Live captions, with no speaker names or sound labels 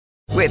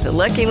With the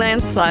Lucky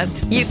Land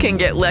Slots, you can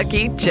get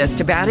lucky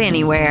just about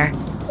anywhere.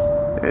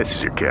 This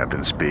is your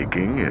captain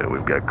speaking.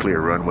 We've got clear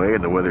runway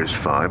and the weather's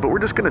fine, but we're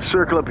just going to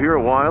circle up here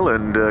a while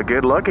and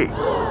get lucky.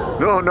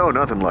 No,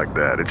 nothing like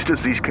that. It's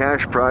just these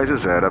cash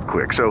prizes add up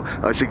quick. So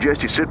I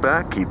suggest you sit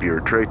back, keep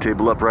your tray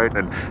table upright,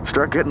 and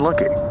start getting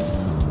lucky.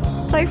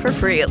 Play for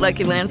free at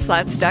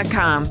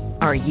LuckyLandSlots.com.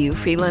 Are you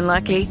feeling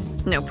lucky?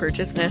 No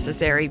purchase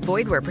necessary.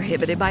 Void where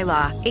prohibited by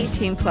law.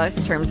 18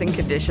 plus terms and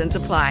conditions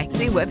apply.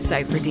 See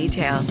website for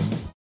details.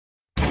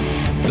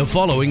 The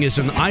following is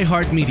an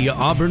iHeartMedia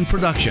Auburn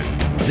production.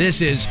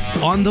 This is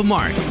On the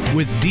Mark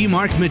with D.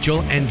 Mark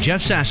Mitchell and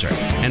Jeff Sasser,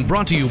 and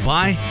brought to you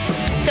by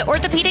The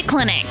Orthopedic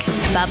Clinic,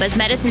 Bubba's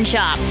Medicine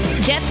Shop,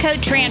 Jeffcoat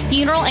Tran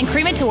Funeral and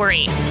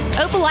Crematory,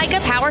 Opelika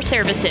Power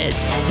Services,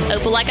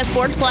 Opelika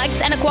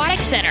Sportsplex and Aquatic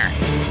Center,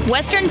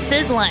 Western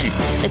Sizzlin',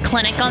 The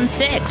Clinic on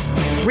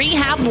 6th,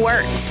 Rehab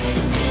Works,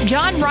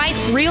 John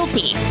Rice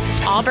Realty,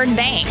 Auburn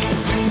Bank,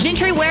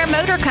 Gentry Ware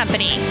Motor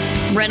Company,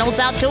 Reynolds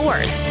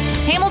Outdoors,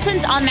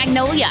 Hamilton's on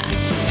Magnolia,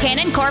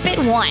 Cannon Carpet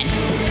One,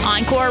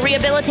 Encore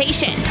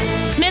Rehabilitation,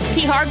 Smith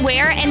T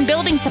Hardware and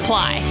Building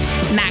Supply,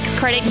 Max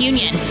Credit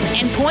Union,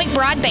 and Point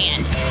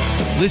Broadband.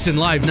 Listen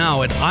live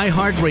now at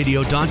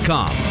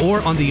iHeartRadio.com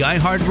or on the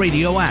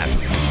iHeartRadio app.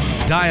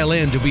 Dial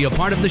in to be a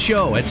part of the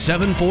show at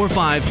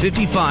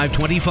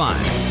 745-5525.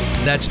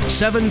 That's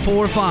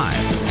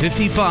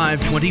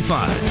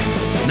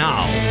 745-5525.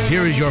 Now,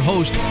 here is your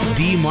host,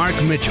 D. Mark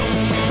Mitchell.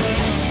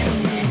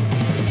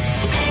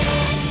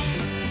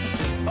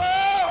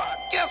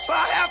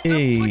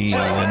 Hey, the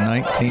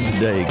 19th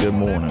day. Good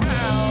morning.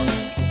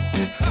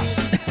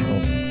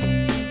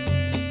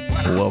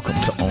 Welcome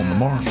to On the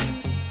Mark.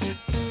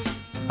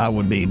 I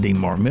would be D.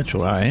 Mark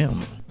Mitchell. I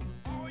am.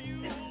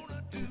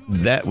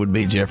 That would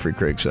be Jeffrey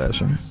Craig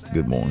Sasser.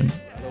 Good morning.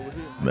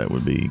 That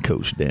would be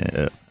Coach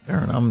Dan.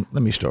 Aaron,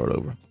 let me start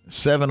over.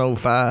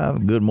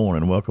 7:05. Good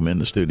morning. Welcome in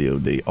the studio,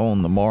 D.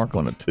 On the Mark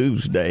on a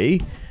Tuesday.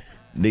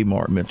 D.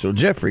 Mark Mitchell,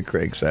 Jeffrey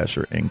Craig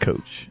Sasser, and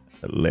Coach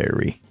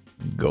Larry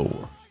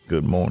Gore.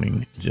 Good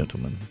morning,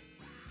 gentlemen.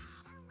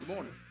 Good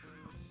morning.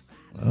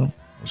 Well,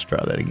 let's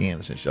try that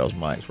again since y'all's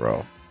mics were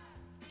off.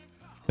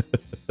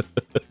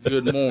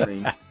 Good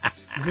morning.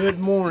 Good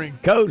morning.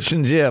 Coach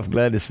and Jeff,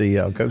 glad to see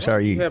y'all. Coach, how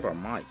are you? You have our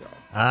mic off.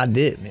 I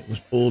didn't. It was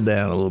pulled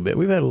down a little bit.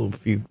 We've had a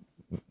few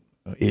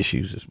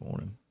issues this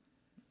morning.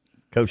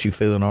 Coach, you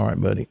feeling all right,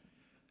 buddy?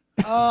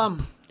 I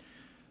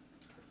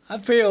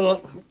feel,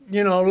 a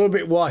little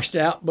bit washed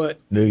out, but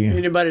Do you?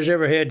 anybody's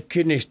ever had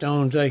kidney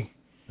stones, they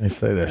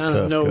say that's kind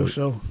of tough, know. Coach.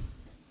 So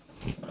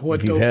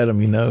what If you've those had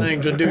them, you know.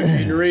 things I do.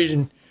 And the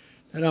reason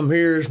that I'm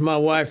here is my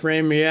wife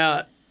ran me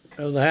out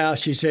of the house.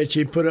 She said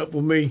she put up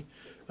with me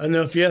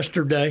enough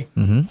yesterday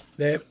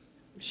that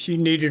she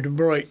needed a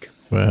break.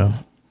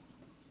 Well,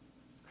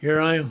 Here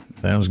I am.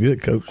 sounds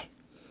good, Coach.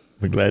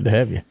 We're glad to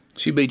have you.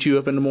 She beat you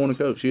up in the morning,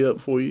 Coach. She up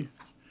before you?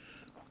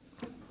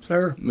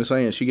 Sir? Miss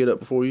Ann, she get up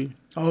before you?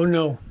 Oh,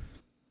 no.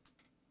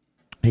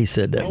 He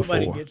said that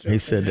Nobody before. gets up He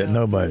said that.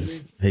 and down.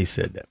 He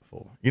said that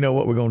before. You know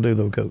what we're going to do,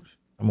 though, Coach?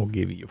 I'm going to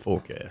give you your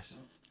forecast.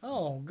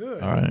 Oh,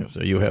 good. All right,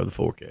 so you'll have the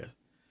forecast.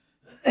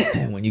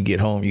 When you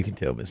get home, you can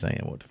tell Miss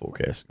Ann what the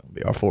forecast is going to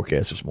be. Our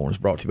forecast this morning is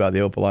brought to you by the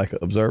Opelika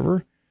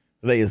Observer.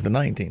 Today is the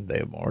 19th day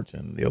of March,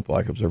 and the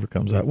Opelika Observer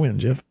comes out when,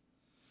 Jeff?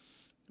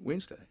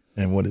 Wednesday.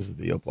 And what is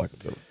the Opelika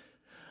Observer?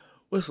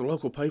 Well, it's a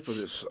local paper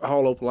that's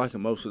all Opelika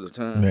most of the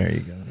time. There you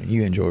go.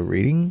 You enjoy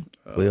reading,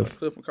 Cliff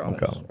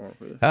McCollum.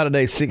 Yeah. How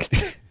today?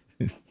 62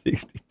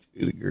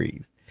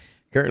 degrees.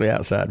 Currently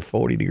outside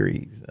 40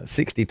 degrees.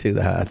 62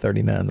 the high,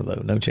 39 the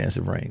low. No chance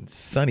of rain.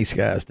 Sunny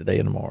skies today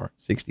and tomorrow.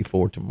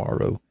 64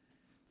 tomorrow,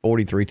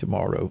 43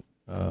 tomorrow.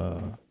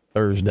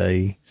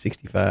 Thursday,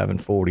 65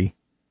 and 40.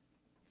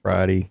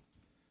 Friday,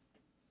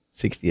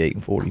 68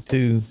 and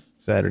 42.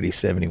 Saturday,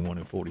 71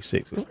 and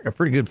 46. It's like a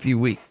pretty good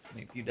few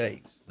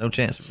days. No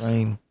chance of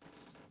rain.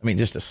 I mean,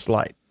 just a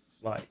slight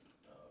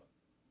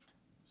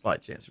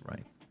chance of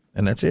rain.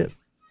 And that's it.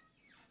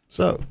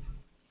 So,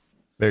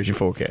 there's your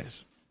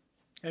forecast.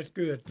 That's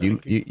good.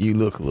 You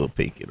look a little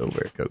peaked over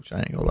there, Coach. I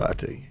ain't going to lie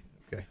to you.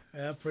 Okay. I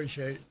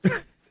appreciate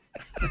it.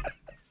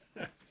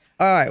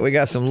 All right, we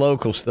got some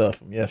local stuff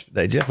from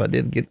yesterday. Jeff, I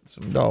did get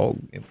some dog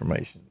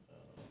information.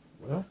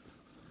 Well,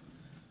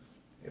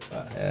 if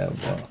I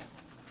have...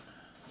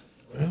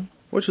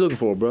 What you looking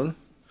for, brother?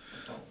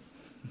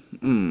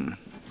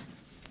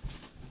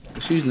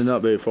 It's usually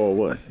not very far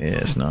away. Yeah,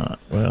 it's not.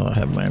 Well, I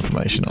have my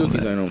information on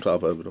Cookies that. ain't on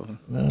top of it, are they?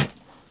 No.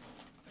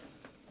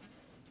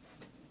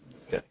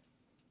 Okay.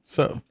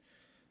 So,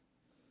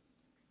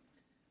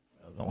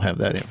 I don't have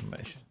that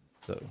information.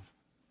 So,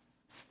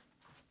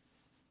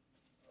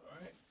 all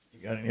right. You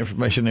got any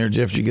information there,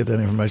 Jeff? Did you get that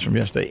information from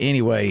yesterday?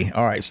 Anyway,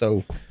 all right.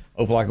 So,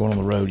 Opelika went on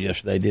the road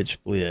yesterday. Did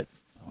split.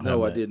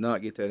 No, I did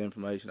not get that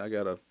information. I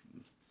got a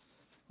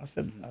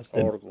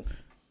article.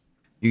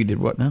 You did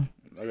what now?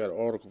 I got an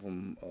article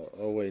from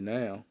OA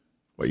Now.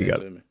 What you got?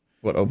 To me.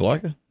 What,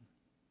 Opelika?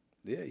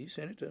 Yeah, you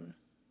sent it to me.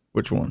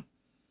 Which one?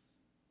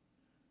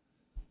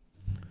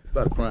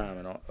 About a crime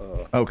and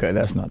Okay,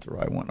 that's not the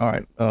right one. All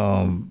right.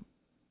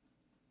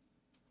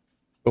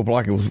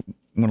 Opelika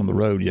went on the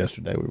road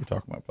yesterday. We were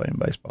talking about playing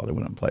baseball. They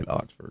went up and played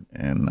Oxford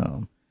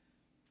and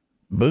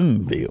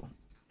Boonville.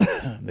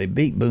 They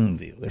beat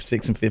Boonville. They're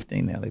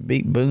 6-15 now. They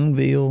beat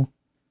Boonville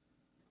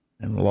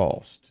and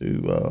lost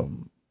to.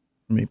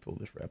 Let me pull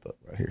this wrap up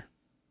right here.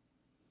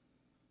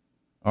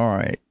 All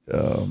right.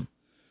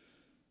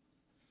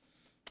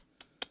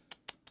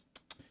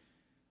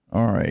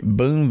 All right.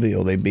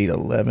 Boonville. They beat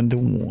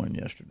 11-1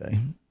 yesterday.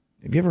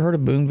 Have you ever heard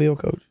of Boonville,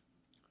 Coach?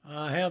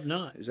 I have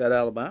not. Is that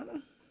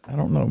Alabama? I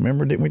don't know.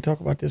 Remember, didn't we talk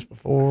about this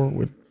before?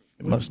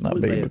 It must not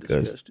be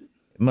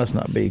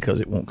because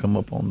it won't come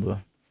up on the.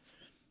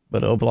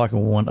 But Opelika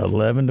won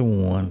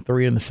 11-1,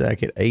 3 in the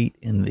second, 8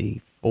 in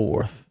the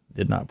fourth.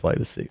 Did not play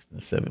the 6th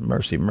and the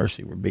 7th.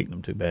 Mercy were beating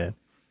them too bad.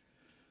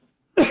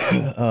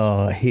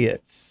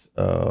 Hits.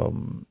 Let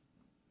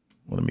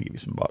me give you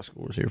some box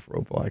scores here for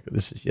Opelika.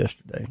 This is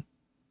yesterday.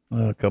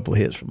 A couple of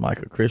hits from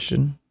Micah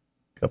Christian,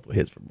 a couple of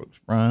hits from Brooks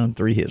Bryan,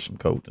 3 hits from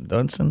Colton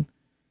Dunson,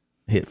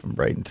 a hit from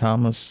Braden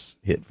Thomas,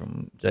 hit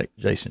from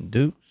Jason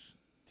Dukes,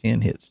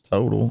 10 hits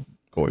total.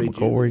 Corey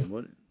McCory.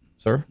 Julian,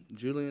 Sir?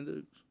 Julian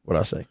Dukes. What'd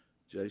I say?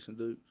 Jason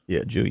Dukes.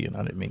 Yeah, Julian.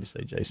 I didn't mean to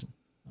say Jason.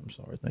 I'm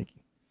sorry. Thank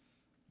you.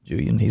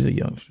 Julian, he's a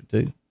youngster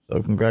too.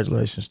 So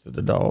congratulations to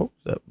the Dogs.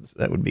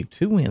 That would be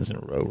 2 wins in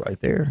a row right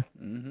there,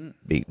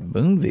 beating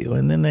Boonville.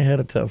 And then they had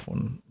a tough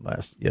one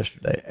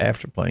yesterday.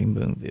 After playing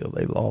Boonville,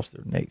 they lost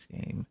their next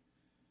game.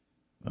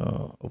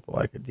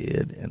 Opelika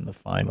did in the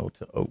final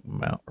to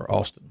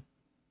Austin.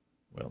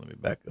 Well, let me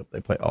back up.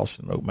 They play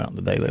Austin and Oak Mountain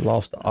today. They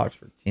lost to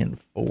Oxford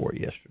 10-4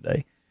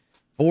 yesterday.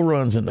 4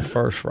 runs in the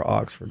first for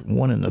Oxford,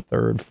 1 in the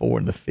third, 4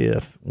 in the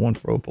fifth, 1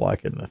 for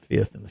Opelika in the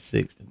fifth and the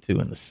sixth, and 2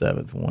 in the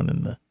seventh, 1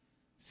 in the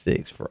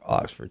sixth for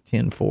Oxford.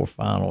 10-4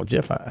 final.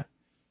 Jeff, I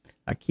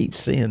keep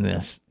seeing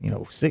this.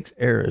 6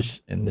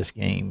 errors in this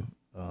game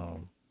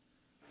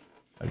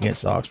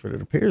against Oxford.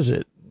 It appears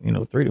that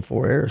 3 to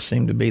 4 errors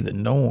seem to be the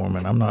norm,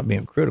 and I'm not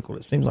being critical.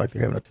 It seems like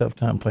they're having a tough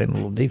time playing a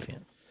little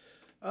defense.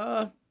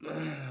 Well,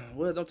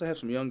 don't they have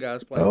some young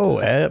guys playing? Oh,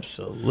 too?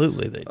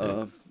 Absolutely, they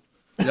do.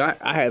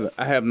 I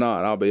have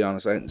not. I'll be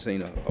honest. I haven't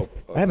seen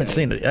I haven't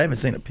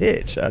seen a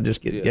pitch. I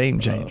just get game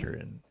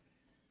changer,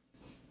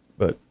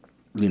 but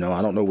I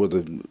don't know where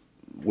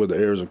the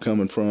errors are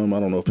coming from. I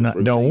don't know if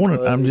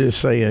it's I'm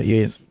just saying.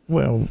 Yeah.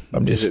 Well,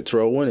 Is it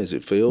throwing? Is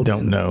it field?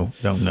 Don't know.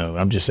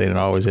 I'm just saying.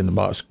 Always in the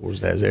box scores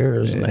that has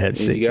errors, and they had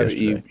 6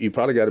 yesterday. You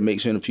probably got to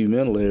mix in a few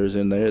mental errors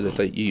in there that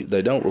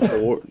they don't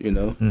report.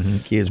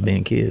 Kids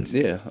being kids.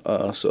 Yeah.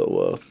 I'm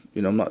certain.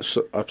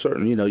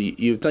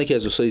 You think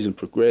as the season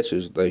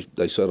progresses,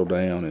 they settle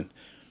down,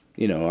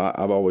 and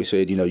I've always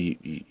said,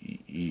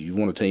 you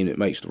want a team that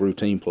makes the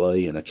routine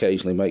play and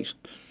occasionally makes,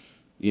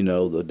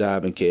 the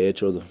diving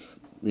catch or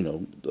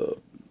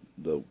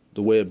the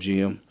web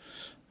gym.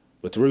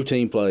 But the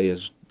routine play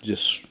is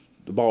just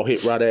the ball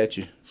hit right at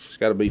you. It's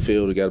got to be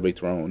fielded, got to be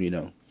thrown,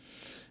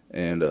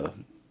 And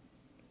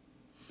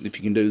if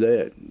you can do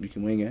that, you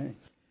can win games.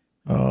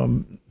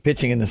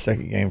 Pitching in the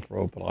second game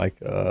for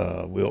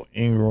Opelika, Will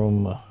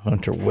Ingram,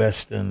 Hunter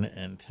Weston,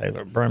 and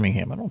Taylor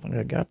Birmingham. I don't think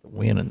I got the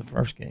win in the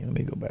first game. Let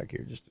me go back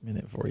here just a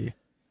minute for you.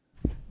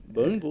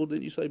 Boonville?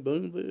 Did you say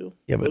Boonville?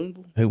 Yeah, but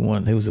Boonville? Who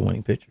won? Who was the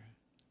winning pitcher?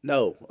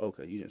 No.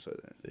 Okay, you didn't say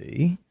that.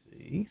 See.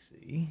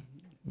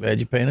 Glad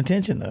you're paying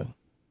attention, though.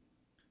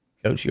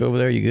 Coach, you over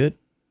there? You good?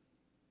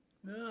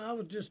 No, I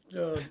was just.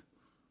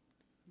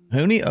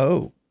 Hooney?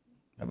 Oh,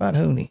 how about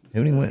Hooney?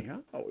 Hooney went.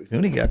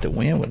 Hooney got the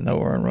win with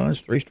no earned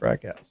runs, 3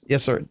 strikeouts.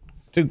 Yes, sir.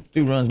 Two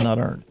runs not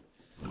earned.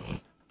 All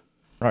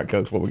right,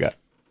 Coach, what we got?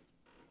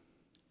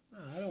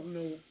 I don't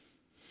know.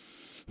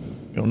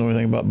 You don't know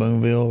anything about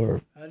Boonville,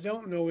 or? I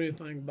don't know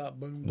anything about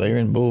Boonville. They're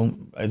in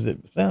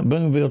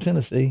Boonville,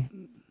 Tennessee?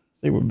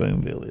 See where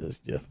Boonville is,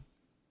 Jeff.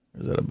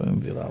 Or is that a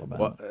Boonville,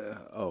 Alabama?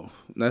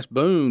 That's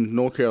Boone,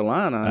 North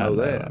Carolina. I know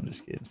that. I'm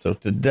just kidding. So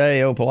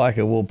today,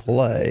 Opelika will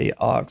play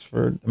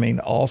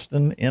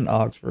Austin in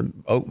Oxford,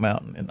 Oak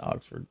Mountain in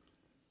Oxford.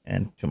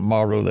 And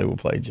tomorrow they will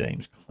play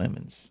James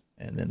Clemens.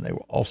 And then they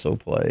will also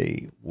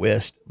play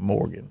West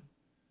Morgan.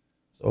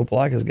 So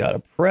Opelika's got a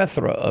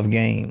plethora of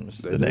games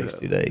the next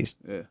 2 days.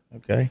 Yeah.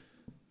 Okay?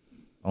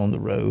 On the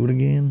road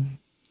again.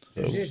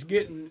 Is this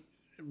getting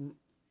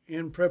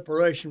in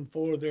preparation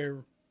for their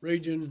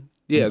region?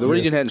 Yeah, the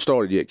region hadn't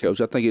started yet,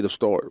 Coach. I think it'll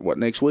start,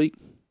 next week?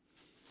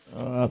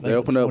 I think they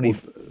opened up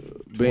with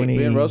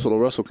Ben Russell or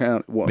Russell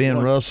County.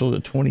 Russell,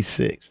 the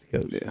 26th,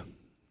 Coach. Yeah.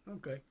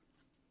 Okay.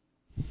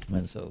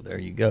 And so there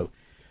you go.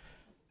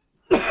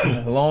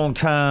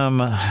 Long-time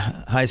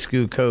high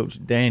school coach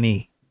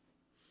Danny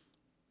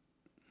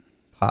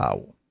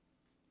Powell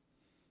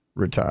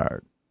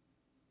retired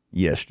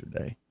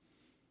yesterday.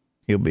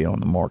 He'll be on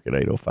the mark at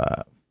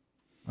 8:05.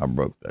 I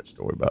broke that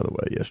story, by the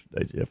way,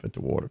 yesterday, Jeff, at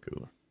the water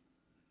cooler.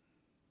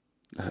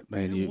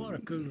 Man, water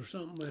cooler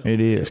something else.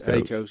 It is, Coach.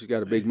 Hey, Coach, he's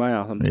got a big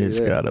mouth. It's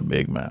got a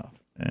big mouth.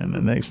 And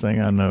the next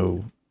thing I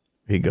know,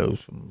 he goes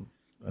from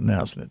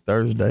announcing it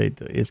Thursday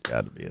to it's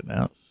got to be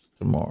announced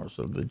tomorrow.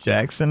 So the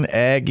Jackson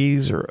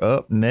Aggies are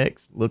up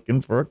next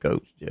looking for a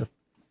coach, Jeff.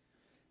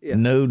 Yeah.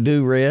 No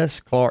duress.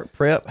 Clark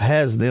Prep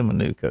has them a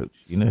new coach.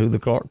 You know who the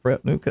Clark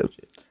Prep new coach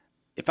is?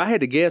 If I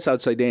had to guess,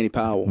 I'd say Danny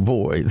Powell.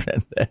 Boy,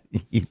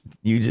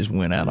 you just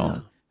went out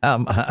on.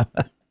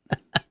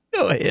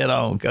 Go ahead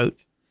on,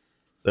 Coach.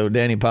 So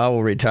Danny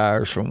Powell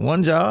retires from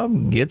one job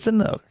and gets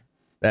another.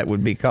 That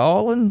would be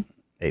calling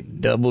a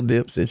double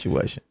dip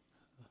situation.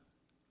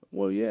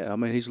 Well, yeah. I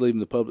mean, he's leaving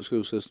the public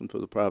school system for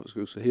the private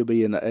school, so he'll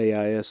be in the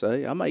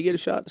AISA. I may get a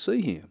shot to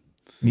see him.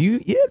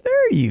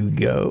 There you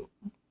go.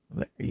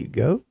 There you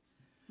go.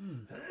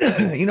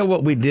 You know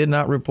what we did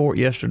not report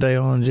yesterday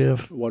on,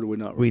 Jeff? What did we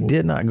not report? We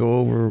did not go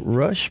over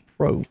Rush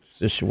Pro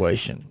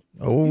situation.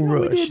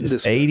 Rush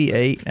is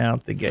 88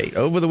 out the gate.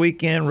 Over the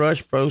weekend,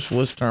 Rush Prost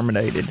was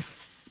terminated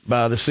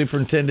by the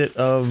superintendent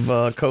of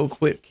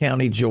Colquitt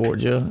County,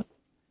 Georgia,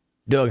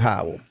 Doug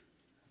Howell.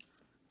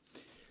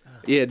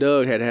 Yeah,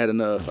 Doug had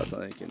enough, I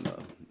think.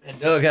 And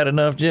Doug had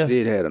enough, Jeff?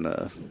 He had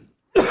enough.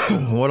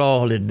 What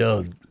all did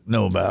Doug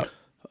know about?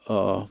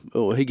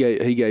 He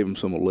gave him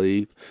some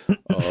leave.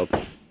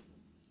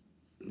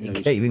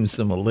 Gave him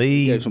some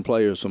leave. Gave some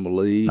players some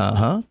leave.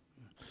 Uh-huh.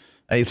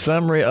 A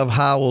summary of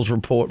Howell's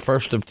report,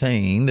 first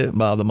obtained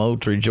by the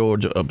Moultrie,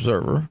 Georgia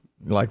Observer,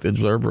 like the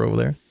Observer over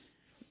there,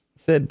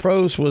 said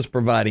Prost was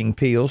providing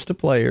peels to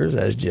players,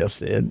 as Jeff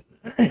said,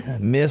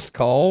 missed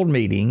called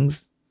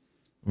meetings,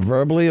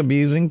 verbally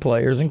abusing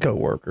players and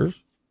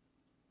coworkers,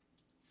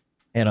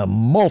 and a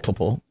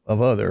multiple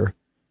of other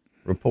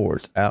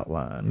reports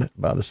outlined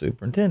by the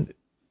superintendent.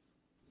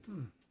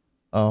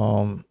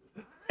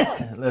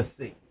 Let's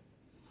see.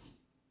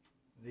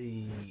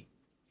 The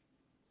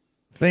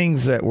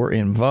things that were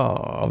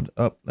involved.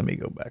 Let me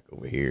go back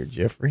over here,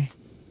 Jeffrey.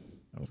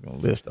 I was going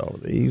to list all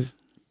of these.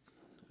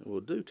 Well,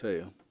 do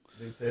tell.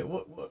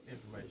 What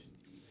information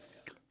do you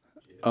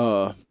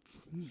have?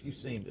 You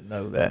seem to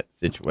know that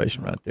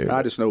situation right there.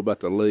 I just know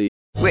about the league.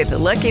 With the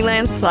Lucky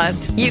Land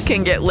Slots, you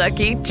can get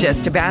lucky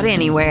just about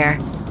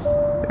anywhere.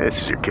 This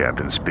is your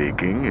captain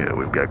speaking.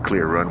 We've got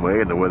clear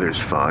runway and the weather's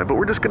fine, but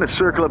we're just going to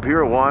circle up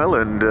here a while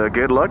and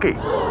get lucky.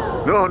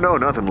 No,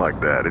 nothing like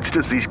that. It's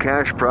just these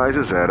cash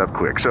prizes add up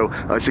quick. So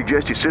I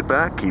suggest you sit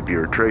back, keep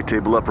your tray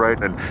table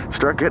upright, and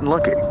start getting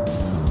lucky.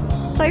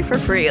 Play for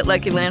free at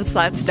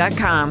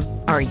LuckyLandSlots.com.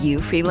 Are you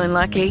feeling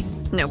lucky?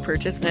 No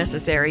purchase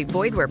necessary.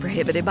 Void where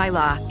prohibited by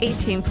law.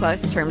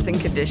 18+ terms and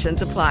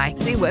conditions apply.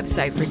 See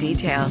website for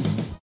details.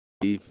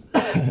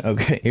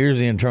 Okay, here's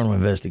the internal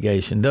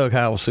investigation. Doug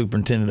Howell,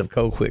 superintendent of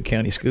Colquitt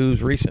County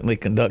Schools, recently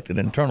conducted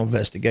an internal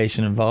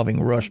investigation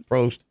involving Rush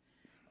Prost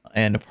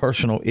and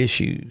personal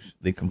issues.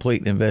 The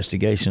complete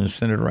investigation is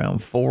centered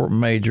around 4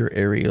 major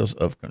areas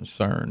of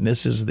concern.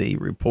 This is the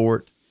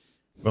report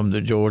from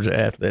the Georgia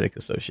Athletic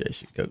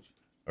Association, Coach.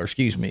 Or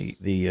excuse me,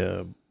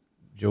 the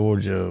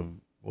Georgia,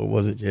 what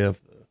was it, Jeff?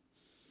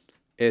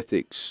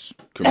 Ethics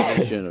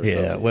Commission or yeah,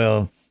 something.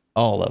 Well,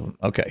 all of them.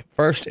 Okay,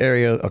 first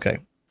area, okay.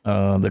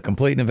 The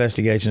complete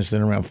investigation is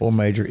centered around 4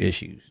 major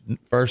issues.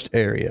 First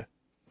area,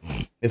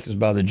 this is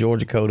by the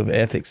Georgia Code of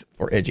Ethics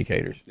for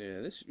Educators. Yeah,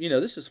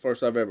 this is the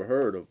first I've ever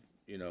heard of.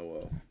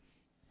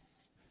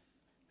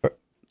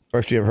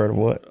 First, you ever heard of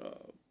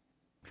what?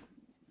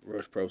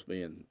 Rush Prost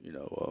being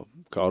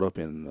caught up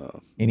in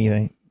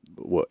Anything?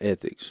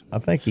 Ethics. I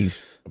think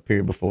he's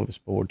appeared before this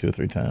board 2 or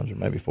 3 times, or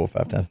maybe 4 or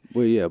 5 times.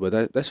 Well, yeah,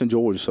 but that's in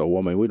Georgia, so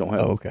I mean we don't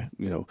have. Oh, okay.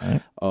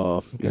 Right.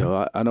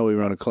 I know he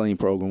ran a clean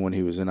program when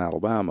he was in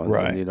Alabama.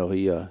 Right.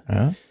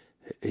 And,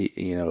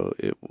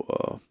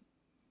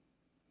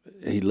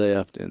 he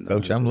left and.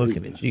 Coach, I'm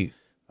looking at you.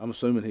 I'm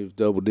assuming he was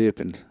double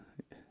dipping.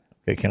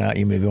 Okay,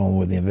 you may go on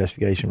with the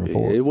investigation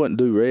report. It wasn't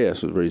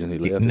duress was the reason he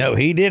left. No,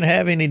 he didn't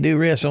have any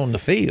duress on the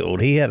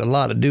field. He had a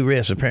lot of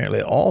duress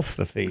apparently off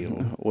the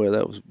field. Well,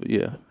 that was,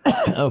 yeah.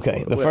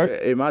 Okay.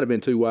 It might have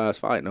been 2 wives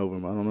fighting over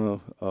him. I don't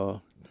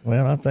know.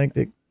 Well, I think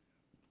that,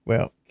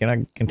 can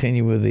I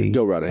continue with the...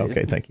 Go right ahead.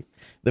 Okay, thank you.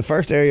 The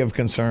first area of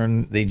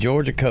concern, the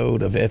Georgia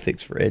Code of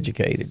Ethics for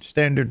Educators,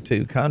 Standard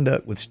 2,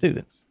 Conduct with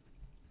Students.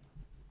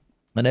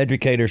 An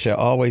educator shall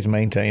always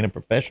maintain a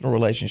professional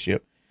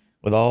relationship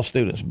with all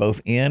students, both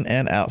in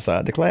and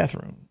outside the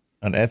classroom.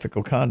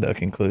 Unethical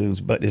conduct includes,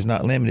 but is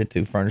not limited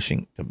to,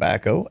 furnishing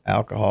tobacco,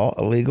 alcohol,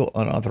 illegal,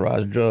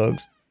 unauthorized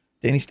drugs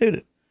to any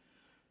student.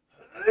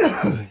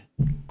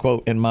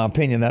 Quote, in my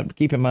opinion, now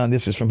keep in mind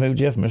this is from who,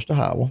 Jeff? Mr.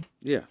 Howell.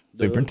 Yeah.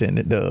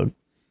 Superintendent Doug.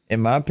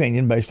 In my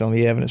opinion, based on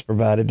the evidence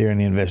provided during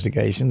the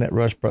investigation, that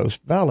Rush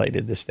Prost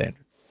violated this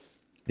standard.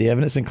 The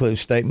evidence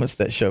includes statements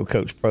that show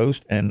Coach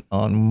Prost and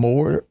on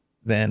more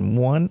than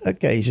one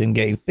occasion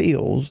gave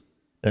pills,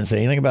 doesn't say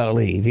anything about a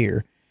leave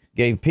here,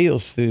 gave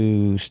pills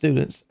to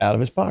students out of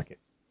his pocket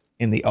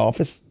in the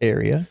office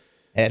area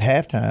at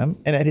halftime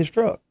and at his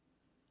truck.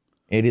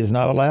 It is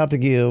not allowed to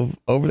give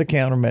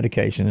over-the-counter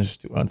medications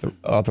to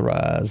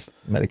authorized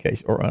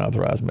medication or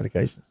unauthorized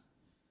medications.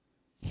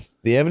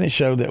 The evidence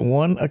showed that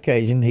one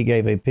occasion he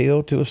gave a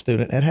pill to a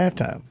student at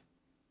halftime.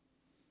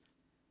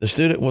 The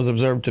student was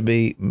observed to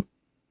be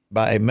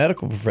by a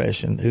medical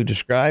profession who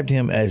described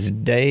him as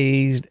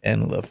dazed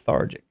and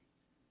lethargic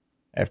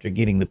after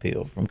getting the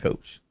pill from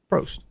Coach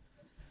Prost.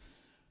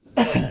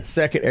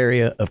 Second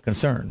area of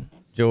concern,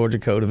 Georgia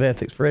Code of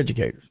Ethics for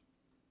Educators.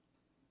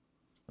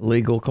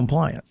 Legal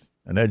compliance.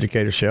 An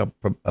educator shall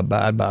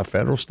abide by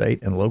federal,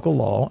 state, and local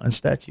law and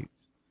statutes.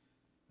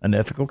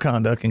 Unethical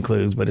conduct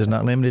includes, but is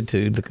not limited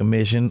to, the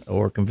commission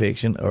or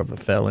conviction of a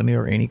felony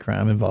or any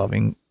crime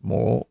involving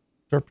moral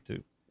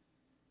turpitude.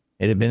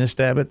 It had been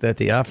established that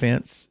the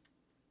offense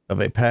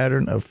of a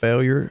pattern of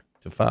failure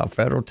to file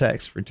federal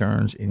tax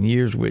returns in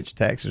years which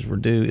taxes were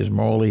due is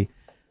morally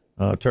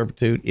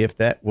turpitude if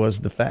that was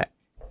the fact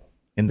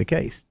in the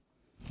case.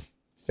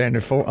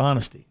 Standard 4,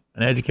 honesty.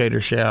 An educator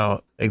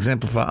shall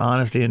exemplify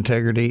honesty,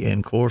 integrity,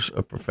 and course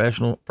of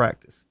professional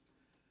practice.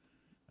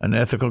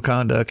 Unethical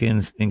conduct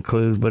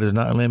includes, but is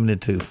not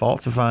limited to,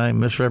 falsifying,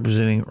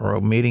 misrepresenting, or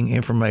omitting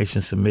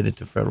information submitted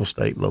to federal,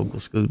 state, local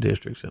school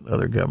districts, and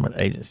other government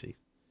agencies.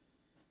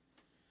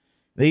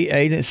 The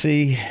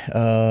agency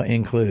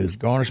includes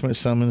garnishment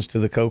summons to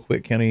the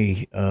Colquitt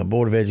County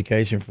Board of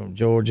Education from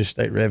Georgia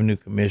State Revenue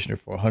Commissioner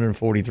for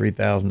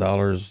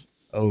 $143,000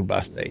 owed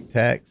by state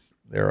tax.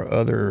 There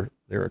are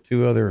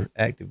 2 other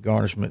active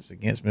garnishments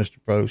against Mr.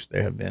 Post.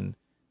 There have been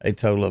a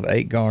total of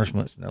 8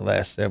 garnishments in the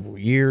last several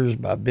years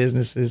by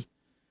businesses.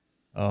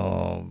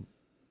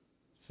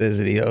 Says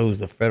that he owes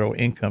the federal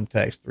income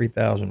tax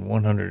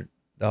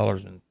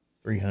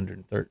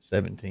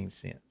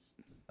 $301,317.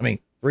 I mean,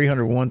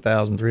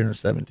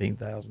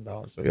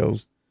 $301,317,000. So he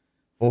owes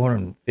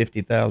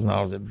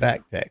 $450,000 in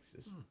back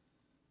taxes.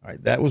 All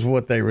right, that was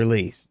what they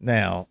released.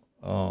 Now,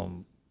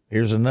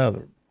 here's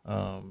another.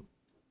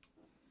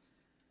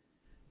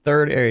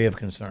 Third area of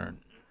concern.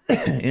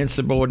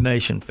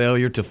 Insubordination,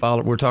 failure to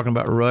follow. We're talking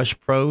about Rush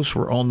Prost.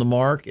 We're on the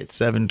mark at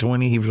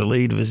 7:20. He was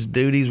relieved of his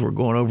duties. We're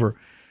going over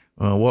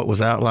what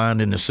was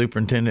outlined in the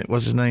superintendent.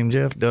 What's his name,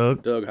 Jeff?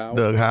 Doug Howell.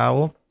 Doug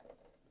Howell.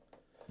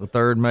 The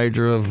third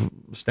major of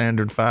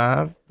Standard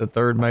 5. The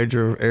third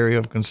major area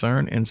of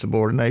concern: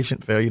 insubordination,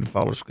 failure to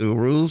follow school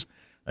rules,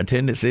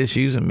 attendance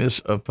issues, and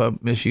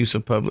misuse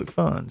of public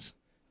funds,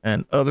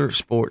 and other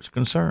sports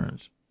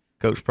concerns.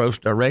 Coach Prost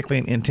directly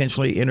and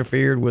intentionally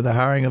interfered with the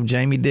hiring of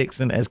Jamie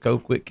Dixon as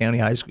Colquitt County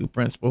High School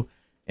principal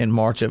in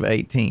March of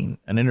 2018.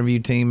 An interview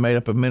team made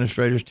up of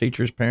administrators,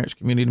 teachers, parents,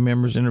 community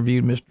members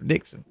interviewed Mr.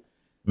 Dixon.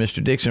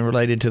 Mr. Dixon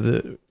related to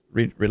the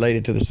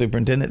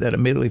superintendent that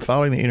immediately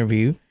following the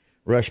interview,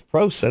 Rush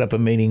Prost set up a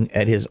meeting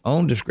at his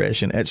own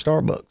discretion at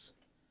Starbucks.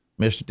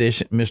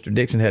 Mr.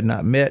 Dixon had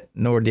not met,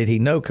 nor did he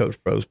know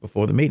Coach Prost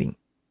before the meeting.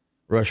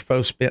 Rush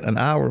Prost spent an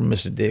hour with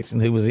Mr.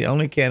 Dixon, who was the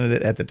only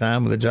candidate at the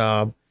time with a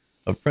job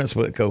of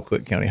principal at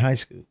Colquitt County High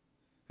School.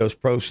 Coach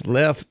Prost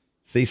left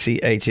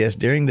CCHS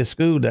during the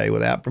school day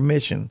without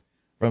permission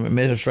from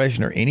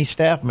administration or any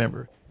staff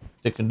member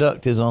to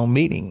conduct his own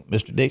meeting.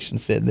 Mr. Dixon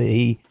said that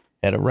he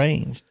had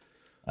arranged.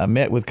 I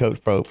met with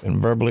Coach Prost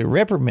and verbally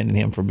reprimanded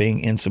him for being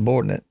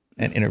insubordinate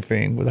and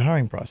interfering with the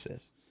hiring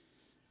process.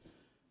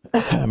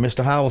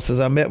 Mr. Howell says,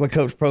 I met with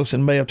Coach Prost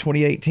in May of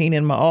 2018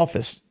 in my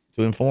office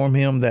to inform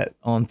him that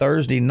on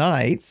Thursday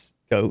nights,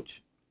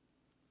 Coach,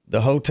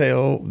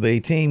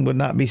 the team would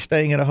not be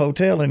staying at a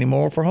hotel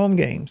anymore for home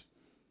games.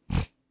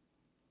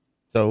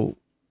 So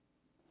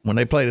when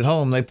they played at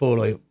home, they pulled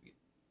a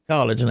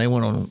college and they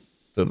went on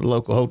to the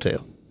local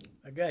hotel.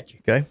 I got you.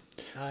 Okay.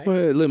 Well,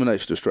 it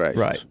eliminates distractions.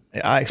 Right.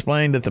 I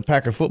explained that the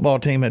Packer football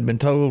team had been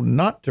told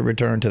not to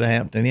return to the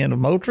Hampton Inn of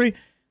Moultrie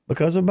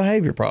because of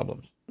behavior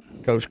problems.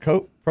 Coach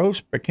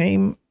Prost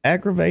became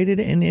aggravated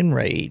and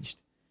enraged.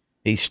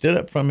 He stood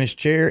up from his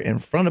chair in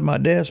front of my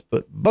desk,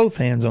 put both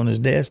hands on his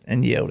desk,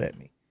 and yelled at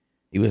me.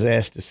 He was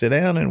asked to sit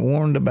down and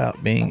warned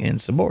about being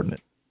insubordinate.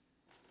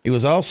 He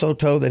was also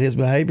told that his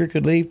behavior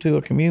could lead to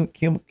a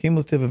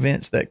cumulative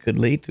events that could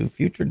lead to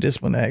future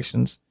discipline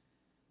actions.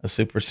 A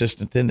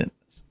superintendent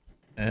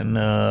and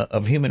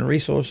of Human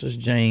Resources,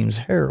 James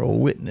Harrell,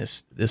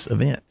 witnessed this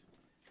event.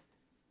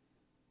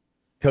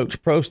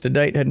 Coach Prost to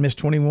date had missed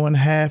 21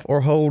 half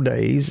or whole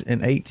days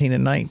in 18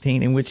 and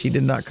 19 in which he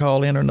did not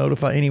call in or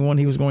notify anyone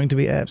he was going to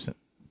be absent.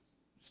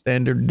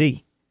 Standard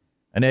D.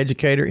 An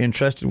educator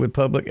entrusted with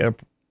public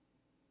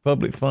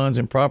funds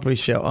and property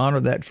shall honor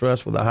that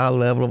trust with a high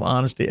level of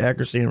honesty,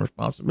 accuracy, and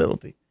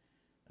responsibility.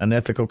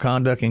 Unethical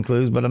conduct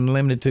includes, but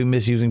unlimited to,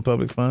 misusing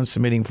public funds,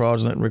 submitting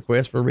fraudulent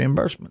requests for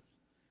reimbursements.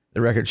 The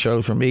record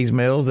shows from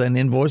emails and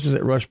invoices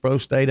at Rush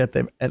Prost stayed at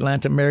the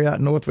Atlanta Marriott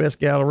Northwest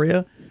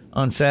Galleria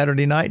on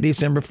Saturday night,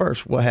 December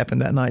 1st. What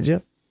happened that night,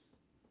 Jeff?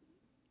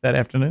 That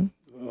afternoon?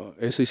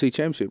 SEC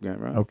championship game,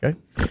 right? Okay.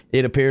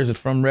 It appears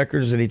from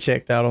records that he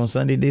checked out on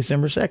Sunday,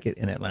 December 2nd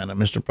in Atlanta.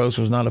 Mr. Prost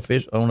was not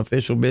on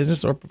official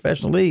business or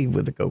professional leave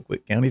with the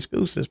Colquitt County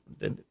School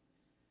Superintendent.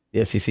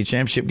 The SEC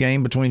championship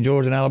game between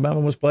Georgia and Alabama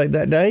was played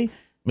that day.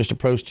 Mr.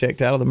 Prost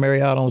checked out of the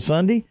Marriott on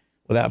Sunday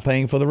without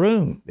paying for the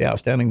room. The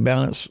outstanding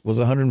balance was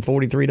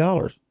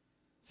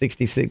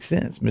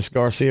 $143.66. Ms.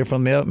 Garcia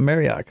from the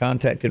Marriott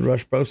contacted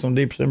Rush Prost on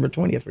December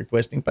 20th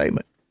requesting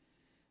payment.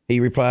 He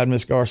replied,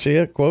 Ms.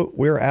 Garcia, quote,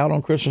 we're out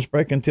on Christmas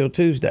break until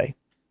Tuesday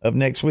of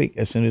next week.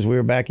 As soon as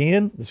we're back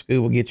in, the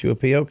school will get you a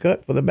PO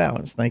cut for the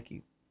balance. Thank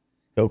you.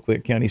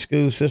 Colquitt County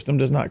School System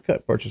does not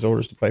cut purchase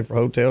orders to pay for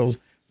hotels,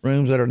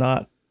 rooms that are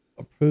not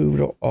approved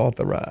or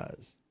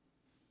authorized.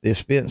 The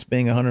expense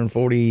being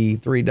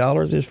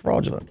 $143 is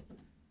fraudulent.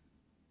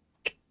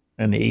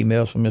 And the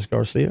emails from Ms.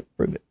 Garcia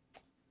prove it.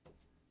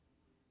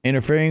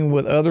 Interfering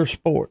with other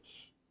sports.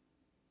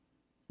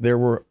 There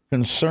were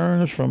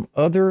concerns from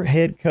other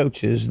head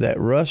coaches that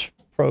Russ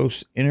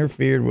Prost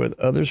interfered with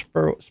other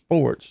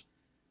sports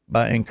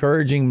by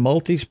encouraging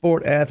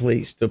multi-sport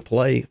athletes to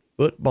play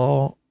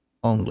football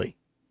only.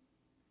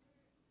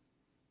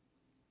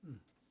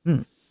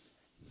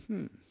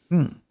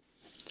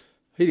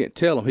 He didn't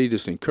tell them. He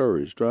just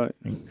encouraged, right?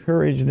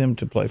 Encouraged them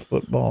to play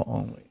football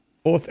only.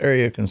 Fourth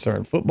area of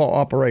concern, football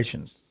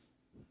operations.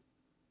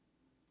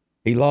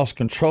 He lost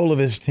control of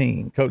his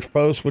team. Coach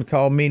Prost would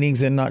call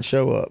meetings and not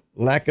show up.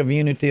 Lack of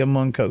unity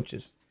among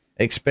coaches,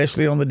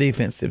 especially on the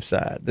defensive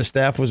side. The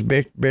staff was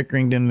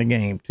bickering in the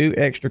game. 2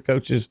 extra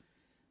coaches.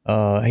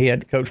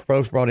 Coach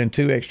Prost brought in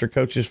 2 extra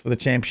coaches for the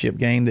championship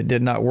game that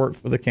did not work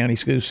for the county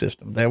school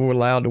system. They were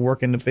allowed to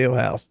work in the field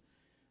house.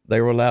 They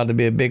were allowed to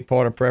be a big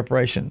part of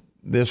preparation.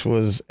 This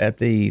was at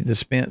the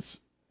expense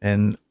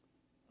and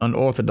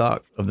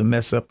unorthodox of the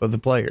mess up of the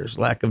players,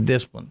 lack of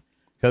discipline.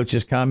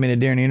 Coaches commented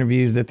during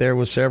interviews that there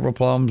were several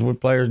problems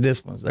with players'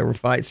 disciplines. There were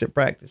fights at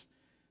practice,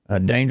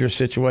 dangerous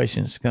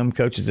situations. Some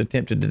coaches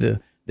attempted to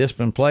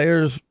discipline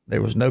players.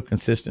 There was no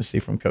consistency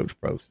from Coach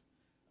Prost.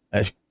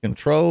 Coach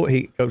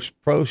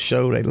Prost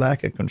showed a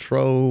lack of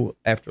control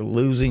after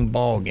losing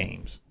ball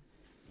games.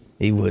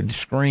 He would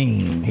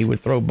scream. He would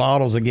throw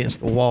bottles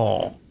against the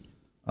wall.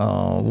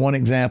 One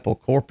example,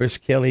 Corpus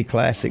Kelly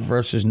Classic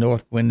versus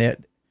North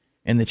Gwinnett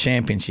in the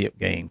championship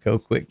game.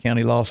 Coquitlam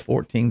County lost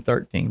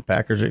 14-13.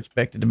 Packers are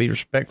expected to be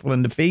respectful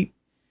in defeat.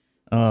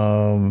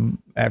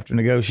 After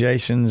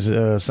negotiations,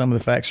 some of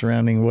the facts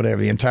surrounding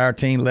whatever. The entire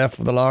team left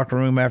for the locker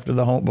room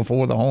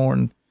before the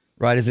horn,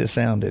 right as it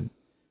sounded.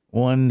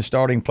 One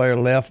starting player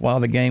left while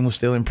the game was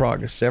still in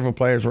progress. Several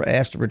players were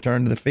asked to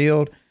return to the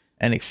field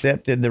and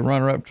accepted the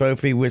runner-up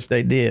trophy, which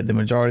they did. The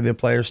majority of the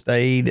players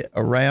stayed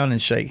around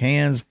and shake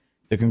hands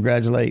to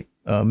congratulate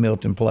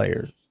Milton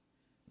players.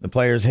 The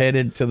players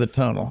headed to the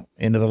tunnel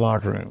into the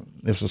locker room.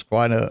 This was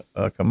quite a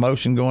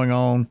commotion going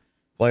on.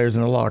 Players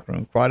in the locker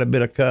room, quite a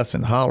bit of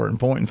cussing, hollering,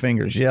 pointing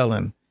fingers,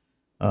 yelling.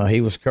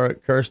 He was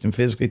cursed and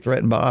physically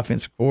threatened by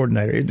offensive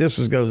coordinator. This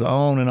goes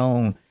on and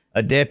on.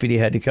 A deputy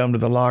had to come to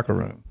the locker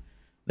room.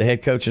 The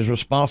head coach is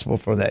responsible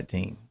for that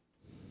team.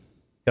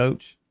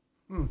 Coach,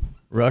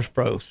 Russ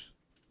Prost.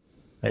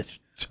 That's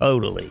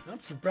totally. I'm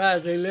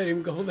surprised they let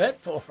him go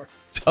that far.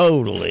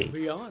 Totally. To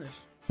be honest.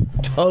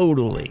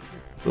 Totally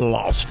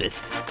lost it.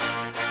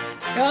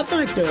 Yeah, I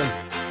think the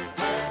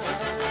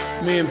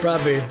men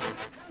probably,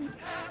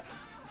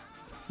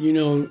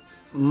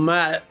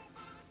 might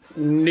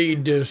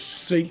need to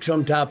seek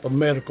some type of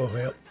medical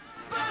help.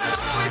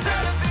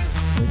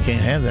 We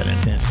can't have that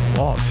intentional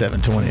walk.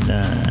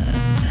 7:29.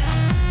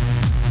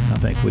 I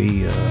think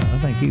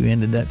you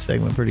ended that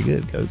segment pretty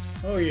good, Coach.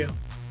 Oh yeah.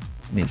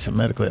 Need some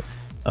medical help.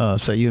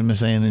 So you and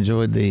Miss Ann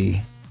enjoyed the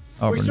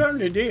Auburn, we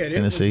certainly did.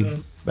 Tennessee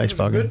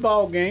baseball game. It was a good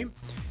ball game.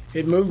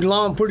 It moved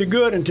along pretty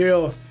good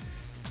until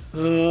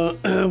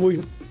Auburn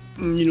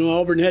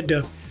had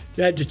to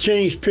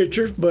change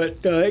pitchers,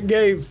 but it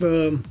gave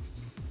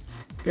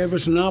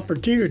us an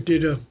opportunity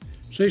to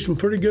see some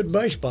pretty good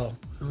baseball.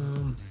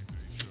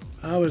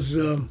 I was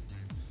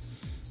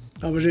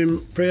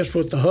impressed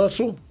with the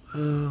hustle,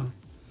 and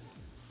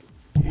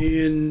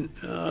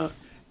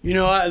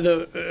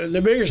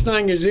the biggest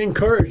thing is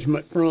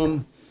encouragement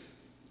from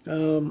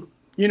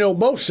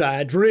both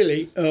sides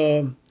really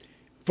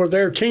for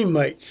their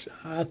teammates.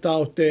 I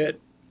thought that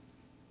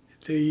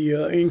the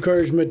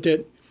encouragement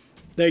that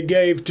they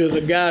gave to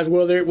the guys,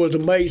 whether it was a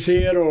base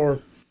hit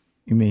or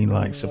you mean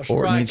like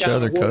supporting each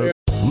other, Coach?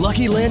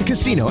 Lucky Land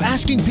Casino,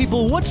 asking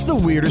people, what's the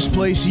weirdest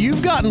place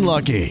you've gotten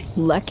lucky?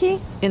 Lucky?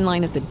 In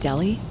line at the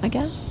deli, I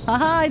guess?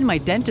 Aha, in my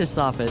dentist's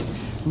office.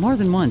 More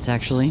than once,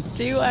 actually.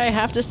 Do I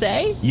have to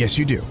say? Yes,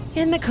 you do.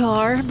 In the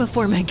car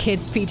before my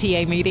kids'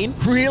 PTA meeting.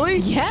 Really?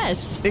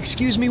 Yes.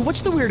 Excuse me,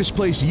 what's the weirdest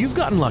place you've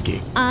gotten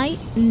lucky? I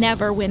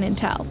never win and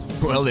tell.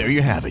 Well, there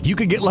you have it. You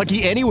can get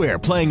lucky anywhere,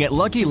 playing at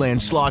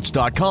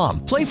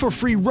LuckyLandSlots.com. Play for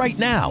free right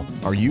now.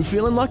 Are you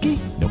feeling lucky?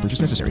 No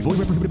purchase necessary. Void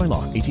where prohibited by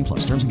law.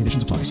 18+. Terms and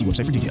conditions apply. See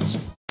website for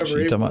details.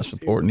 You're talking about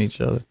supporting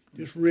each other?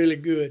 Just really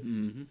good.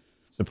 Mm-hmm.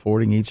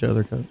 Supporting each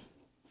other, Coach?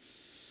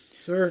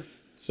 Sir?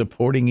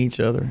 Supporting each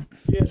other?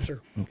 Yes, sir.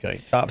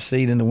 Okay. Top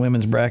seed in the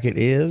women's bracket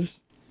is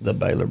the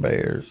Baylor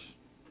Bears.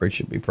 Preach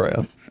should be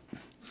proud.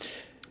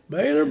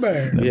 Baylor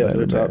Bears. Yeah,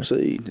 Baylor they're top Bears.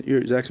 seed.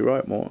 You're exactly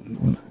right, Mark.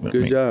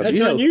 Good job. That's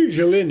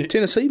unusual, isn't it?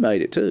 Tennessee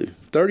made it, too.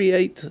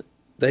 38th.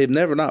 They have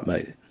never not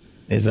made it.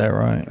 Is that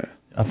right?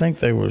 I think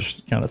they were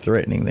kind of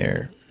threatening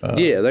there.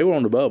 Yeah, they were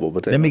on the bubble.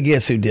 But let me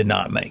guess who did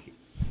not make it.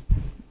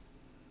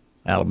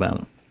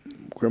 Alabama.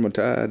 Crimson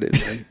Tide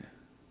didn't make it.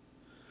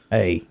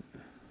 Hey,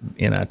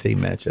 NIT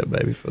matchup,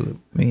 baby, for the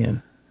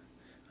men.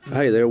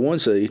 Hey, they're one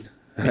seed.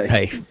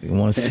 Hey,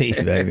 one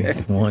seed, baby.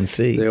 One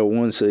seed. They're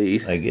one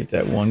seed. They get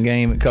that one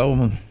game at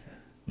Coleman.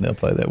 They'll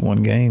play that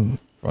one game in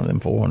front of them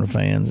 400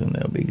 fans, and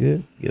they'll be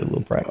good. Get a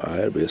little practice.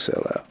 It'll be a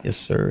sellout. Yes,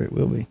 sir, it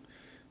will be.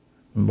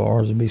 And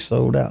bars will be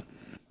sold out.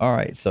 All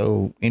right.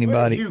 So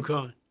anybody? Where's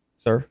UConn?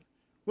 Sir?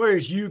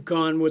 Where's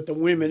UConn with the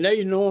women?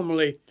 They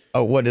normally.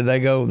 Oh, what did they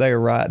go? They're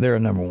right. They're a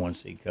number 1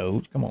 seed,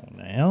 Coach. Come on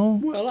now.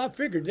 Well, I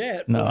figured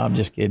that. No, I'm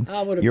just kidding.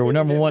 You're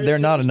number 1. They're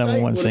not a number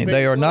 1 seed.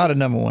 They are not a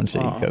number 1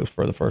 seed, Uh-huh. Coach,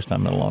 for the first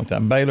time in a long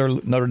time. Baylor,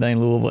 Notre Dame,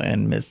 Louisville,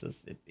 and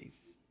Mississippi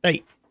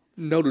State.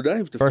 Notre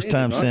Dame's First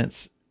time right?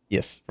 since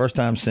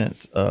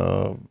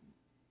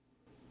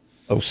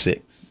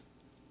 06.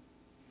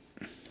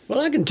 Well,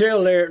 I can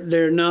tell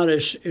they're not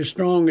as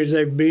strong as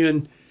they've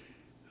been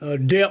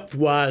depth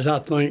wise. I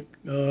think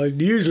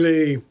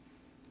usually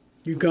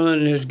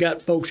UConn has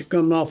got folks that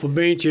come off a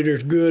bench that are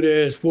as good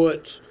as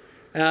what's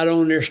out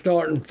on their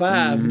starting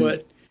 5,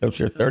 but Coach,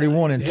 they're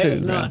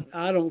 31-2, man.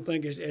 I don't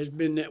think it has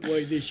been that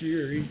way this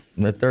year.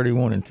 They're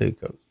 31-2,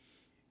 Coach.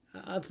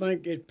 I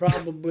think it's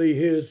probably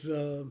his.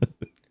 They've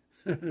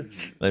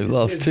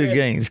lost his 2 best-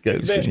 games, Coach.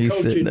 His best and you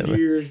coaching sitting there.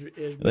 year has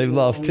been They've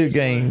lost along 2 this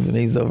games, line. and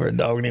he's over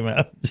dogging him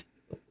out.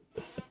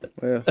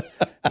 Well,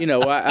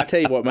 I tell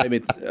you what made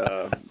me.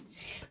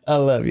 I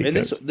love you, And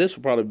Coach. this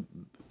will probably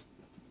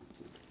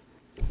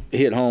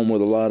hit home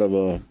with a lot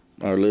of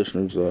our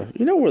listeners.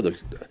 You know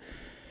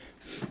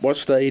what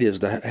state has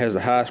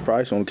the highest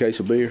price on a case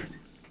of beer?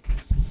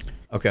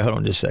 Okay, hold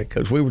on just a sec,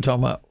 Coach. We were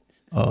talking about.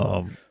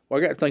 Well, I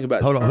got to think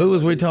about. Hold on. Who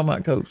was we talking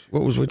about, Coach?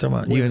 What was we talking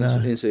about? You and I.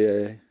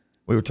 NCAA.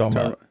 We were talking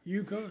about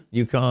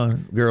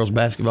UConn girls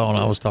basketball, and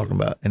I was talking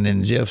about. And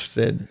then Jeff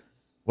said,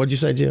 "What'd you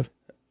say, Jeff?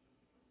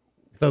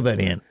 Throw that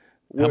in.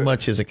 How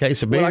much is a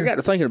case of beer?" Well, I got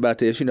to thinking about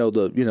this. They sell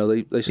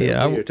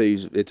beer at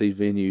these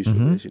venues for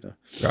this.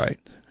 Right.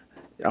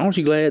 Aren't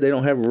you glad they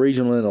don't have a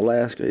regional in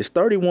Alaska? It's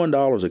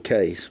 $31 a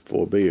case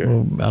for a beer.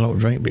 Well, I don't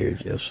drink beer,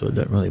 Jeff, so it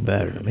doesn't really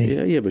matter to me.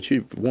 Yeah, but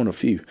you've won a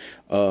few.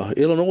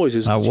 Illinois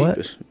is the what?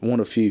 cheapest.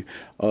 Won a few.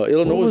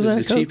 Illinois is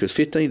the cheapest,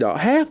 $15,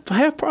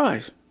 half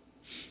price.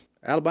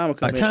 Alabama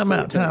comes in. Time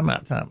out.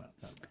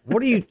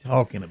 What are you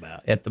talking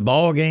about? At the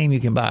ball game, you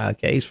can buy a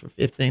case for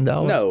 $15?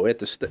 No,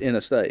 in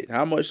a state.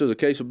 How much does a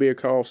case of beer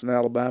cost in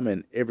Alabama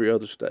and every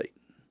other state?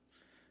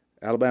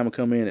 Alabama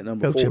come in at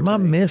number 14. Coach, am I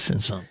missing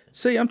something?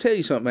 See, I'm telling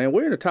you something, man.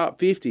 We're in the top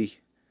 50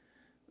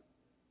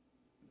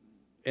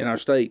 in our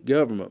state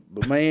government,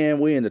 but man,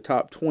 we're in the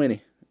top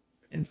 20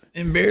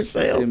 in beer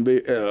sales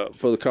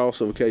for the cost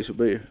of a case of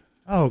beer.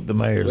 Oh, the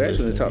mayor's We're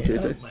actually in the listening.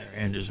 top 50. Mayor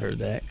Andrews heard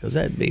that because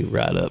that'd be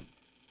right up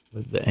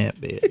with the ant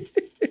beds.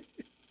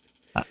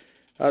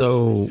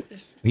 So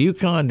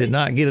UConn did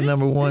not get a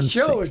number 1 The seed.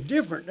 show is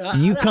different.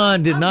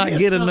 UConn did not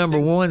get a number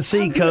 1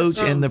 seed, missed Coach,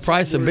 and the something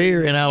price of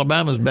beer in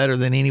Alabama is better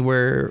than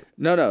anywhere.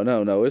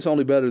 No. It's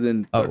only better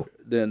than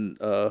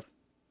the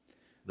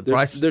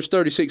price. There's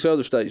 36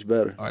 other states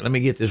better. All right, let me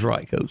get this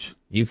right, Coach.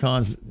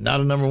 UConn's not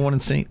a number 1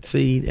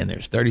 seed, and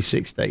there's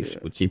 36 states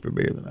with cheaper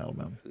beer than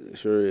Alabama. It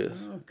sure is.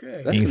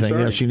 Okay. That's Anything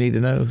concerning. else you need to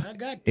know? I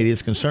got It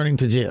is concerning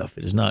to Jeff.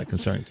 It is not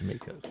concerning to me,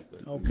 Coach.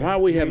 But, Why are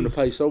we having to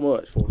pay so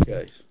much for a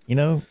case?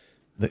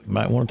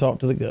 Might want to talk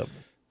to the governor.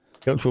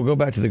 Coach, we'll go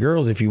back to the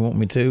girls if you want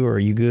me to, or are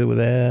you good with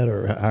that,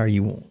 or how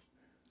you want?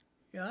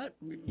 Yeah,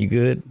 You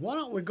good? why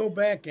don't we go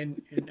back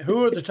and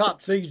who are the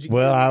top seeds? Again?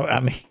 Well, I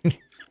mean,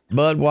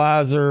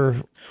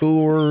 Budweiser,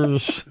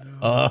 Coors.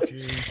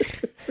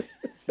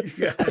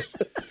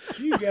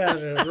 You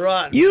guys are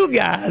rotten. You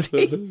guys. All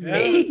right,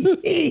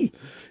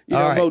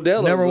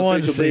 Modelo's number 1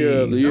 official beer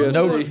of the seed.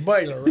 UFC. It's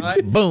Baylor,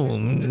 right?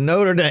 Boom,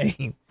 Notre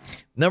Dame.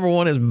 Number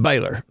 1 is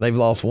Baylor. They've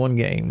lost 1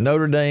 game.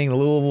 Notre Dame,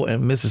 Louisville,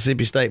 and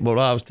Mississippi State. But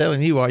I was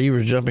telling you while you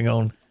were jumping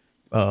on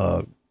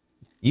UConn.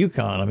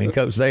 I mean,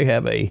 Coach, they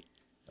have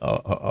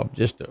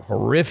just a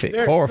horrific,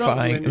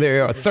 horrifying. struggling. They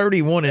are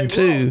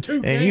 31-2, lost 2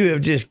 and games. you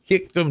have just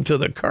kicked them to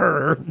the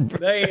curb.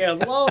 They have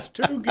lost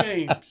 2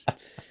 games.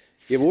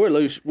 Yeah,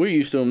 but we're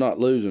used to them not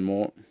losing,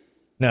 Mark.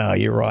 No,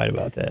 you're right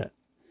about that.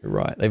 You're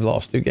right. They've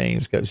lost 2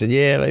 games. Coach said,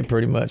 yeah, they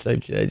pretty much, they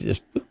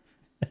just.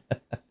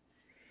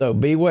 So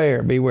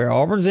beware.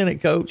 Auburn's in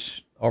it,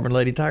 Coach. Auburn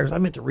Lady Tigers. I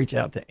meant to reach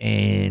out to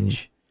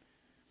Ange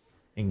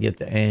and get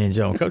the Ange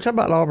on. Coach, how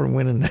about Auburn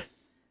winning?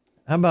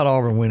 How about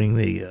Auburn winning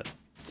the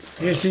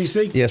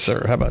SEC? Yes,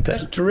 sir. How about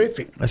that? That's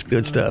terrific. That's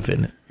good stuff,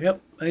 isn't it?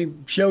 Yep, they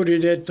showed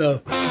it at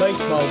the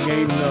baseball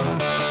game.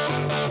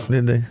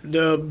 Did they?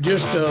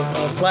 Just a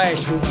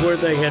flash from where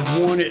they had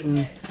won it,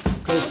 and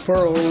Coach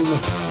Pearl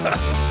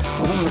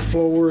on the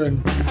floor,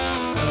 and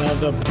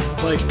the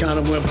place kind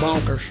of went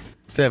bonkers.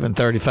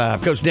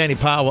 7:35. Coach Danny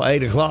Powell,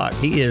 8 o'clock.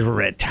 He is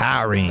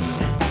retiring.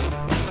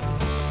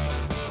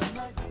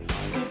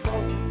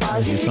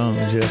 Your song,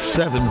 Jeff.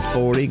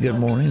 7:40. Good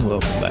morning.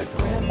 Welcome back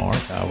to On the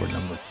Mark, hour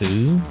number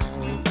 2.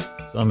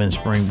 Some in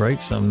spring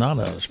break, some not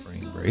out of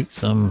spring break.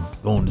 Some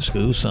going to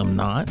school, some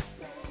not.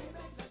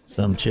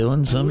 Some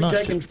chilling, some We not.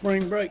 taking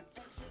spring break.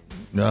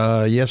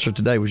 Yes, sir.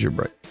 Today was your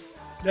break.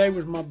 Today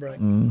was my break.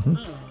 Mm-hmm.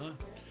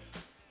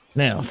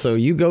 Now, so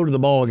you go to the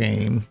ball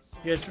game,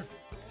 Yes, sir.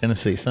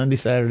 Tennessee, Sunday,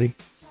 Saturday,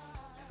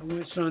 I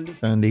went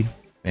Sunday.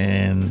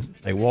 and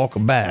they walk a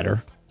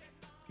batter,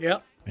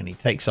 Yep, and he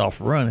takes off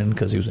running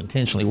because he was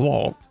intentionally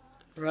walked.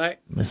 right.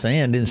 Miss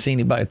Ann didn't see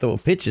anybody throw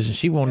pitches, and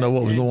she wanted to know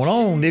what was going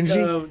on, didn't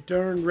she?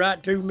 Turned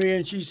right to me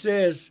and she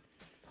says,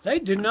 They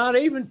did not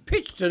even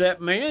pitch to that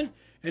man,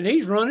 and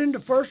he's running to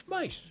first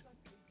base.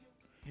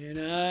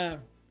 And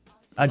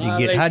how'd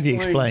you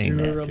explain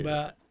to her that?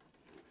 about?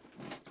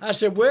 I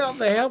said, well,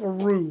 they have a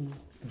rule,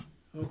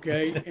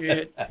 okay,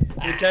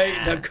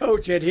 the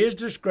coach at his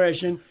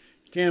discretion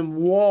can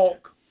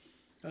walk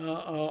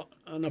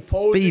an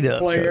opposing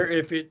player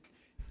if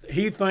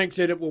he thinks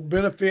that it will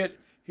benefit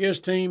his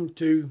team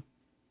to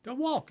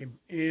walk him.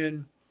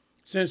 And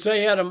since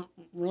they had a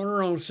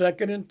runner on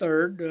second and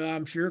third,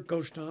 I'm sure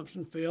Coach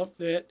Thompson felt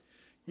that,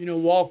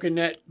 walking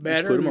that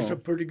batter who's a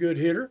pretty good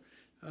hitter,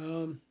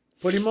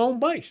 put him on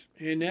base.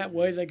 And that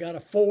way they got to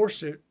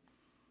force it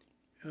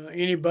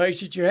any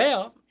base that you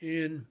have.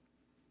 And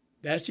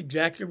that's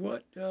exactly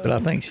what. But I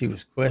think she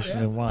was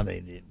questioning why they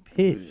didn't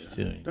pitch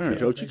to him. Darn,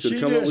 Coach, you could She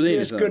come up with anything.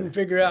 just couldn't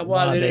figure out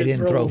why they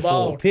didn't throw the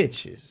ball. 4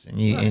 pitches.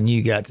 And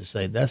you got to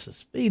say that's a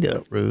speed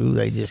up rule.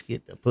 They just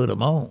get to put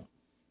them on.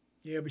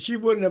 Yeah, but she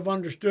wouldn't have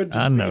understood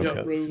the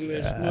speed-up rule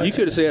as much. You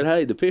could have said,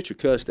 hey, the pitcher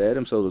cussed at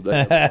him, so that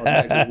they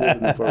automatically would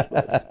in the first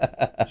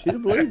place. She'd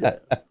have believed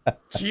that.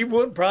 She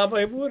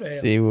probably would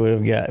have. She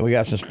would have we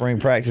got some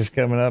spring practice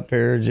coming up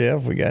here,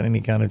 Jeff. We got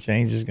any kind of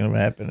changes going to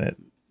happen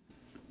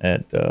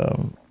at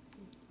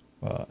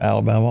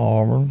Alabama,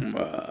 Auburn?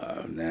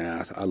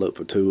 I look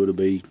for Tua to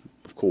be,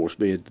 of course,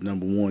 being the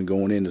number one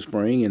going into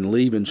spring and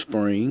leaving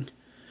spring.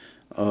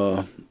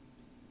 And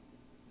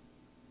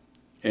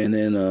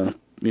then,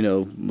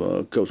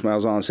 Coach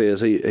Malzahn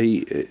says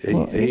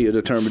he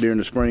determined during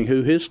the spring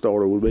who his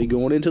starter would be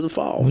going into the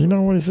fall. You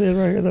know what he said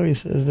right here, though? He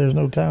says there's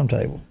no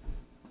timetable.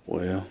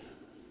 Well,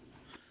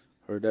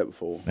 heard that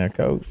before. Now,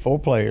 Coach, 4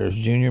 players,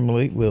 junior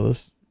Malik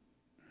Willis,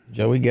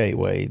 Joey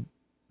Gatewood,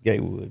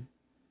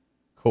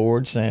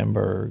 Cord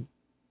Sandberg,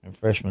 and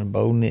freshman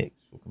Bo Nix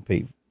will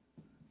compete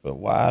for a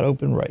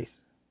wide-open race.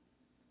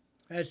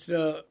 That's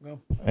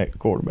at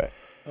quarterback.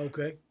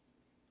 Okay.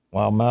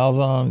 While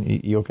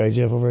Malzahn, you okay,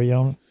 Jeff, over here,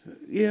 Yona?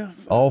 Yeah.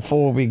 All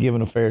 4 will be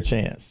given a fair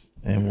chance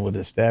and would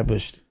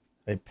establish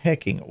a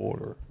pecking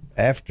order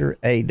after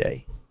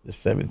A-Day, the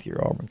 7th-year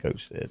Auburn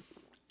coach said.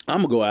 I'm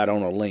going to go out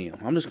on a limb.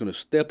 I'm just going to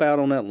step out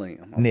on that limb.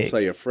 I'm going to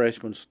say a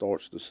freshman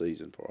starts the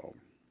season for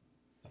Auburn.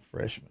 A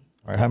freshman.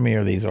 All right, how many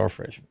of these are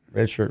freshmen?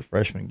 Redshirt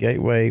freshman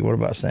Gateway. What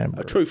about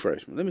Sandberg? A true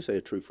freshman. Let me say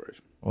a true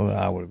freshman. Well,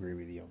 I would agree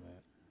with you on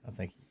that. I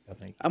think.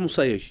 I'm going to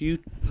say a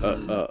huge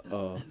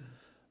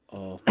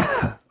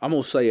I'm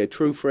going to say a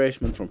true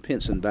freshman from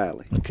Pinson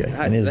Valley. Okay.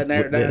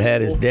 That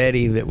had his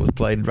daddy that was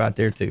played right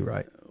there too,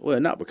 right? Well,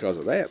 not because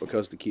of that,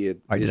 because the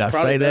kid. Right, did I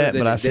say that?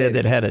 But I said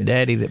that had a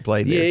daddy that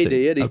played there too. Yeah, he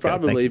did. He's okay,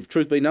 probably, if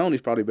truth be known,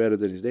 he's probably better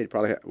than his daddy.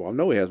 I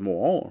know he has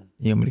more arm.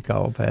 You want me to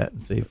call Pat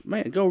and see if.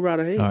 Man, go right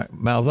ahead. All right.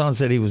 Malzahn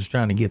said he was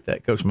trying to get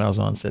that. Coach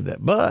Malzahn said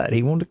that. But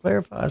he wanted to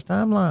clarify his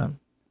timeline.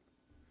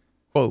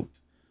 Quote,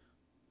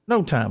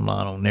 no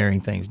timeline on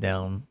narrowing things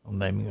down on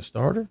naming a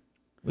starter.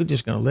 We're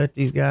just going to let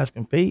these guys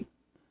compete.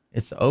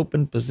 It's an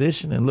open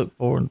position and look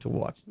forward to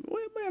watching.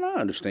 Well, man, I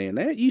understand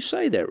that. You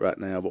say that right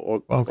now. But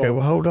well,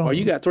 hold on. Or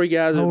you got 3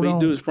 guys that will be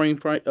doing spring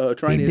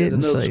training at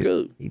another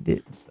school. He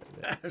didn't say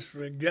that. That's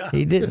ridiculous.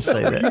 He didn't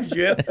say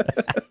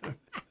that.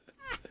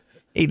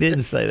 He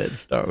didn't say that to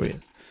start with.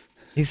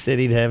 He said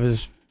he'd have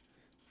his.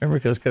 Remember,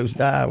 because Coach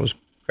Dye was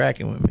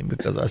cracking with me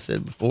because I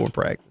said before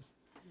practice.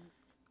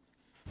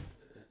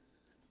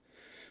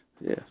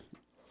 Yeah.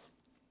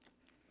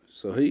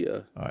 So he.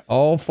 All right.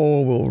 All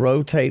 4 will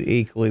rotate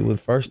equally with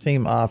first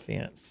team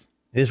offense.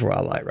 This is what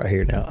I like right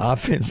here now.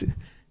 Offense,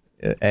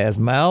 as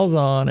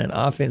Malzahn and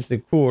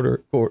offensive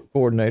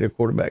coordinator,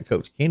 quarterback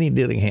coach Kenny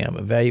Dillingham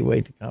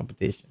evaluate the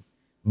competition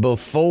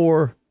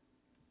before,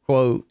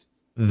 quote,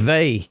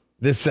 they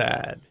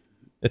decide.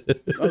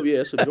 Oh, yeah,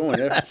 it's a joint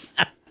effort.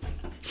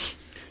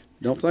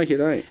 Don't think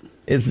it ain't.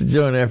 It's a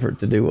joint effort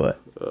to do what?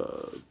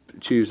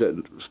 Choose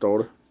that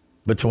starter.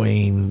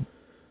 Between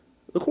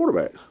the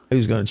quarterback.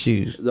 Who's going to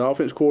choose? The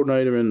offense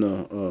coordinator and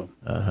the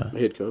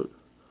head coach.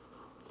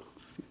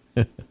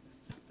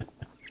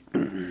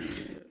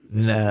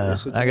 No,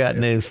 I got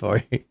news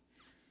for you.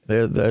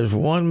 There's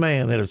one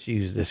man that'll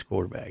choose this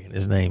quarterback, and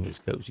his name is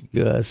Coach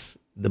Gus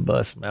the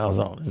Bus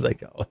Malzahn, as they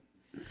call it.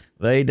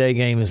 The A-Day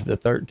game is the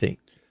 13th,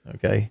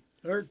 okay?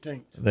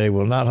 13th. They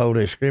will not hold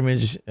a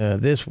scrimmage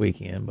this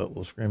weekend, but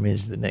will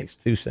scrimmage the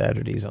next 2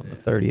 Saturdays on the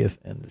 30th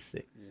and the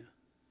 6th. Yeah.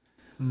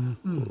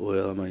 Mm-hmm.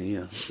 Well, I mean,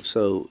 yeah.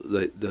 So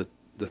the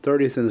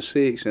 30th and the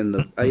 6th, and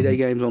the A-Day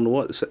game's on the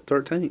what? The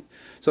 13th.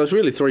 So it's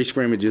really 3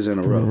 scrimmages in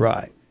a row.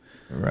 Right.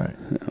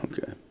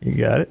 Okay. You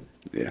got it?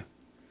 Yeah.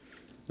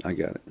 I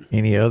got it.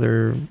 Any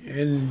other?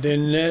 And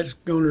then that's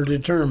going to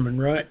determine,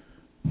 right?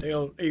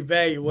 They'll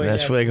evaluate.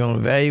 That's where they're going to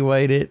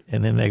evaluate it,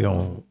 and then they're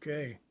going to.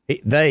 Okay.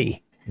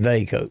 They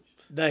coach.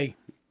 They.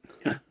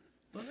 Well,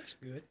 that's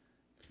good.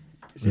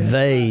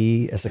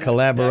 It's a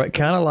collaborate,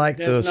 kind of like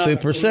the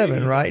Super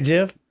 7, right,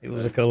 Jeff? It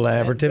was a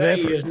collaborative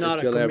effort. Is not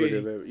a collaborative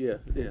effort. Yeah.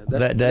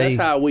 That's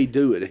how we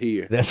do it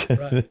here. That's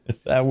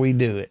how we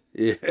do it.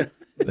 Yeah.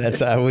 That's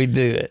how we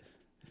do it.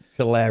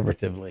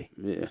 Collaboratively.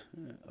 Yeah.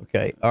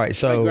 Okay. All right.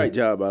 So great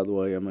job, by the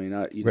way. I mean,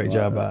 great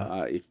job.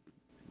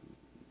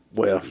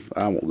 Well,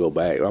 I won't go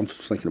back. I'm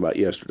thinking about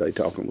yesterday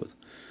talking with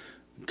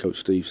Coach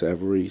Steve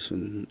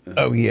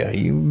Savarese.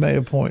 You made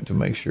a point to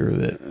make sure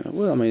that.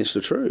 Well, I mean, it's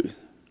the truth.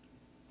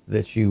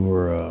 That you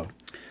were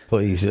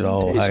pleased at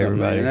all. How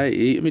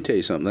everybody. Let me tell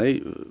you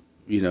something.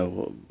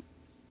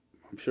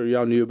 I'm sure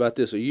y'all knew about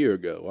this a year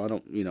ago. I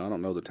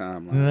don't know the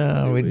timeline.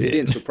 No, we didn't. It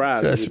didn't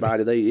surprise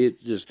anybody.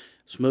 It's just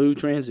smooth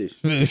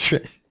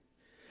transition.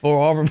 For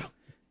Auburn.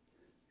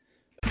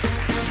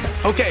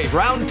 Okay,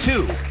 round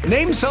 2.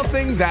 Name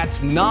something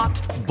that's not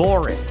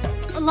boring.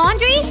 A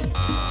laundry?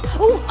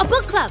 Ooh, a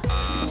book club.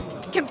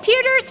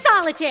 Computer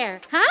solitaire,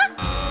 huh?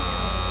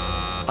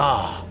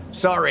 Ah,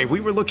 sorry.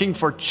 We were looking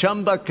for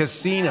Chumba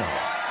Casino.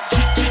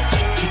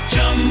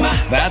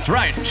 That's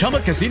right.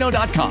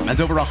 ChumbaCasino.com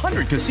has over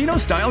 100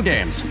 casino-style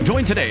games.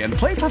 Join today and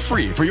play for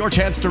free for your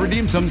chance to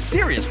redeem some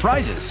serious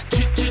prizes.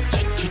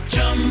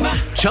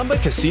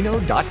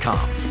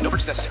 ChumbaCasino.com. No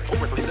purchase necessary. Void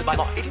where prohibited by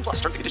law. 18 plus.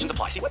 Terms and conditions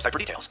apply. See website for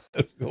details.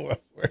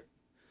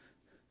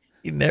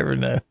 You never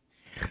know.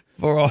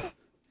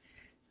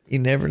 You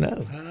never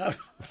know.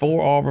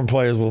 4 Auburn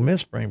players will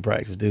miss spring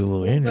practice due to a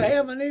little injury. They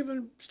haven't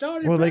even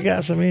started. Well, they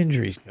got some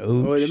injuries,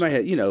 Coach. Well, they may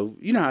have. You know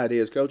how it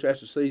is, Coach.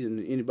 After the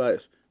season, anybody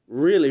that's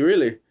really,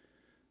 really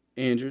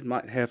injured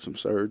might have some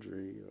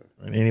surgery.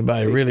 And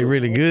anybody really,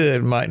 really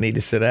good might need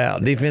to sit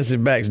out.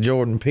 Defensive backs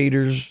Jordan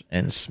Peters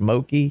and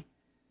Smokey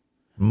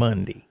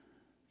Monday.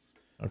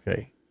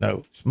 Okay.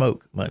 No,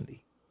 Smoke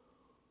Monday.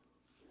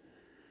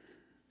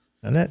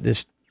 And that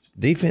just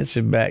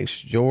defensive backs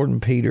Jordan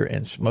Peter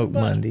and Smoke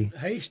Monday.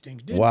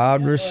 Hastings.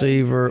 Wide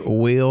receiver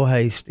Will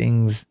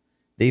Hastings.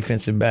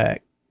 Defensive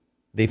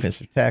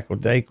tackle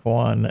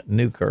Daquan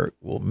Newkirk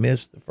will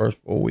miss the first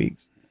 4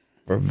 weeks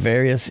for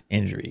various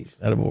injuries.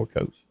 That aboard,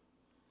 Coach.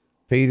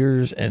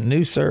 Peters and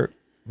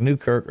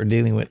Newkirk are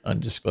dealing with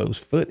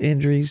undisclosed foot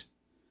injuries.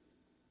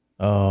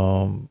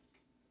 While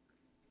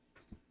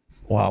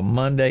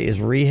Monday is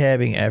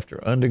rehabbing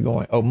after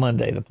undergoing.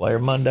 the player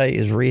Monday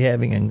is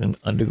rehabbing and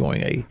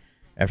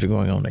after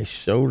going on a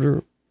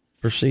shoulder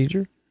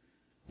procedure.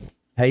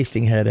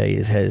 Hastings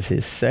has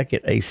his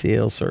second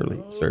ACL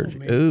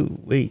surgery. Ooh,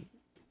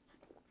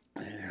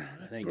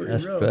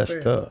 that's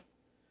tough.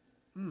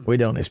 We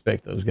don't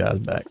expect those guys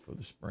back for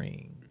the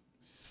spring.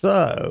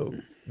 So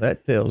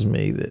that tells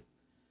me that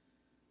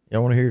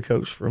y'all want to hear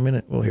Coach for a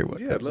minute? We'll hear what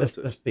Coach. Let's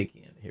speak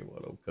in and hear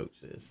what old Coach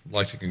says. I'd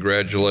like to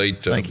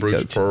congratulate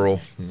Bruce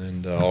Pearl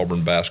and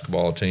Auburn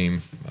basketball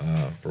team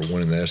for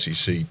winning the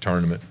SEC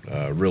tournament.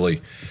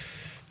 Really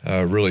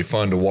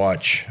fun to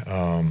watch.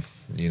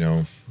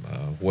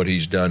 What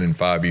he's done in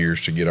 5 years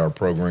to get our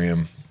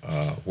program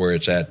where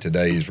it's at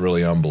today is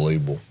really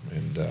unbelievable.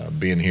 And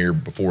being here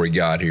before he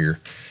got here,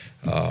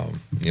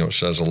 it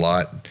says a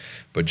lot.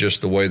 But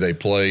just the way they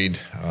played,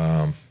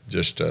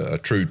 just a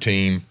true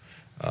team,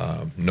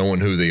 knowing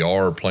who they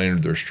are, playing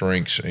to their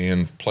strengths,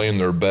 and playing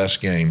their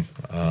best game,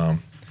 and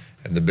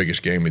the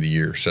biggest game of the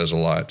year says a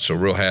lot. So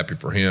real happy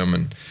for him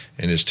and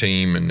his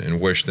team, and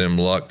wish them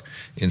luck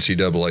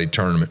NCAA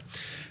tournament.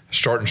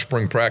 Starting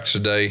spring practice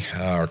today,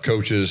 our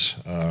coaches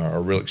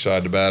are real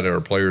excited about it. Our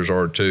players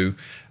are too.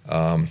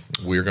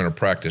 We're going to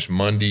practice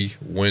Monday,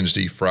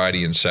 Wednesday,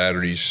 Friday, and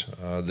Saturdays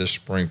this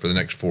spring for the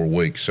next 4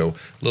 weeks. So a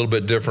little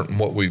bit different than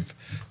what we've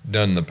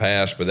done in the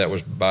past, but that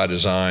was by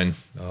design.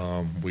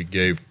 We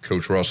gave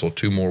Coach Russell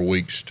 2 more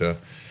weeks to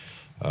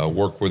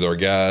work with our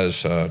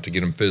guys to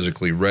get them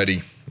physically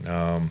ready.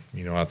 I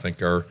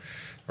think our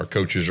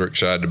coaches are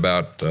excited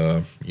about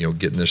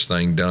getting this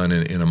thing done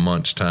in a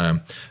month's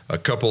time. A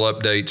couple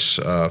updates.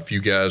 A few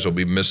guys will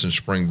be missing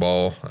spring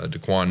ball.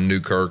 Daquan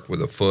Newkirk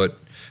with a foot.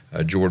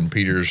 Jordan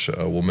Peters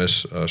will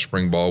miss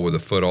spring ball with a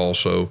foot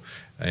also,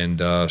 and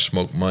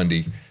Smoke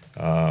Monday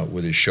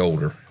with his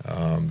shoulder.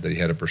 They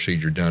had a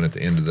procedure done at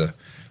the end of the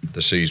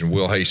season.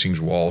 Will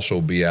Hastings will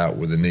also be out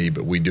with a knee,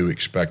 but we do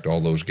expect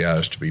all those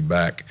guys to be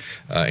back.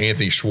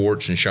 Anthony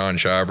Schwartz and Sean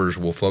Shivers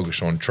will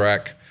focus on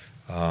track.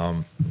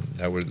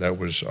 That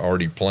was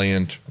already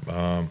planned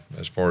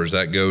as far as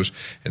that goes.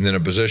 And then a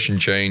position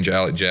change.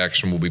 Alec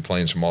Jackson will be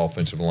playing some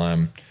offensive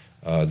line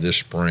this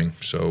spring.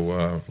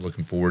 So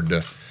looking forward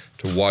to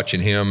watching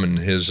him and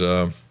his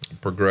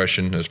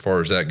progression as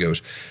far as that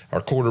goes.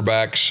 Our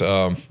quarterbacks,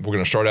 we're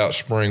going to start out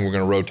spring. We're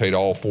going to rotate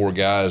all 4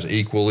 guys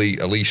equally,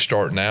 at least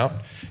starting out.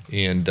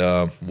 And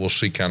we'll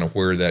see kind of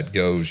where that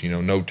goes.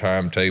 No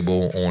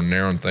timetable on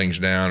narrowing things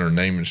down or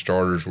naming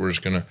starters. We're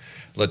just going to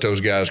let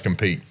those guys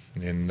compete.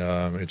 And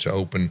it's an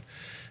open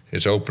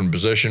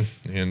position,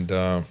 and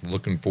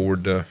looking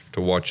forward to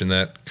watching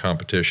that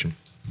competition.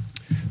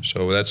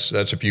 So that's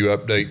a few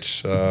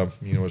updates,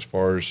 as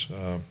far as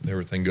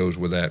everything goes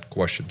with that.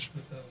 Questions?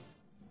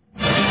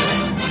 There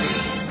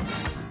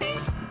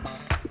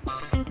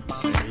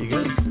you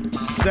go.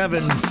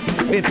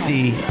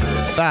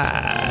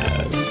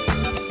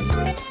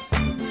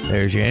 7:55.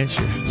 There's your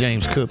answer.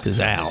 James Cook is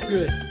out.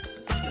 Good.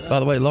 By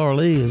the way, Laura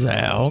Lee is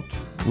out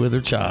with her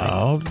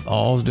child.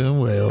 All's doing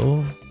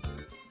well.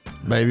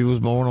 Baby was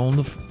born on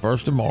the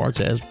 1st of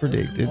March, as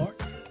predicted.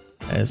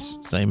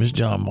 Same as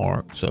John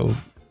Mark. So,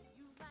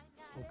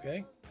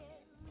 okay.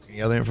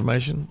 Any other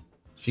information?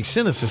 She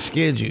sent us a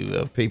schedule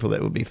of people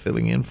that would be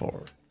filling in for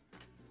her.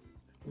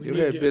 You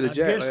had a bit of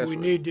Jack I guess last we week.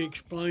 need to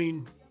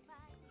explain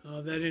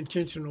that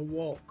intentional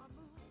walk.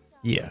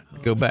 Yeah,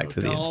 go back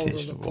to the all of the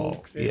intentional folks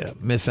walk. that Yeah,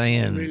 Miss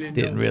Ann really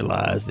didn't know.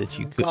 realize that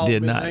you Call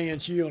did Miss not. Ann,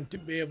 she'll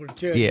be able to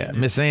tell Yeah, you.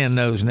 Miss Ann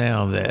knows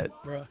now that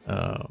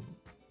Bruh.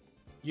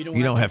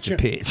 You don't have to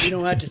pitch. You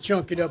don't have to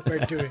chunk it up there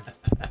to him.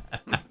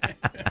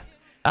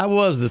 How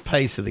was the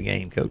pace of the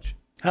game, Coach?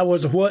 How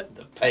was the what?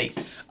 The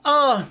pace.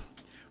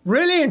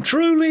 Really and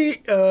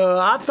truly,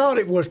 I thought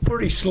it was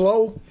pretty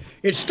slow.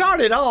 It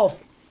started off,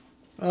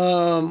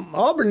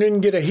 Auburn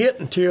didn't get a hit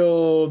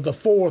until the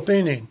fourth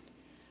inning.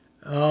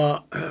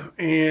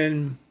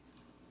 And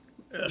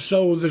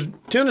so the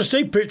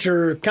Tennessee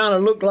pitcher kind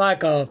of looked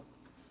like I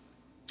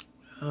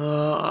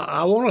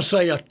want to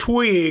say a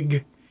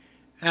twig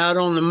out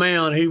on the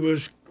mound. He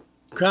was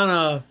kind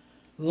of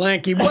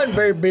lanky, wasn't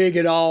very big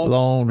at all.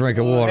 Long drink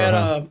of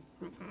water,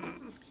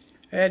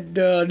 Had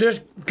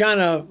just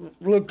kind of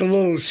looked a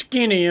little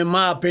skinny in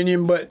my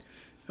opinion, but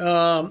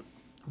the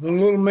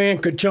little man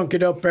could chunk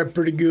it up there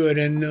pretty good,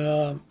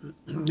 and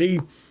he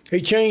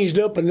changed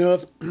up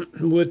enough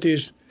with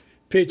his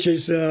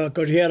pitches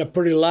because he had a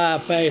pretty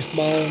live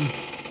fastball. And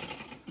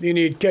then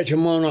he'd catch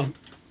him on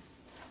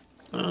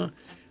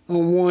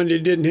one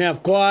that didn't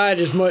have quite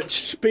as much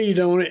speed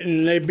on it,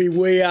 and they'd be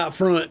way out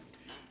front.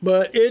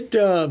 But it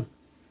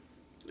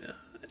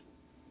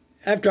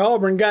after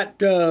Auburn got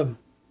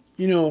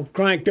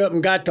cranked up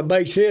and got the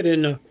base hit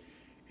in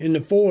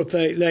the fourth,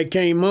 they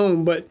came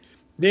on. But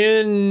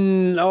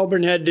then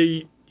Auburn had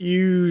to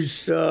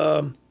use,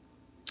 I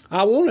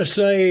want to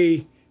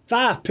say,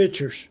 5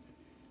 pitchers.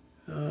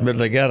 But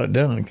they got it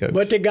done, Coach.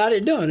 But they got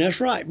it done, that's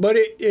right. But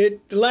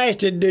it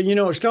lasted,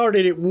 it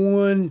started at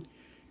 1,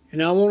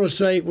 and I want to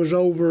say it was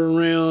over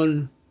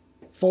around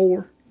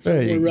 4.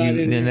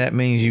 Then that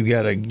means you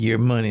got your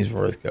money's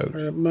worth, Coach.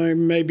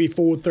 Maybe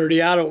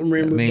 4:30. I don't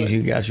remember. That means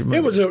you got your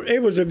money.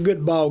 It was a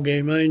good ball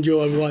game. I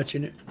enjoyed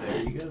watching it.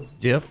 There you go,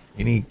 Jeff.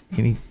 Any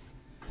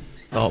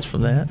thoughts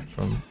from that?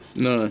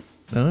 None.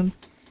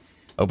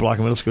 Opelika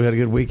Middle School had a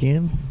good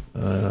weekend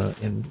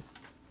in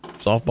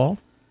softball.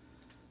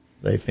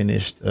 They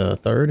finished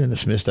third in the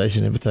Smith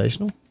Station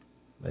Invitational.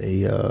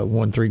 They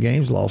won 3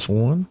 games, lost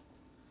 1.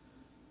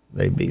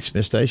 They beat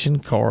Smith Station,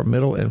 Carr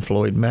Middle, and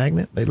Floyd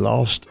Magnet. They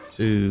lost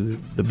to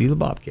the Beulah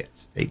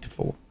Bobcats,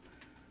 8-4.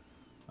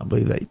 I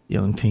believe that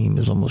young team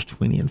is almost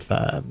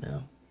 20-5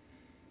 now.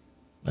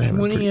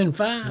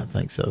 20-5? I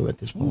think so at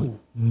this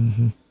point.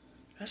 Mm-hmm.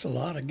 That's a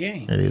lot of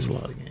games. It is a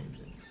lot of games.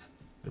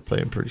 They're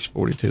playing pretty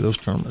sporty, too. Those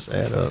tournaments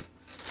add up.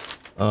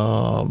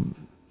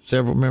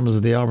 Several members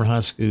of the Auburn High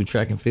School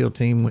track and field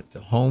team went to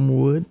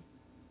Homewood.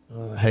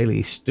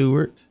 Haley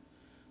Stewart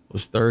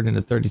was third in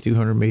the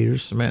 3,200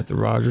 meters. Samantha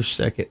Rogers,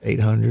 second,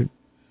 800.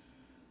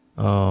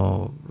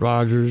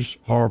 Rogers,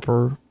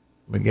 Harper,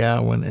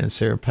 McGowan, and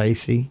Sarah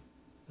Pacey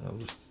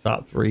was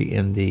top 3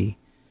 in the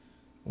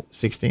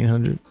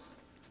 1,600.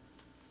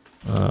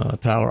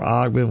 Tyler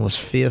Ogden was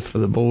 5th for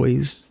the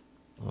boys.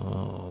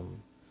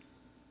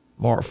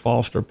 Mark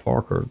Foster,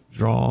 Parker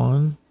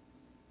Drawn,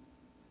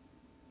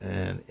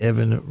 and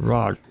Evan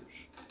Rogers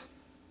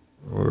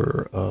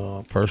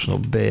were personal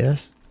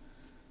best.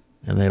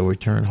 And they'll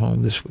return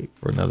home this week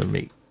for another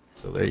meet.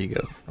 So there you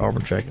go.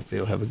 Auburn track and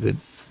field have a good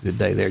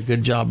day there.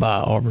 Good job by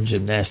Auburn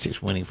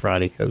Gymnastics winning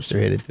Friday, Coach.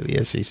 They're headed to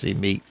the SEC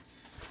meet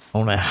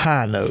on a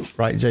high note,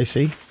 right,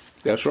 JC?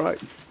 That's right.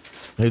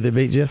 Who'd they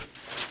beat, Jeff?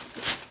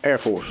 Air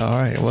Force. All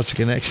right. What's the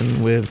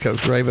connection with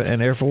Coach Graba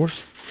and Air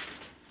Force?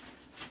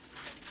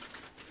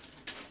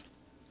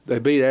 They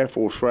beat Air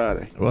Force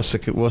Friday. What's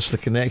the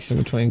connection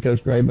between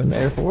Coach Graba and the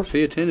Air Force?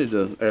 He attended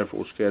the Air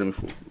Force Academy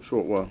for a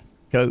short while.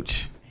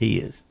 Coach, he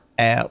is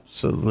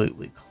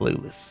absolutely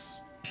clueless.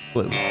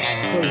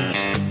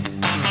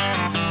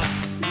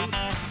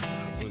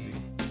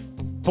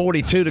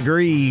 42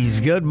 degrees.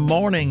 Good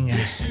morning.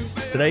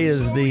 Today is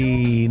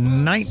the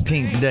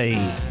 19th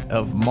day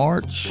of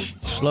March.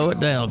 Slow it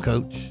down,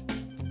 Coach.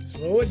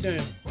 Slow it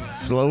down.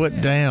 Slow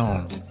it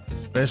down,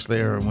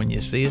 especially when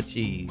you see a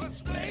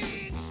cheese.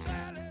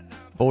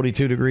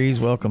 42 degrees.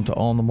 Welcome to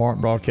On the Mark,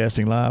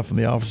 broadcasting live from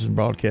the offices and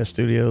broadcast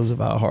studios of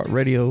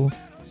iHeartRadio,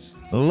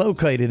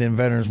 located in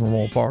Veterans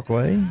Memorial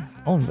Parkway,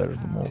 on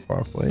Veterans Memorial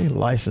Parkway,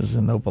 licensed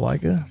in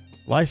Opelika,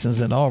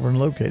 licensed in Auburn,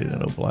 located in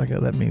Opelika.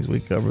 That means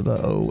we cover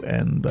the O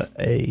and the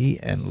A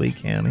and Lee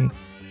County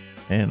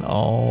and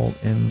all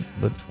in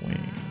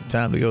between.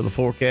 Time to go to the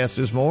forecast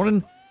this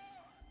morning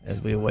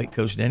as we await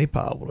Coach Danny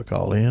Powell to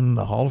call in,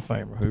 the Hall of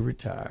Famer who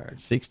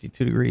retired.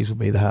 62 degrees will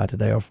be the high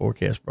today. Our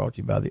forecast brought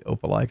to you by the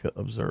Opelika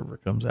Observer.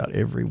 Comes out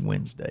every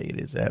Wednesday. It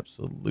is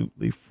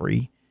absolutely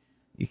free.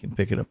 You can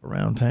pick it up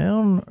around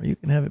town, or you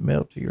can have it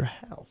mailed to your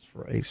house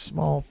for a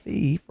small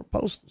fee for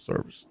postal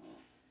service.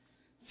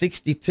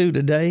 62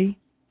 today,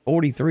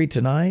 43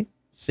 tonight,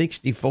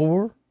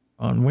 64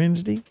 on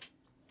Wednesday,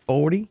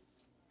 40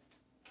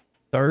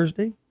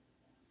 Thursday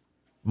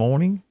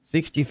morning,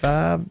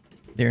 65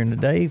 during the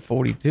day,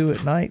 42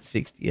 at night,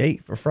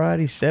 68 for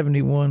Friday,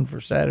 71 for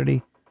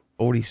Saturday,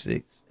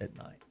 46 at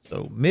night.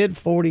 So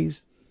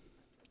mid-40s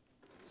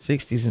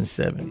 60s and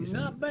 70s.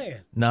 Not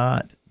bad.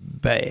 Not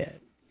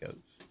bad, Coach.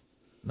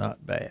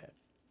 Not bad.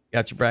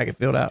 Got your bracket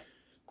filled out?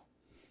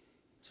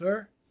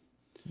 Sir?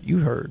 You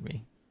heard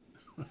me.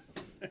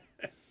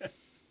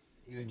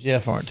 You and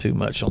Jeff aren't too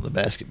much on the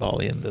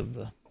basketball end of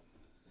the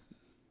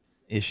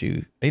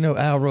issue. You know,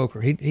 Al Roker,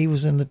 he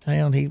was in the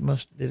town. He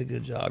must have did a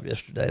good job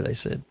yesterday, they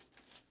said.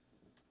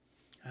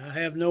 I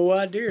have no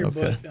idea,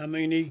 Okay. but, I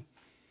mean,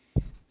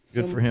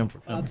 Good for him for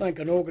coming. I think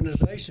an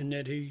organization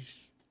that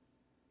he's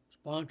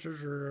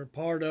sponsors or a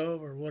part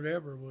of or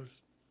whatever was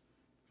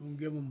going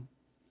to give him.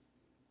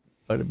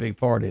 Played a big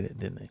part in it,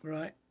 didn't he?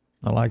 Right.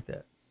 I like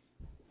that.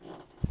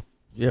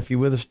 Jeff, you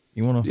with us?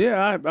 You want to?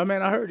 Yeah, I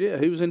mean, I heard. Yeah,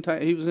 he was in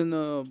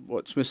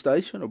Smith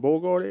Station or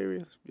Beauregard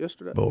area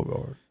yesterday.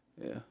 Beauregard.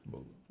 Yeah.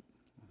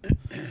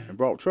 And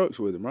brought trucks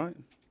with him, right?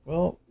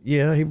 Well,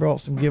 yeah, he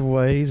brought some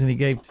giveaways, and he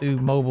gave 2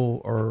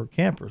 mobile or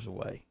campers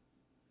away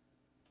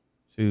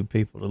to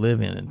people to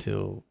live in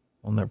until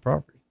on their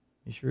property.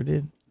 He sure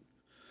did.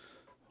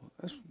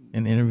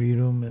 And interviewed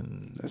them,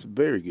 and that's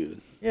very good.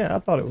 Yeah, I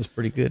thought it was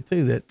pretty good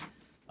too.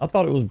 I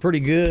thought it was pretty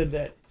good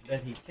that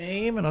he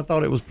came, and I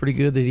thought it was pretty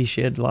good that he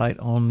shed light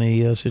on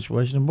the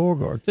situation in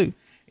Beauregard too.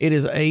 It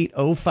is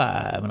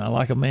 8:05, and I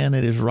like a man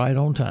that is right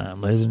on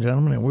time, ladies and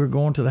gentlemen. And we're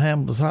going to the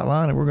Hamilton's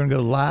Hotline, and we're going to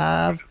go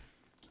live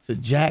to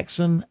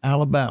Jackson,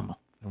 Alabama.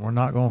 And we're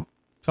not going to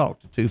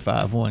talk to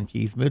 251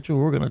 Keith Mitchell.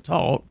 We're going to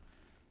talk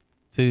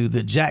to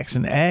the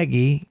Jackson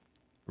Aggie,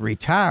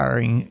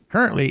 retiring,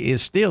 currently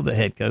is still the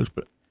head coach,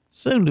 but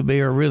soon to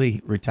be or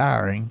really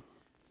retiring,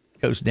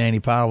 Coach Danny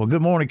Powell.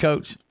 Good morning,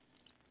 Coach.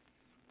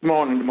 Good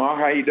morning, DeMar.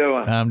 How you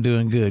doing? I'm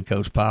doing good,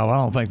 Coach Powell. I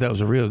don't think that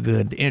was a real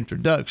good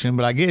introduction,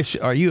 but I guess,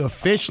 are you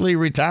officially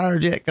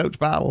retired yet, Coach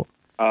Powell?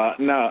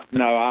 No,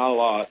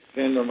 I'll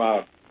send them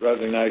my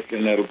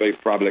resignation. It'll be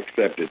probably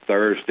accepted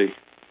Thursday.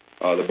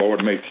 The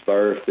board meets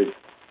Thursday,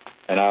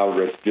 and I'll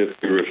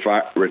just be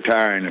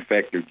retiring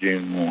effective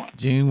June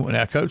 1.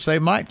 Now, Coach, they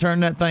might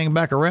turn that thing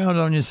back around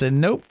on you and say,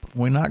 nope,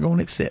 we're not going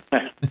to accept it.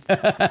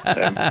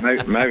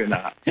 Maybe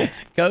not.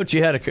 Coach,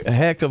 you had a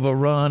heck of a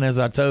run, as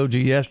I told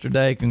you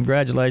yesterday.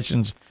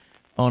 Congratulations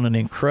on an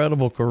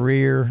incredible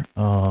career,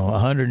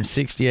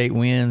 168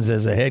 wins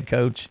as a head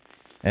coach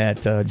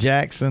at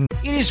Jackson.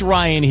 It is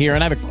Ryan here,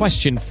 and I have a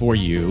question for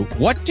you.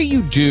 What do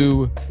you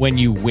do when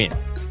you win?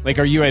 Like,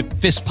 are you a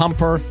fist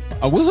pumper,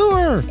 a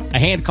woohooer, a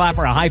hand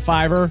clapper, a high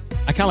fiver?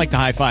 I kind of like the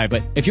high five,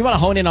 but if you want to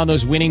hone in on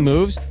those winning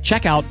moves,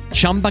 check out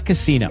Chumba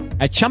Casino.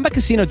 At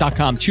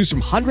ChumbaCasino.com, choose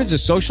from hundreds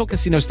of social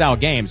casino-style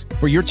games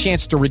for your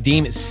chance to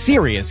redeem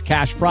serious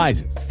cash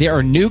prizes. There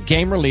are new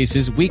game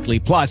releases weekly,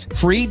 plus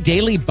free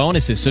daily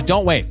bonuses, so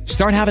don't wait.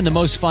 Start having the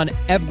most fun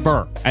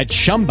ever at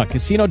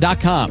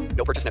ChumbaCasino.com.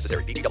 No purchase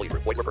necessary. VGW.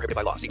 Void where prohibited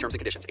by law. See terms and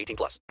conditions.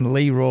 18+.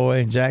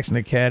 Leroy, Jackson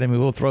Academy.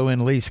 We'll throw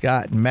in Lee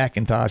Scott and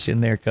McIntosh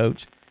in there,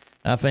 Coach.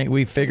 I think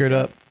we figured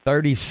up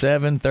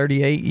 37,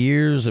 38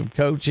 years of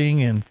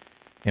coaching, and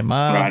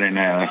right in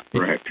there, that's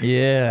correct.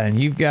 Yeah, and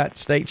you've got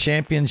state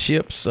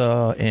championships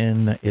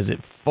in, is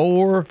it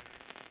 4?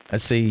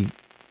 Let's see.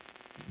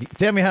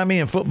 Tell me how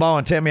many in football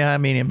and tell me how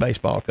many in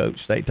baseball,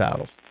 Coach, state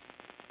titles.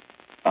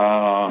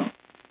 I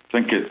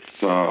think it's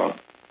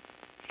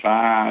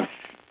 5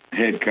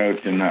 head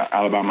coach in the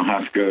Alabama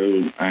high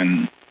school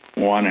and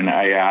 1 in the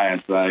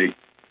AISA,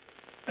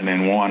 and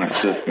then 1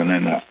 assistant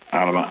in the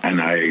Alabama and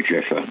the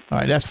AHSA. All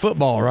right, that's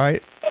football,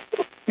 right?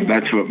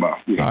 That's football.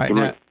 Yeah, all right,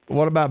 now,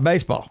 what about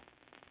baseball?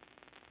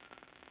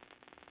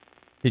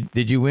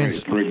 Did you win?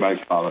 3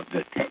 baseball as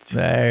head coach.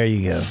 There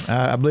you go.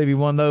 I believe you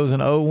won those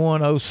in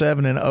 01,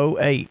 07, and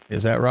 08.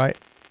 Is that right?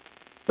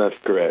 That's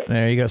correct.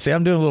 There you go. See,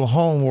 I'm doing a little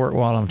homework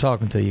while I'm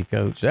talking to you,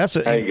 Coach.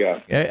 There you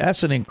go.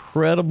 That's an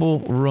incredible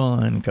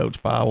run,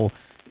 Coach Powell.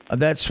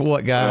 That's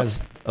what,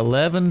 guys?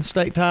 11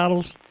 state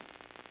titles?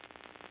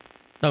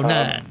 No,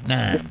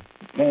 9.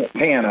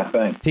 10, I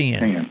think.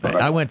 10. Right.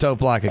 I went to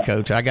Opelika,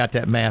 Coach. I got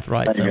that math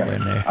right somewhere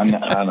in there. I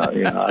know.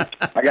 You know,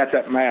 I got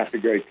that math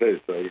degree too.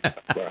 So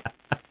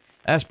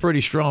that's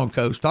pretty strong,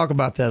 Coach. Talk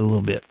about that a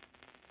little bit.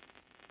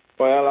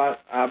 Well,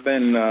 I've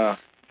been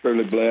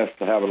truly blessed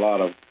to have a lot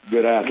of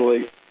good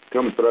athletes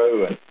come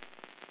through,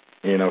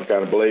 and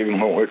kind of believe in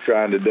what we're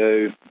trying to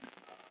do.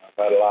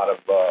 I've had a lot of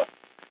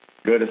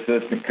good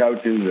assistant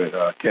coaches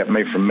that kept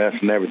me from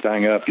messing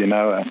everything up.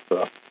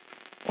 That's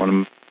one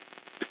of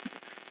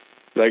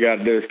they got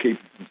to do is keep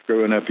from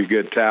screwing up your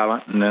good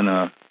talent, and then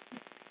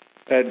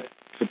had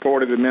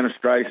supportive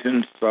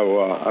administration,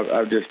 so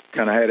I've just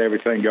kind of had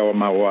everything going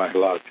my way a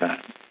lot of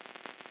times,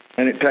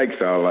 and it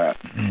takes all that.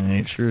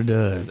 It sure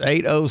does.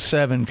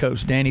 8:07,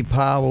 Coach Danny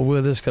Powell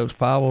with us. Coach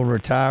Powell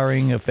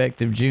retiring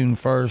effective June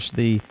 1st,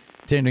 the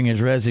tendering his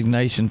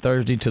resignation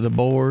Thursday to the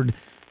board.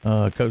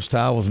 Coach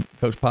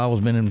Powell's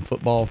been in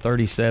football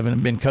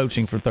 37, been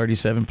coaching for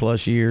 37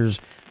 plus years.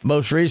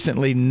 Most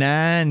recently,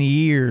 9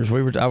 years.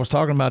 I was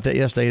talking about that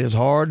yesterday. It is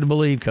hard to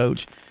believe,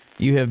 Coach,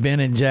 you have been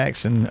in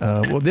Jackson.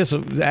 This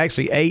is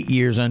actually 8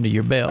 years under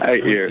your belt.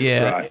 8 years,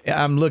 yeah. Right.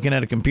 I'm looking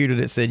at a computer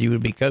that said you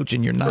would be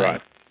coaching your 9th.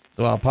 Right.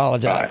 So I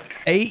apologize. Right.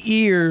 8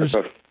 years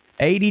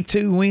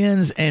 82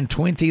 wins and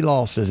 20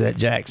 losses at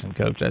Jackson,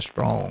 Coach. That's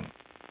strong.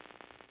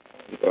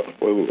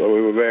 We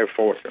were very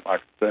fortunate.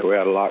 Like I said, we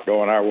had a lot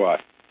going our way.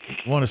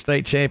 Won a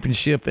state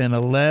championship in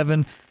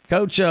 11.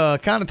 Coach,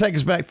 kind of take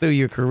us back through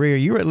your career.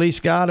 You were at Lee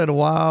Scott at a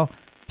while.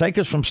 Take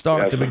us from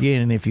start to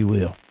beginning, if you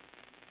will.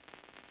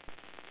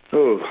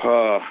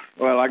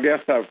 Well, I guess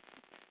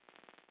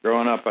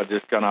growing up, I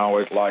just kind of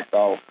always liked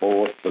all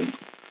sports, and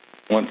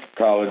went to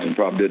college and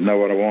probably didn't know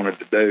what I wanted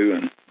to do,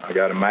 and I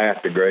got a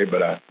math degree,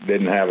 but I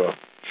didn't have a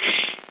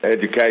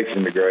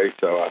education degree,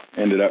 so I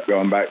ended up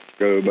going back to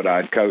school. But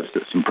I'd coached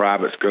at some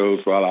private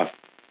schools while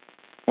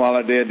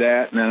I did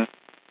that, and then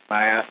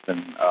math,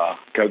 and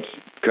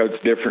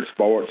coached different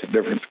sports at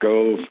different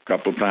schools. A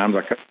couple of times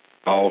I coached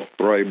all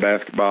three: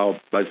 basketball,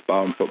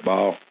 baseball, and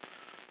football,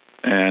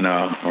 and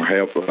or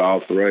helped with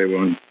all three of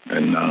them.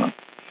 And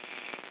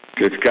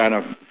just kind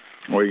of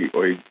we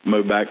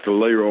moved back to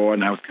Leroy,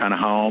 and that was kind of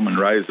home, and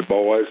raised the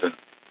boys, and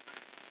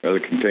really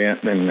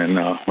content. And then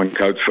when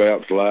Coach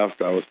Phelps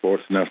left, I was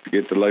fortunate enough to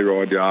get the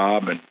Leroy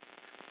job, and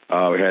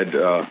we had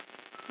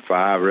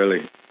 5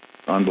 really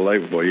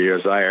unbelievable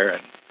years there.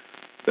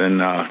 And then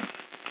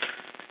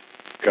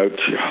Coach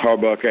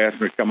Harbuck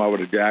asked me to come over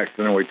to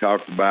Jackson, and we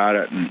talked about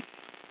it, and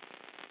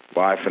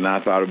wife and I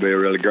thought it would be a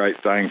really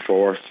great thing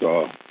for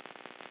us.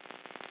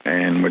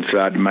 And we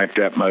decided to make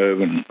that move.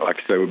 And like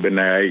I said, we've been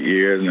there 8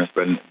 years, and it's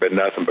been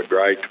nothing but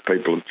great. The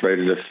people have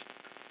treated us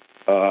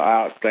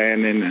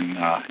outstanding, and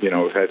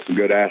we've had some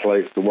good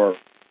athletes to work.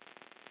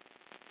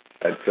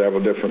 Had several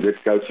different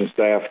good coaching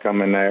staff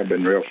come in there.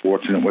 Been real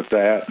fortunate with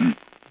that, and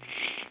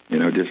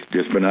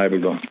just been able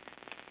to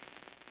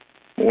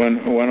win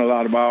a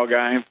lot of ball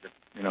games.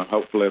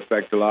 Hopefully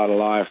affect a lot of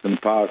lives in a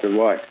positive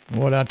way.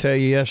 What I tell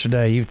you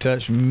yesterday, you've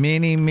touched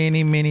many,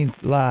 many, many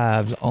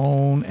lives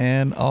on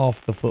and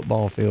off the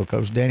football field.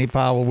 Coach Danny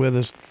Powell with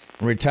us,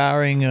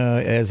 retiring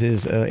as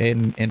his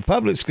in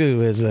public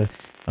school as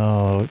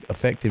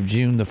effective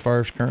June the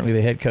 1st. Currently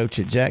the head coach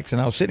at Jackson.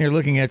 I was sitting here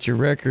looking at your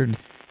record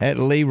at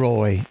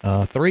Leroy.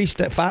 4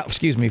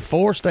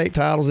 state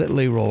titles at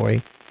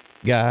Leroy.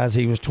 Guys,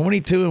 he was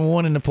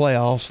 22-1 in the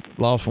playoffs.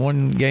 Lost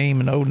one game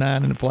in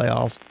 2009 in the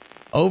playoffs.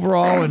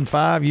 Overall, in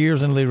 5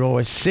 years in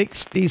Leroy,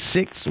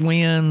 66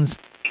 wins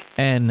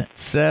and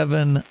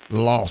 7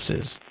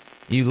 losses.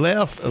 You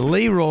left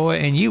Leroy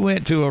and you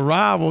went to a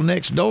rival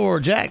next door,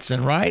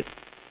 Jackson, right?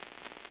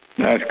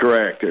 That's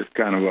correct. It's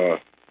kind of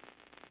a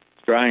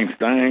strange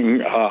thing.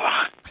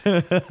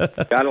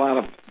 Got a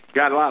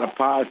lot of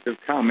positive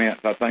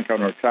comments, I think,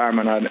 on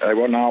retirement. They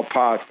wasn't all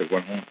positive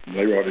when I went from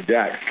Leroy to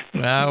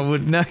Jackson. I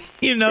would not.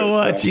 You know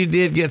what? You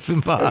did get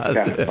some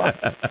positive.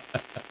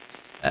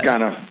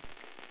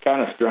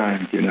 Kind of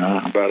strange,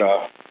 but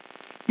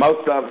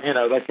most of them,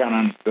 they kind of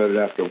understood it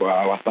after a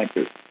while. I think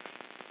the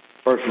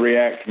first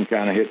reaction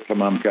kind of hit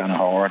some of them kind of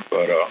hard,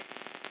 but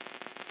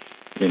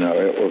it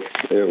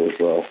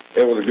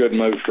was a good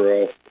move for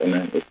us, and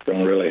it's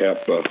going to really help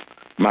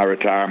my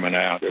retirement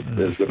out.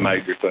 It's a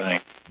major thing.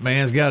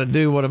 Man's got to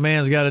do what a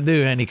man's got to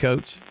do, ain't he,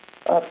 Coach?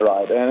 That's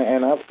right,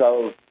 and I've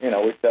told we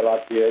tell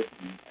our kids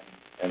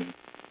and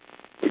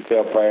we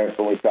tell parents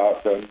when we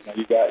talk to them,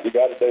 you got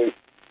to do.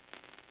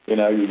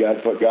 You got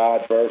to put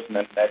God first, and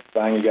then the next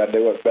thing you got to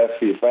do what's best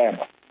for your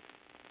family.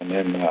 And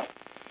then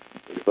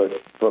you put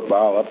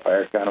football up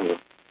there, kind of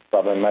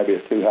probably maybe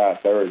a too high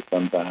third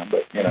sometimes.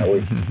 But,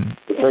 we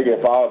figure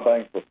if all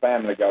things for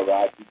family go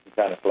right, you can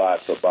kind of slide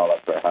football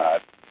up there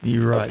high.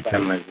 You're right.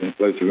 Family's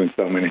inclusive in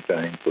so many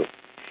things with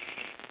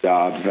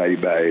jobs, how you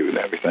behave, and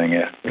everything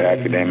else,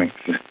 academics.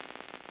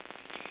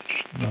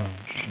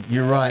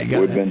 You're right.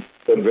 We've been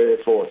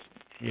very fortunate.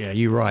 Yeah,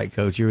 you're right,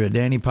 Coach. You're at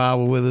Danny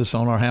Powell with us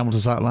on our Hamilton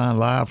Hotline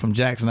live from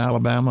Jackson,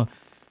 Alabama,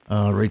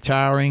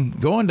 retiring,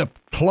 going to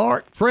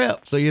Clark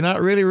Prep. So you're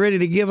not really ready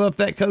to give up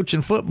that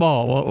coaching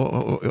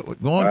football.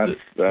 Going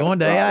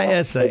to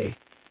AISA.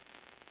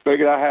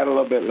 Figured I had a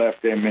little bit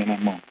left in me,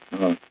 and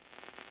I'm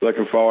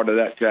looking forward to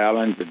that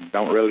challenge. And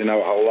don't really know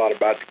a whole lot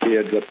about the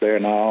kids up there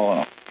and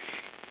all. Of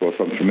course,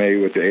 I'm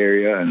familiar with the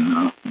area,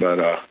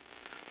 but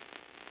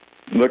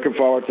looking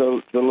forward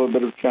to a little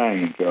bit of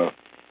change.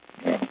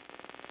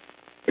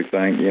 We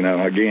think,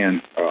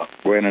 again,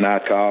 Gwen and I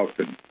talked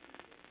and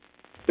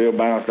still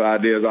bounce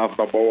ideas off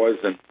my boys,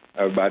 and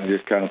everybody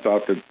just kind of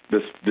thought that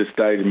this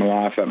stage of my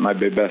life, that might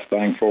be the best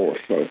thing for us.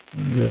 So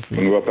we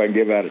can go up there and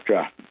give that a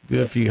try.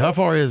 Good for you. How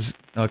far is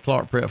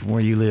Clark Prep from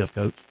where you live,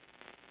 Coach?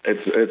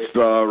 It's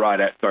right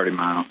at 30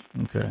 miles.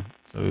 Okay.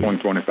 So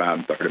 125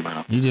 and 30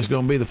 miles. You're just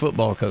going to be the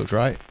football coach,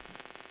 right?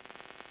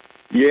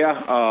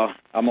 Yeah,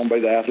 I'm going to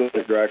be the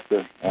athletic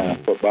director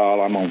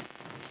football. I'm going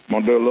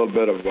to do a little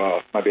bit of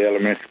maybe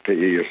elementary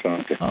PE or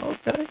something.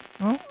 Okay.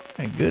 All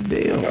right. Good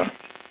deal.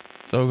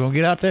 So we're going to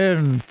get out there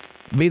and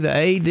be the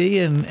AD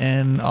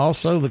and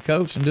also the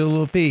coach and do a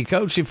little PE.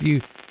 Coach, if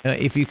you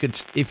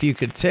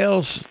could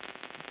tell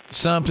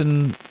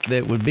something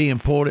that would be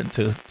important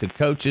to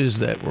coaches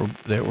that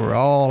were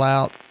all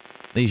out,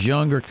 these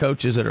younger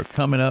coaches that are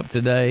coming up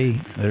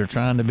today that are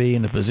trying to be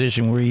in the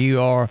position where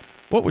you are,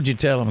 what would you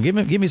tell them?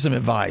 Give me some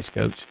advice,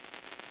 Coach.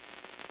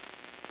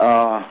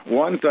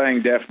 One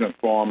thing definite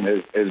for them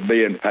is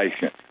being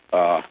patient.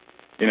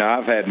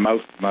 I've had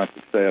most of my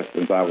success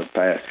since I was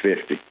past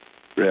 50,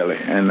 really.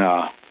 And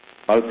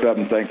most of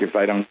them think if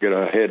they don't get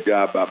a head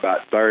job by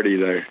about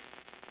 30,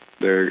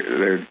 they're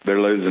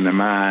losing their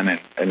mind.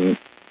 And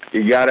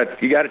you gotta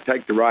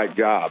take the right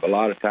job. A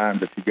lot of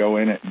times, if you go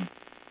in it, and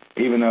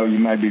even though you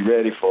may be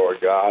ready for a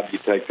job, you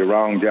take the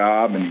wrong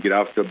job and you get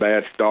off to a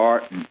bad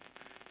start, and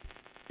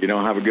you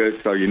don't have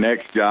so your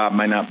next job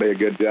may not be a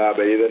good job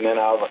either. And then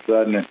all of a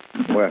sudden,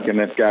 can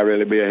this guy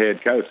really be a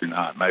head coach or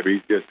not? Maybe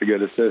he's just a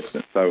good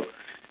assistant. So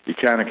you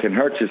kind of can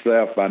hurt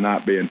yourself by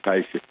not being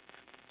patient.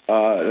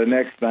 The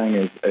next thing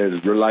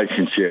is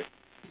relationship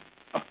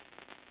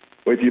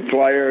with your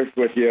players,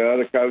 with your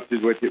other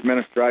coaches, with your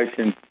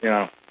administration.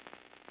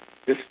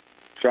 Just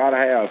try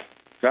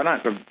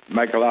not to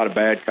make a lot of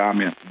bad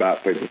comments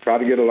about people. Try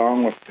to get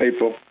along with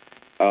people.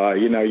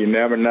 You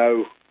never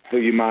know who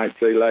you might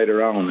see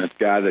later on. This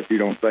guy that you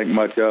don't think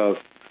much of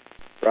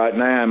right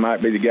now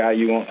might be the guy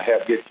you want to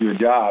help get you a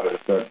job at a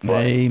certain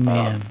place.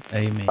 Amen.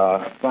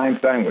 Same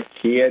thing with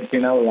kids. A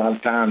lot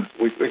of times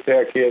we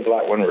tell kids,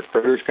 like when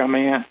recruiters come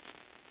in,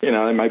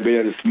 they may be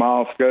at a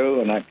small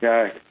school, and that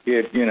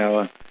kid,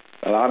 well,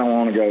 I don't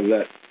want to go to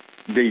that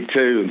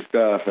D2 and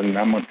stuff, and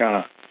I'm going to kind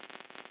of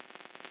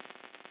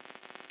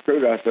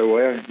recruit. I said,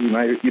 well,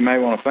 you may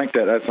want to think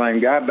that same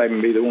guy may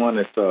be the one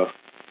that's a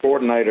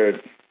coordinator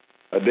at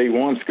a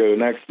D1 school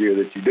next year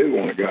that you do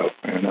want to go.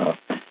 And,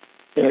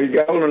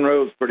 your golden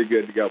rule is pretty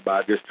good to go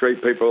by. Just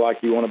treat people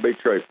like you want to be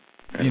treated.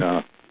 And,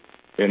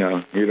 you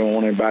don't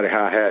want anybody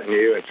high-hatting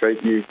you and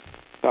treating you,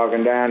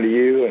 talking down to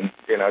you, and,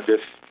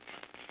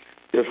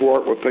 just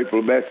work with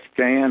people the best you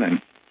can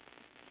and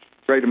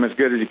treat them as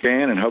good as you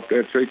can and hope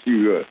they'll treat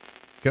you good.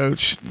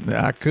 Coach,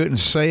 I couldn't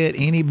say it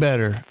any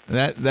better.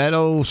 That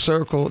old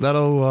circle, that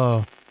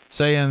old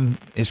saying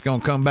it's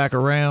going to come back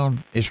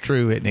around is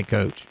true, isn't it,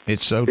 Coach?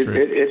 It's so true.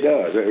 It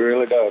does. It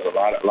really does. A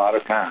lot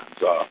of times.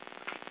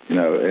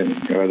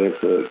 And whether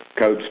it's a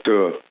coach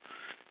to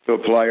a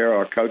player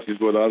or coaches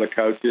with other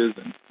coaches,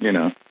 and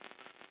when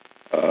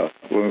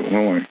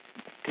we're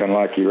kind of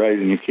like you're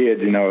raising your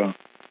kids,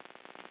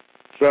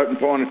 certain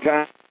point in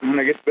time when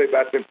they get to be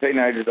about them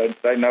teenagers,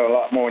 they know a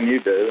lot more than you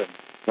do. And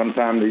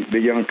sometimes the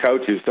young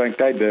coaches think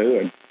they do,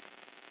 and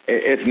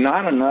it's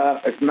not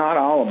enough. It's not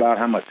all about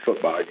how much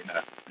football you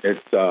know. It's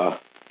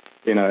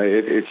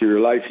it's your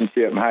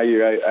relationship and how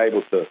you're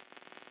able to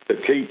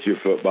teach your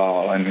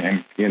football, and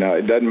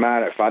it doesn't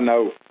matter if I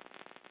know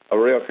a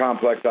real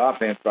complex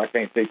offense, but I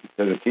can't teach it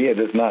to the kids.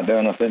 It's not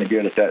doing us any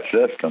good at that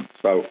system.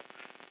 So,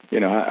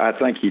 I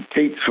think you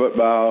teach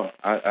football.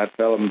 I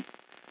tell them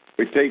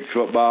we teach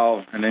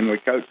football, and then we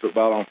coach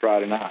football on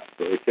Friday night.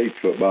 So we teach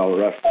football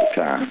the rest of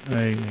the time.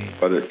 Amen.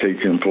 Whether it's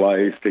teaching them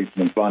plays, teaching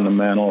them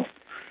fundamentals,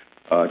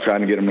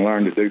 trying to get them to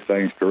learn to do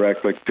things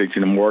correctly,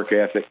 teaching them work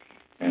ethic.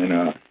 And,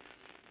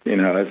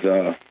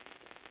 it's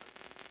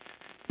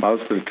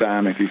most of the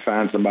time, if you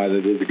find somebody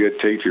that is a good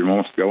teacher and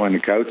wants to go into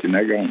coaching,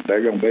 they're going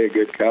to be a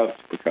good coach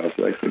because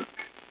the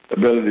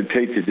ability to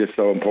teach is just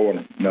so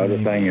important. Another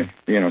thing is,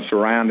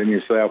 surrounding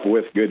yourself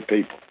with good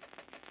people.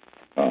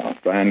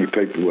 Surrounding your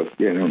people with,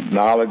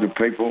 knowledge of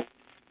people,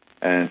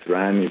 and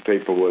surrounding your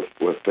people with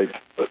people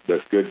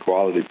that's good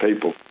quality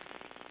people.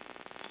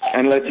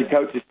 And let your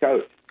coaches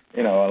coach.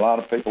 A lot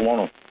of people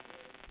want to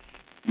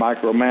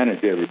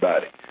micromanage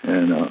everybody.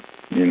 And,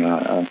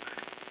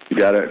 you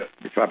got to,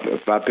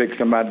 if I pick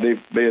somebody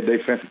to be a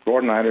defensive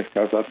coordinator,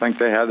 because I think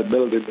they have the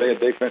ability to be a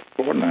defensive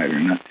coordinator.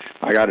 And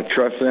I got to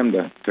trust them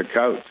to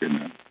coach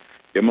and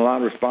give them a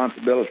lot of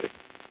responsibility.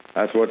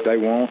 That's what they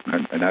want,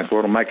 and that's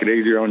what will make it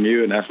easier on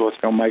you, and that's what's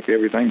going to make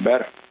everything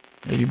better.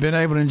 Have you been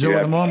able to enjoy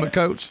the moment,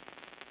 Coach?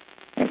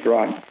 That's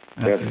right.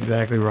 That's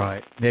exactly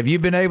right. Have you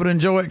been able to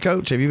enjoy it,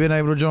 Coach? Have you been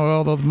able to enjoy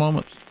all those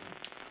moments?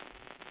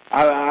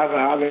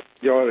 I've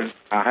enjoyed it.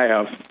 I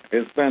have.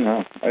 It's been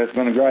a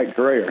great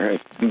career.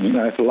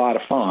 It's a lot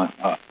of fun.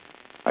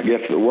 I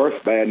guess the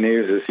worst bad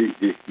news is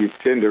you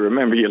tend to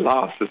remember your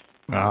losses.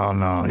 Oh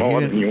no,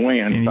 more than you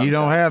win. And you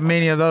don't have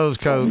many of those,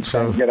 Coach.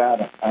 So get out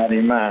of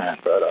your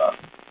mind. But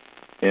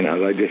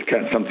they just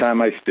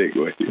sometimes they stick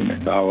with you.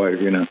 It's always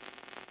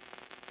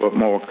what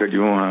more could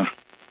you want?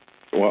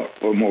 What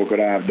more could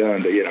I have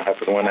done to have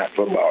to win that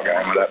football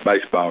game or that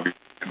baseball game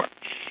or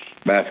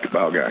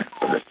basketball game?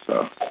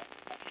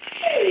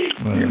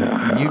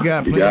 But you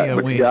got plenty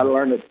of wins. You got to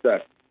learn to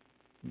stuff.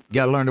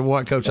 Got to learn to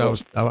what, Coach? I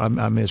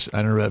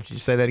interrupted you.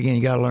 Say that again.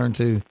 You got to learn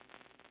to.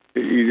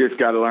 You just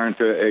got to learn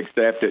to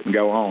accept it and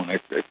go on.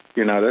 This is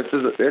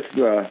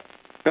a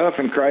tough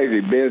and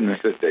crazy business.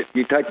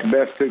 You take the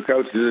best two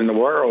coaches in the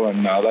world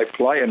and they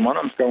play, and one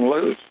of them's going to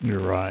lose. You're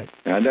right.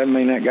 Now, it doesn't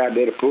mean that guy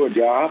did a poor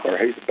job or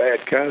he's a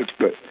bad coach,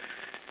 but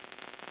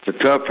it's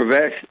a tough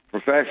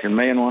profession.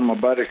 Me and one of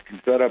my buddies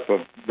can set up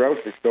a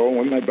grocery store, and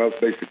we may both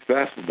be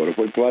successful. But if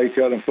we play each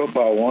other in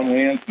football, one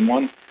wins and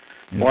one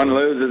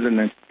loses, and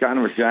it's kind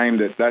of a shame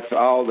that that's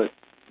all that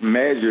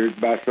measured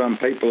by some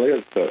people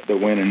is the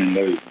winning and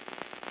losing.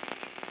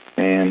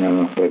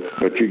 And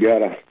but you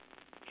gotta,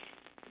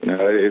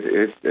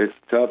 it's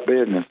tough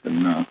business,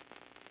 and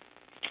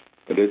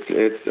But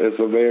it's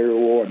a very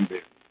rewarding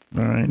business.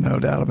 There ain't no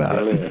doubt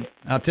about it.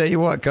 I'll tell you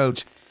what,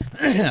 Coach.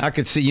 I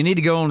could see you need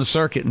to go on the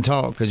circuit and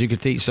talk because you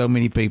could teach so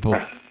many people.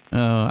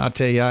 I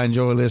tell you, I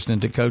enjoy listening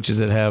to coaches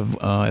that have,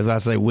 as I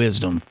say,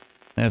 wisdom,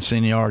 have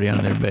seniority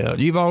under their belt.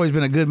 You've always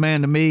been a good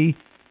man to me.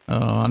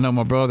 I know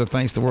my brother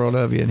thinks the world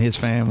of you and his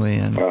family,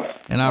 and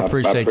I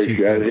appreciate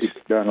you. It. He's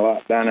done a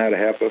lot down there to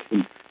help us,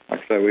 and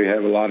like I say, we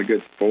have a lot of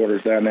good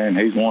supporters down there, and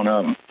he's one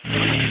of them.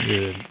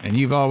 Good. And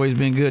you've always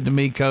been good to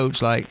me,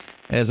 Coach. Like,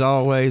 as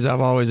always,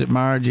 I've always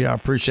admired you. I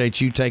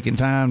appreciate you taking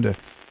time to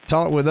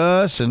talk with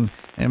us, and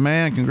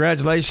man,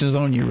 congratulations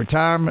on your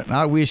retirement.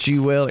 I wish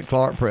you well at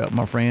Clark Prep,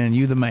 my friend.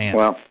 You the man.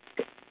 Well,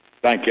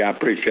 thank you. I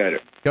appreciate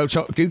it. Coach,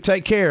 you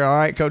take care, all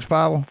right, Coach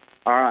Powell?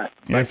 All right.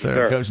 Yes,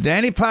 sir. Coach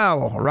Danny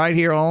Powell, right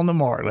here on the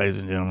mark, ladies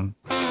and gentlemen.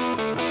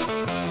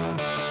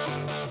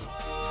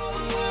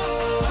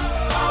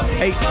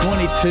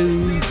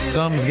 8:22.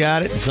 Some's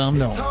got it and some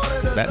don't.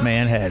 That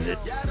man has it.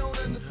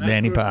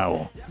 Danny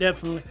Powell.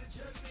 Definitely.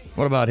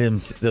 What about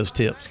him? Those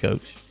tips,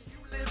 Coach?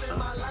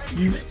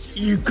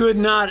 You could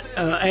not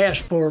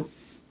ask for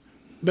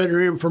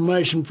better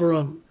information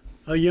for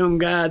a young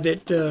guy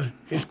that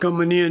is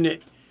coming in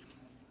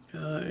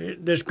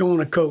that's going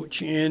to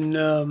coach. And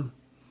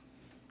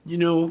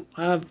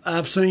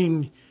I've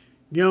seen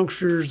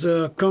youngsters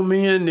come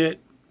in that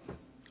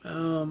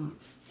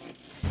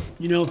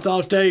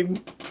thought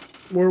they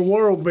were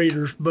world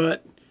beaters,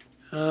 but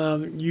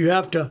you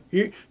have to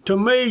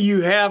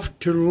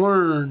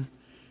learn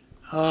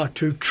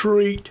to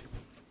treat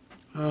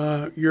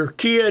your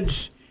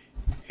kids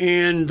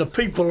and the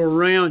people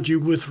around you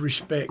with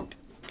respect.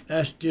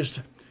 That's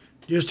just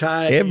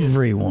how it is.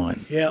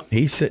 Everyone. Yeah.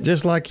 He said,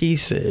 just like he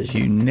says,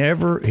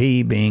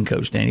 he being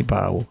Coach Danny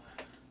Powell,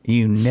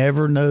 you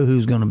never know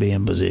who's going to be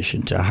in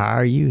position to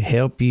hire you,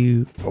 help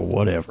you, or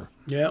whatever.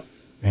 Yep.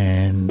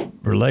 And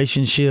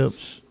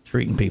relationships,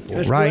 treating people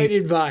That's right. great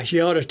advice.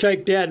 You ought to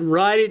take that and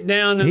write it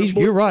down in a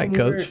book. You're right,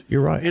 Coach.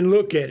 You're right. And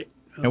look at it.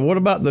 And what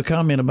about the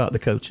comment about the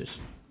coaches,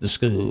 the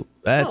school?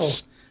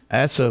 That's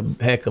a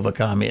heck of a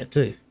comment,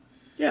 too.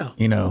 Yeah.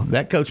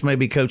 That coach may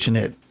be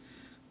coaching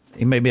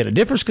he may be at a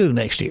different school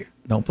next year.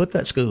 Don't put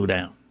that school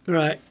down.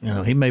 Right.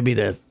 He may be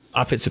the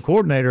offensive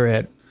coordinator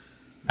at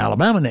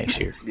Alabama next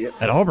year,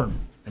 at Auburn,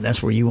 and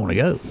that's where you want to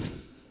go.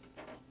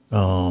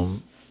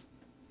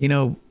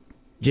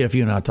 Jeff,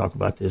 you and I talk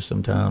about this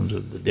sometimes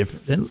of the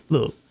different. And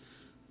look,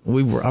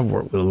 I've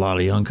worked with a lot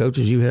of young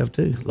coaches. You have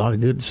too. A lot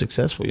of good,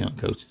 successful young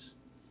coaches,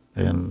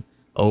 and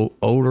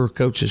older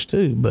coaches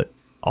too. But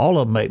all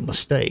of them make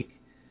mistakes.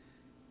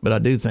 But I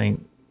do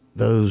think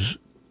those,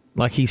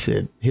 like he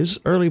said, his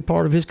early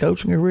part of his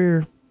coaching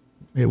career,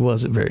 it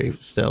wasn't very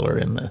stellar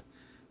in the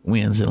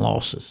wins and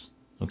losses.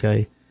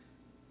 Okay.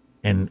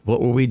 And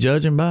what were we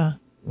judging by?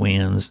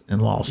 Wins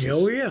and losses.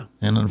 Oh, yeah.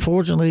 And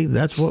unfortunately,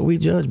 that's what we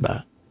judge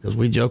by. Because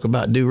we joke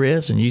about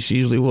duress, and it's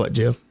usually what,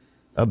 Jeff?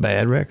 A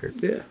bad record.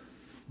 Yeah.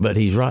 But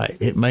he's right.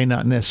 It may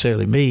not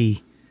necessarily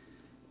be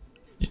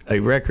a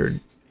record.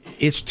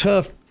 It's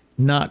tough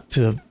not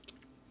to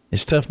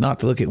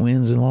look at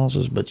wins and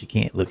losses, but you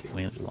can't look at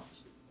wins and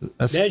losses.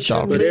 That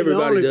should be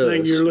the only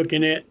thing you're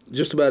looking at.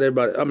 Just about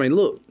everybody. I mean,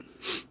 look.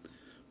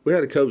 We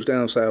had a coach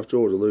down in South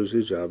Georgia lose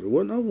his job. There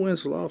wasn't no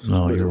wins and losses.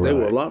 No, but you're they right.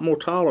 were a lot more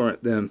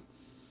tolerant than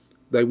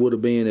they would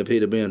have been if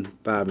he'd have been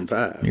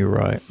 5-5. You're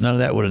right. None of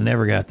that would have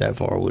never got that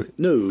far, would it?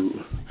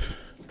 No,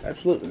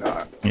 absolutely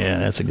not. Yeah,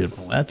 that's a good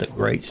point. That's a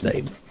great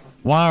statement.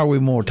 Why are we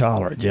more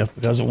tolerant, Jeff?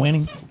 Because of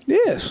winning?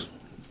 Yes.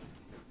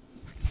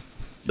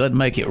 Doesn't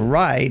make it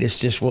right. It's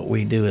just what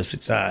we do as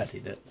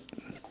society.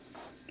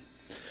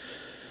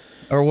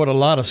 Or what a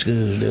lot of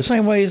schools do.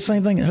 Same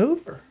thing at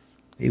Hoover.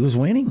 He was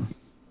winning.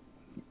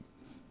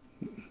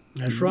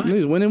 That's right. He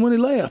was winning when he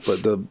left,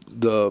 but the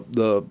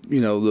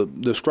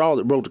straw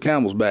that broke the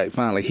camel's back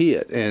finally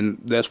hit, and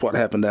that's what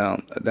happened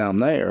down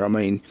there. I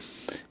mean,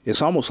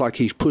 it's almost like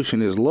he's pushing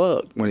his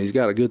luck when he's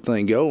got a good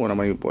thing going. I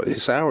mean,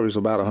 his salary is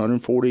about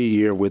 $140 a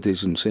year with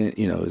his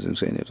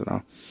incentives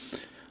and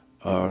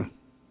all.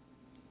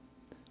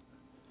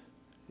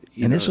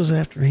 And this was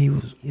after he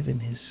was given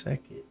his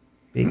second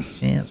big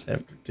chance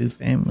after two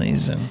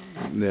families. And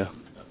yeah.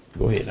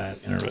 Go ahead. I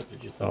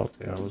interrupted your thought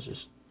there. I was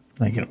just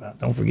thinking about.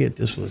 Don't forget,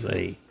 this was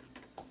a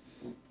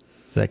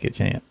second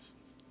chance.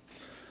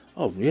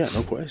 Oh yeah,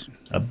 no question.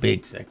 A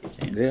big second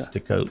chance to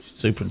coach.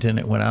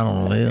 Superintendent went out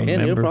on a limb.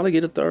 And he'll probably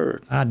get a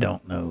third. I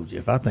don't know,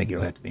 Jeff. I think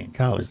he'll have to be in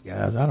college,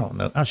 guys. I don't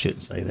know. I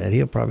shouldn't say that.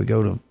 He'll probably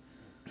go to.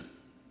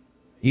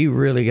 You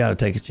really got to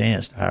take a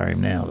chance to hire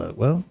him now, though.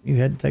 Well, you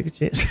had to take a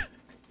chance.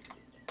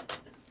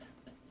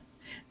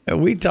 Are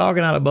we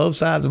talking out of both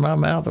sides of my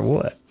mouth or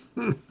what?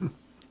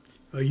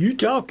 Are you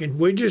talking?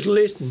 We're just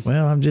listening.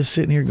 Well, I'm just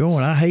sitting here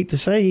going, I hate to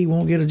say he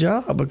won't get a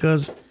job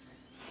because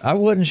I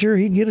wasn't sure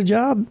he'd get a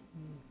job.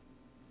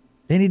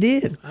 And he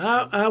did.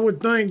 I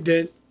would think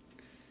that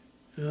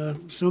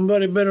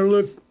somebody better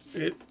look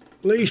at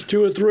least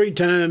 2 or 3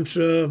 times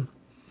in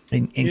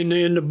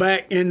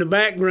the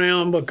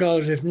background,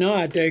 because if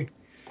not, to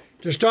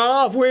start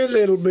off with,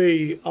 it'll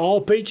be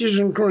all peaches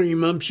and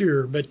cream, I'm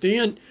sure. But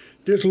then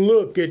just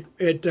look at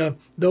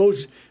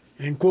those,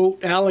 and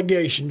quote,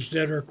 allegations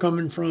that are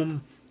coming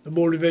from the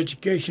Board of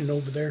Education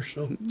over there.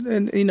 So,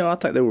 and I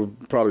think they were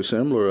probably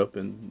similar up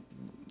in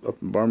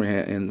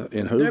Birmingham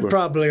in Hoover. They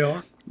probably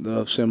are.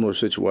 The similar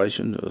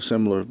situation,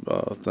 similar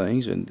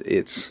things, and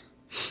it's.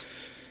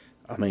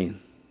 I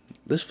mean,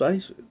 let's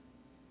face it.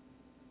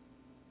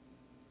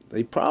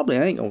 They probably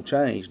ain't gonna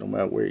change no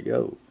matter where he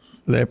goes.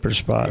 Leopard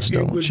spots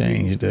don't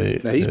change.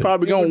 Now he's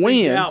probably gonna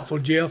win. Doubtful,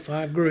 Jeff.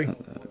 I agree.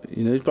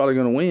 He's probably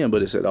gonna win,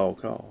 but it's at all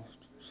costs.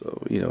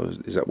 So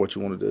is that what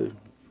you want to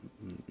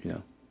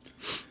do?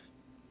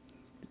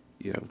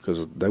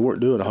 Because they weren't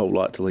doing a whole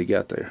lot till he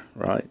got there,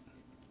 right?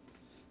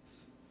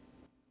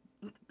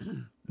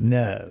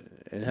 No,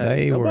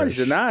 and nobody's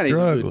denying he's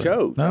a good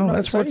coach. No,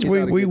 that's what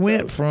we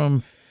went coach.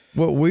 from.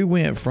 What we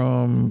went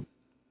from.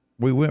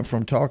 We went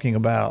from talking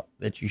about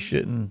that you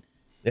shouldn't,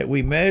 that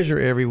we measure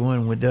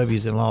everyone with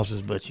W's and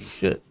losses, but you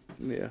shouldn't.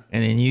 Yeah.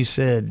 And then you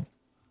said,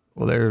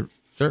 well, there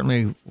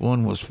certainly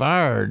one was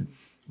fired.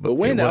 But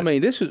when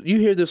you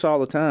hear this all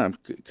the time,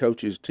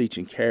 coaches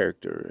teaching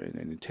character and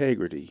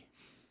integrity.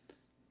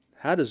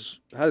 How does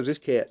this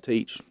cat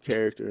teach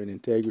character and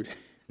integrity?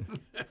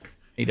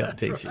 He doesn't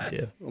teach it,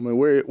 Jeff. I mean,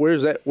 where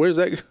does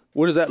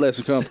that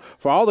lesson come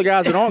for all the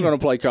guys that aren't going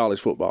to play college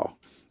football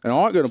and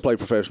aren't going to play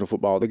professional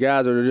football? The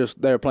guys that are just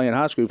there playing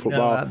high school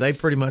football. No, they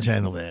pretty much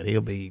handle that. He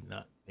won't be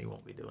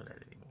doing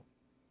that anymore.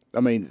 I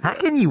mean, how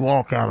can you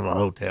walk out of a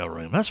hotel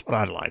room? That's what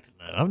I'd like to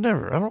know.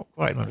 I don't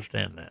quite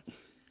understand that.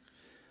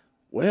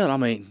 Well, I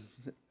mean,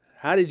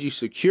 how did you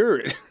secure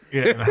it?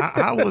 Yeah,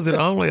 how was it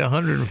only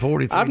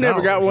 $143? I've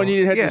never got one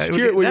you had to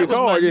secure it with your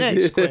car. That was my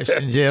next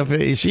question, Jeff.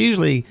 It's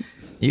usually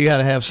you got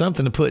to have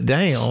something to put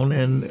down,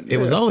 and it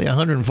was only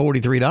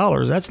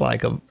 $143. That's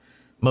like a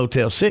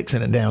Motel 6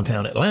 in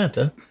downtown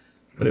Atlanta,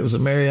 but it was a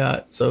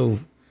Marriott. So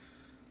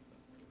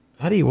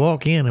how do you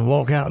walk in and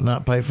walk out and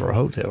not pay for a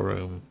hotel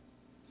room?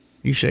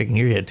 You shaking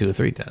your head 2 or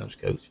 3 times,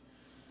 Coach.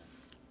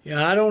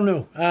 Yeah, I don't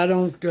know. I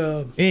don't.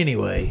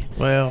 Anyway,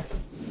 well,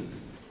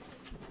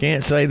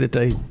 can't say that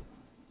they.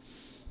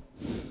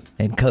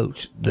 And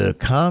Coach, the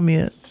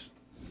comments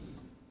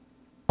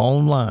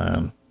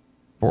online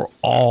were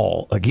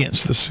all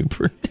against the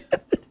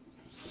superintendent.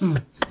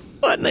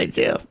 Wasn't they,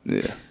 Jeff?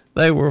 Yeah.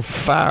 They were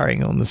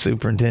firing on the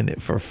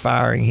superintendent for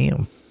firing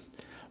him.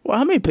 Well,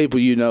 how many people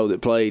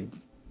that played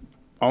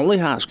only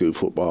high school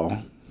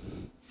football,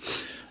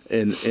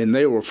 and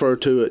they refer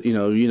to it,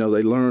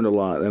 they learned a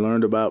lot. They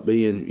learned about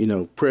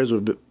being,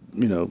 persevering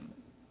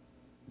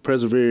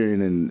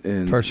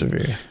and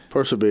persevering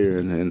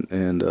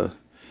and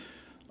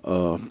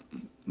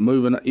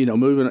moving.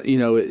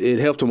 It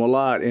helped them a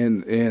lot,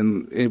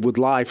 and with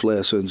life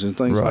lessons and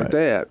things like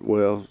that.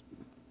 Well,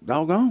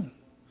 doggone.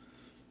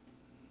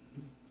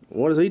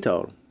 What has he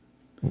taught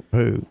them?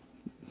 Who?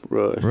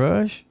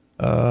 Rush.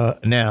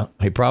 Now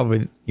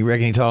you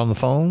reckon he taught on the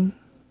phone?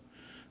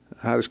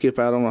 How to skip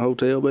out on a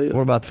hotel bill?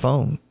 What about the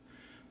phone?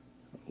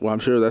 Well, I'm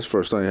sure that's the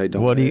first thing. Hey,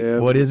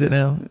 what is it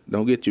now?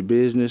 Don't get your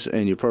business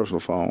and your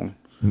personal phone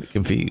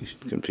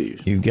confused.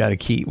 You've got to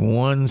keep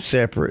one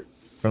separate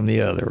from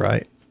the other,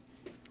 right?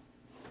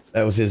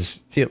 That was his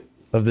tip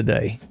of the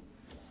day,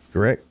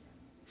 correct?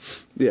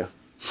 Yeah.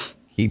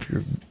 Keep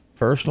your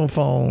personal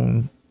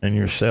phone and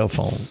your cell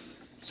phone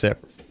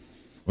separate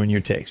when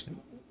you're texting.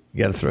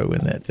 You got to throw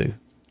in that too.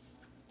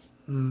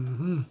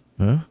 Mm-hmm.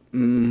 Huh?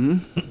 Mm-hmm.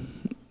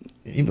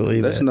 Can you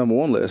believe that's that? number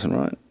one lesson,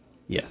 right?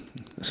 Yeah.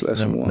 That's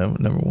lesson one.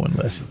 Number one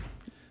lesson.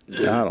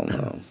 I don't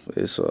know.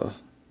 It's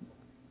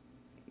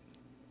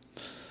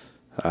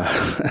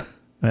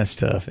that's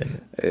tough,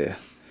 isn't it? Yeah.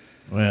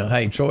 Well,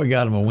 hey, Troy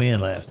got him a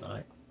win last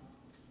night.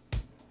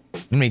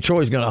 I mean,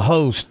 Troy's going to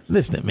host.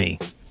 Listen to me.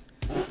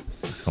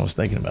 I was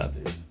thinking about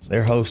this.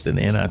 They're hosting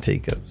the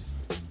NIT coach.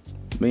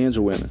 Men's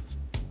or women?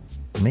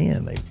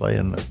 Men. They play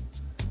in the.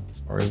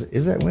 Or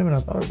is that women? I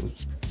thought it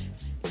was.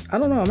 I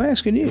don't know. I'm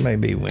asking you. It may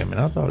be women.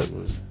 I thought it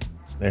was.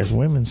 There's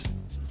women's.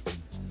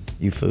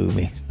 You fooled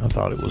me. I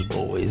thought it was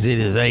boys. It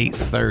is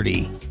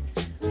 8:30.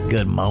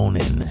 Good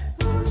morning.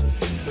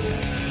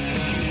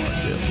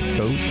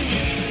 Coach.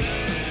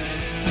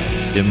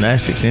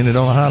 Gymnastics ended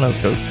on a high note,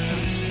 Coach.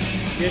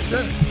 Yes,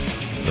 sir.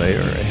 They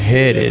are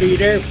headed. They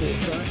beat Air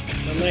Force, right?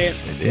 The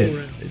last one.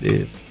 They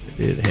did.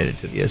 Headed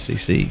to the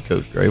SEC.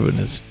 Coach Graven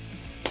is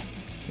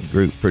a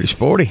group pretty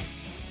sporty.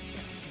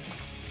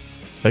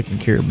 Taking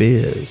care of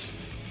biz.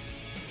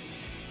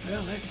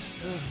 Well, that's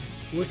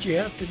what you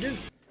have to do.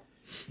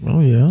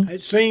 Oh, yeah.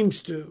 It seems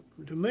to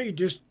me,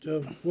 just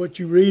what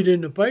you read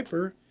in the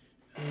paper,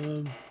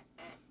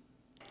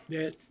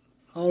 that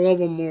all of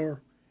them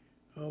are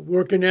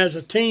working as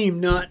a team,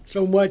 not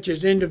so much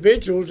as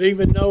individuals,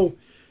 even though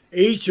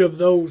each of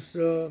those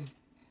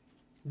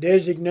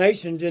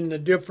designations in the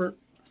different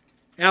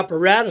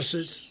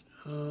apparatuses,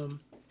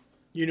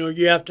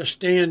 you have to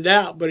stand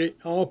out, but it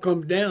all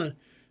comes down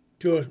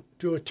to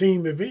a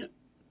team event.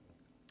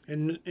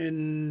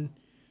 And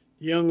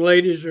young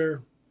ladies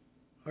are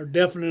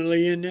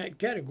definitely in that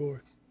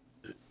category.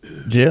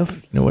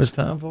 Jeff, you know what it's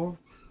time for?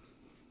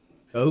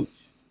 Coach,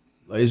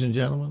 ladies and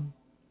gentlemen.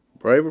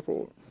 Brave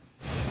report.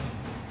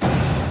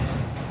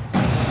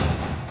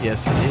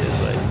 Yes, it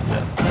is, ladies and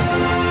gentlemen.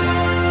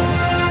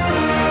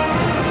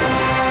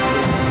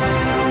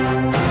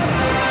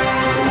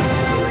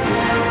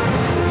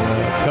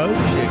 Coach,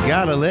 you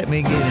gotta let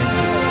me get into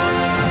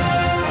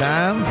it.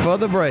 Time for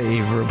the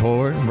Brave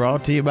Report,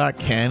 brought to you by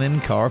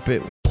Cannon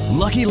Carpet.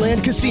 Lucky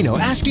Land Casino,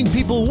 asking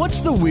people,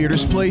 what's the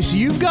weirdest place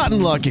you've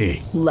gotten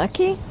lucky?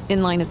 Lucky?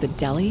 In line at the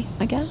deli,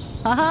 I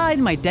guess? Aha,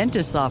 in my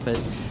dentist's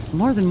office.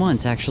 More than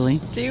once,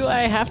 actually. Do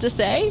I have to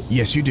say?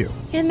 Yes, you do.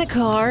 In the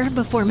car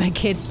before my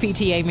kids'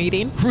 PTA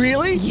meeting.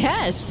 Really?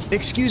 Yes.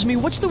 Excuse me,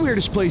 what's the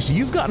weirdest place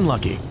you've gotten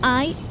lucky?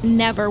 I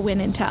never win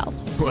and tell.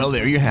 Well,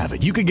 there you have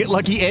it. You can get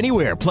lucky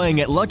anywhere,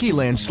 playing at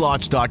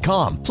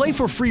LuckyLandSlots.com. Play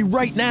for free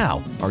right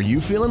now. Are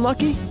you feeling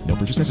lucky? No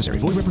purchase necessary.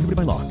 Void where prohibited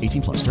by law.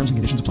 18 plus. Terms and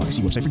conditions apply.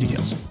 See website for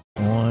details.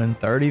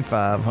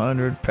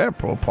 3500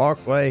 Pepperell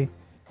Parkway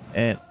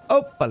in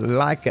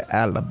Opelika,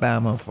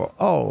 Alabama, for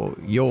all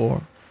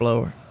your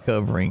floor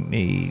covering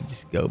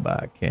needs. Go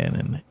by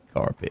Cannon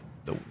Carpet,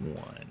 the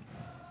one.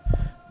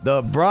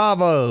 The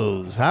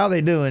Bravos, how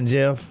they doing,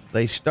 Jeff?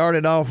 They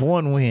started off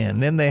 1 win,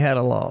 then they had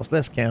a loss.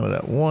 Let's count it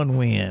up. 1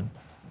 win,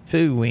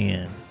 2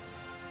 wins,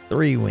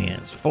 3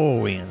 wins,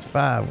 4 wins,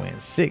 5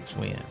 wins, 6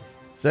 wins,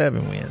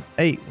 7 wins,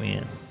 8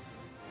 wins.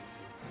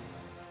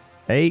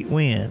 8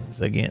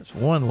 wins against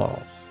 1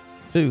 loss,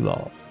 2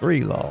 loss,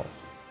 3 loss.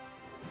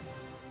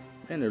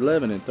 And they're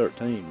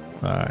 11-13.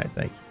 All right,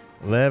 thank you.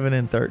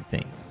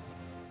 11-13.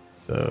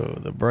 So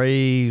the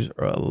Braves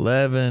are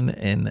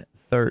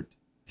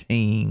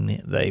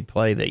 11-13. They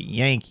play the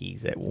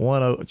Yankees at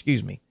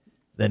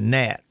the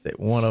Nats at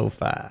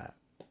 105.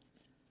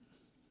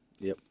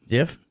 Yep.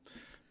 Jeff?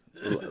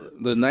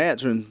 The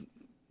Nats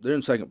they're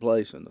in second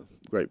place in the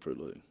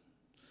Grapefruit League,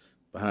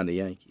 behind the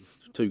Yankees.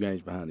 2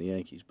 games behind the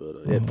Yankees, but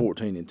at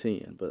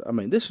 14-10. But I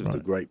mean, this is the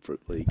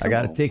Grapefruit League. I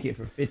got a ticket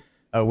for 50.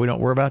 Oh, we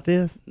don't worry about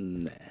this?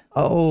 Nah.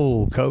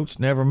 Oh, Coach,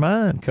 never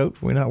mind.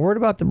 Coach, we're not worried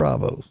about the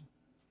Bravos.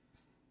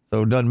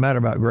 So it doesn't matter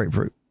about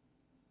Grapefruit.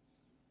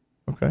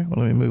 Okay,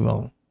 well, let me move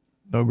on.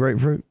 No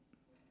Grapefruit?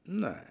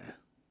 Nah.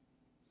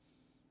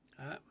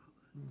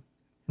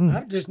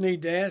 I just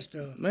need to ask.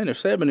 Man, they're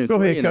 7-3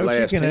 Go ahead, in the Coach.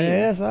 last You can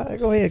 10. ask.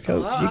 Go ahead,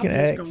 Coach. Well, you can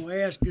ask. I'm just going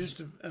to ask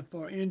just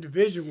for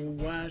individual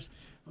wise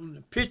on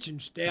the pitching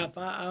staff.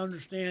 I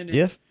understand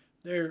that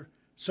they're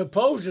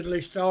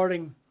supposedly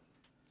starting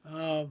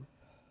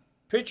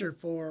pitcher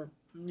for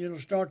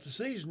start the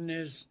season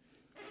is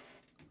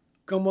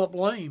come up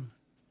lame.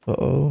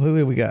 Uh-oh. Who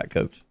have we got,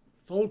 Coach?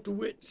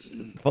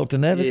 Foltowitz.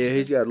 Fultonevich? Yeah,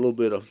 he's got a little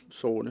bit of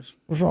soreness.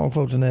 What's wrong with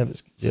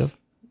Fultonevich, Jeff?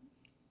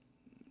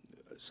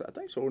 I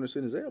think soreness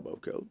in his elbow,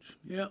 Coach.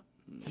 Yeah.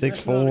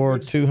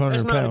 6'4", 200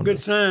 That's not pounds. a good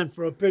sign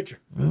for a pitcher.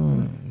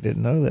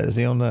 Didn't know that. Is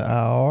he on the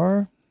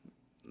IR?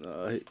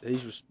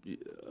 He's just.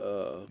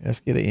 Let's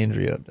get an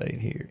injury update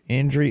here.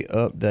 Injury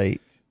update.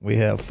 We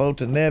have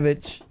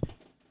Fultonevich.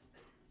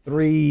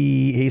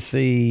 3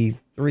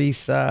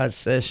 side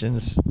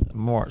sessions,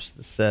 March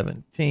the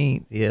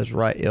 17th. He has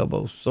right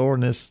elbow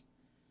soreness.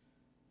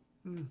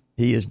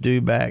 He is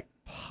due back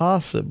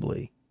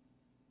possibly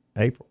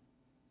April.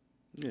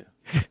 Yeah.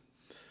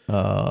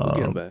 We'll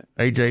get him back.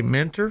 AJ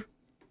Minter,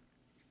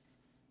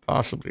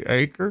 possibly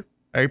April.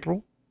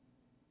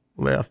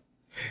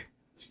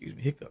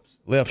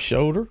 Left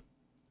shoulder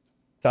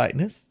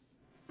tightness.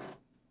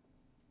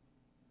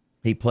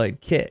 He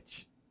played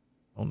catch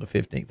on the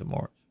 15th of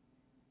March.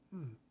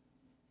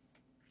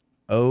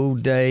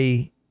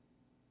 Darren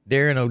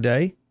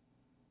O'Day,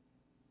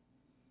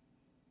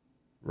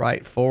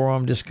 right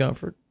forearm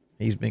discomfort.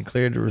 He's been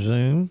cleared to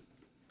resume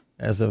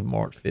as of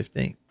March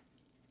 15th.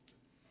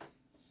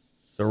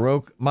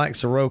 Mike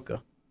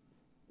Soroka,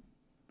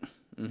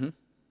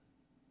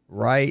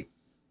 right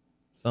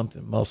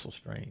something muscle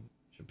strain.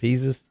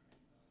 Trapezis,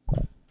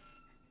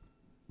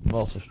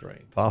 muscle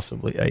strain,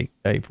 possibly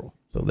April.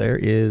 So there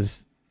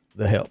is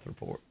the health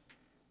report.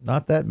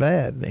 Not that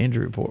bad, the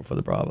injury report for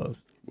the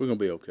Bravos. We're going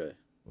to be okay.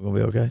 We're going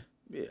to be okay?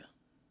 Yeah.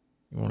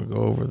 You want to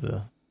go over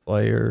the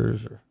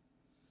players? Or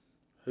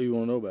who you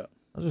want to know about?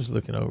 I was just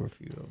looking over a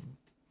few of them.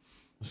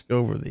 Let's go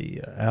over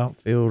the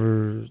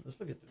outfielders. Let's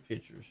look at the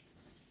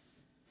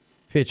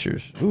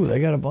pitchers. Ooh, they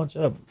got a bunch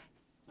of them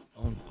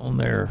on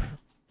there.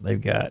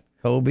 They've got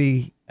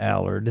Kobe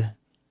Allard,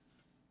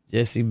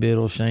 Jesse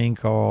Biddle, Shane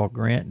Carl,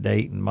 Grant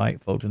Dayton,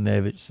 Mike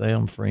Fultonevich,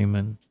 Sam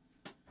Freeman,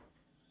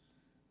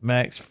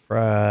 Max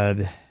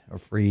Fried,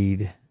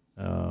 Kevin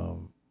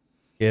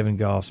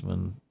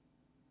Gossman.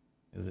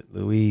 Is it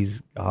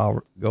Louise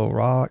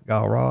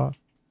Galra,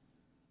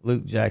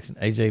 Luke Jackson,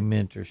 AJ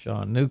Minter,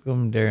 Sean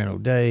Newcomb, Darren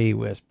O'Day,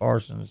 Wes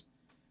Parsons,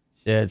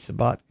 Shad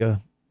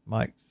Sabatka,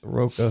 Mike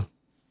Soroka,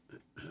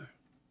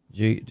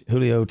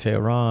 Julio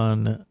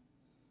Teheran,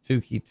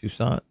 Tuki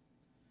Toussaint,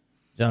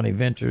 Johnny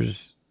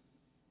Venters,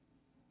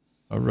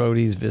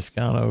 Arodis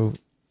Viscano,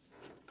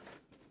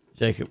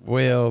 Jacob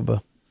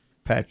Webb,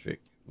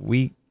 Patrick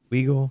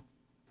Weigel,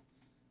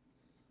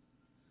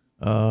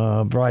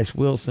 Bryce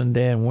Wilson,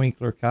 Dan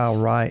Winkler, Kyle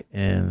Wright,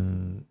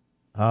 and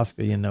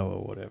Oscar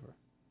Yanoa, whatever.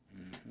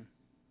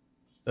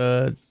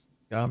 Studs,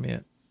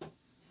 comments.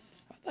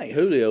 I think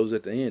Julio's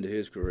at the end of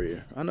his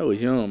career. I know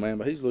he's young, man,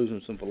 but he's losing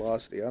some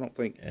velocity. I don't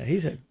think. Yeah,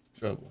 he's had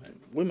trouble.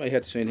 We may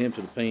have to send him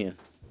to the pen.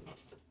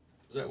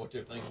 Is that what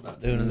they're thinking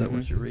about doing? Is that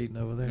what you're reading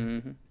over there?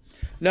 Mm-hmm.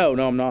 No,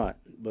 I'm not.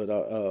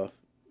 But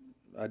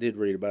I did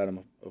read about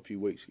him a few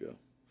weeks ago.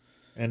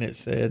 And it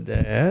said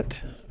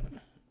that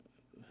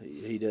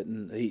he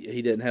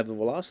didn't have the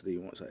velocity he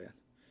once had.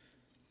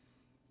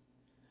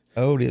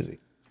 How old is he?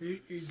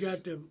 He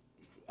got to.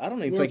 I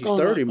don't even think he's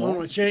 30 more.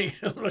 On a change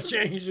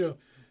of.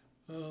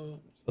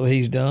 So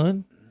he's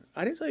done?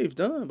 I didn't say he's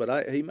done,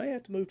 but he may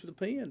have to move to the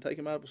pen, take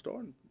him out of a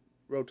starting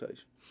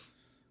rotation.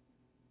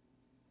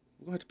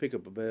 We're going to have to pick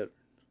up a veteran.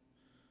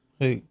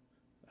 Who?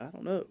 I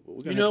don't know. But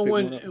we're You know,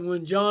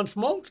 when John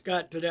Smoltz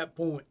got to that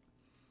point,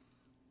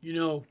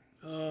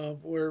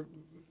 where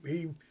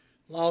he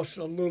lost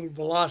a little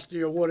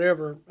velocity or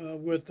whatever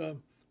with the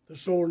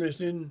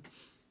soreness in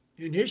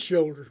his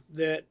shoulder,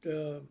 that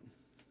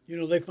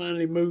they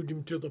finally moved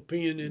him to the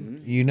pen.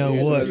 And you know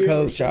what,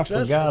 Coach? I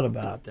forgot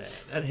about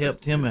that. That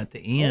helped him at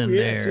the end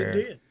yes, there. It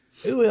did.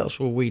 Who else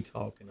were we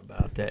talking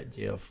about that,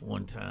 Jeff,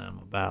 one time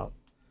about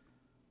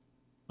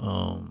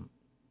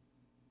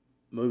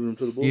moving him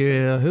to the bullpen?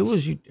 Yeah, who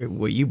was you?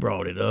 Well, you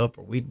brought it up,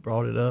 or we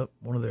brought it up.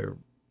 One of their.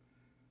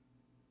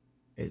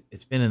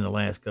 It's been in the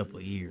last couple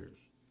of years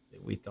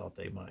that we thought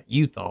they might.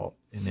 You thought,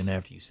 and then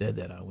after you said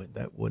that, I went,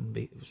 that wouldn't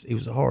be. He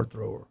was a hard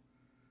thrower.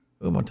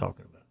 Who am I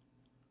talking about?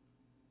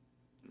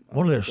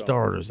 One of their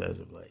starters as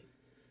of late.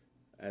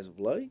 As of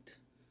late?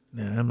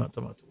 No, I'm not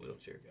talking about the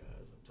wheelchair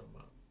guys. I'm talking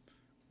about.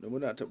 No, we're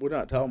not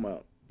talking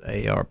about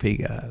the ARP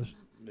guys.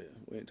 Yeah,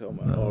 we ain't talking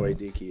about R.A.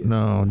 Dickey.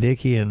 No,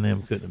 Dickey and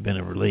them couldn't have been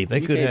a relief.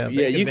 They could have.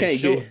 Yeah, you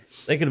can't do.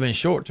 They could have been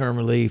short-term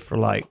relief for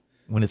like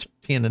when it's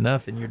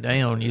 10-0, you're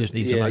down. You just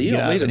need somebody. You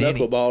don't need a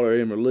knuckleballer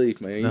in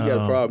relief, man. You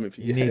got a problem if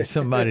you need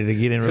somebody to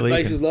get in relief.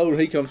 Bases loaded,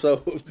 he comes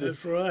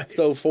That's right.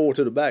 So forward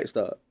to the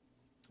backstop.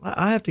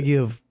 I have to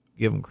give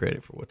them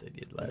credit for what they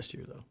did last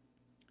year, though.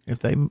 If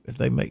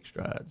they make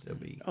strides, they'll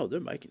be. Oh, they're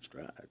making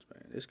strides,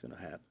 man. It's going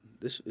to happen.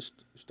 This is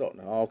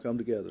starting to all come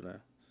together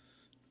now.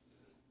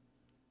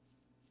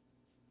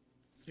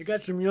 You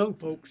got some young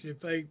folks, if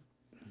they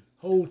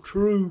hold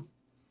true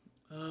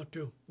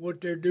to what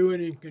they're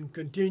doing and can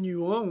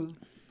continue on,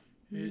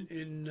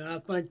 and I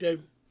think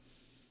they've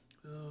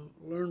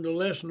learned a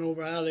lesson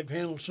over how they've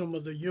handled some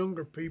of the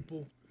younger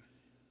people.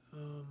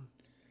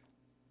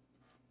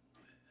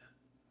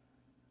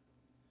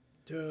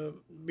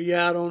 To be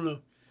out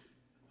on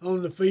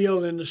the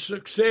field and the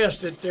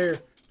success that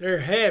they're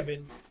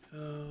having,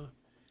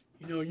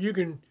 you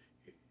can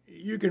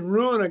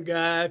ruin a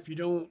guy if you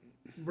don't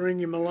bring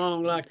him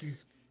along like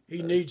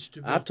he needs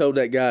to be. I've told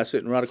that guy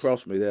sitting right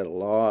across from me that a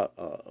lot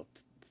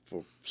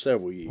for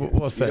several years.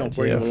 What's that? You don't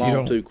bring him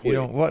along too quick. You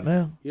don't what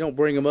now? You don't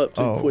bring him up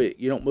too quick.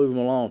 You don't move him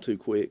along too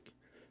quick.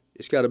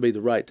 It's got to be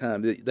the right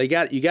time. You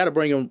got to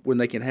bring them when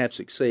they can have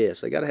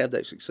success. They got to have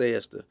that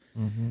success to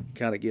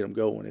kind of get them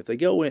going. If they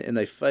go in and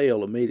they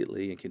fail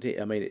immediately and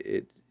continue, I mean,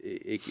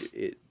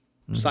 it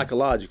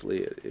psychologically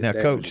it now,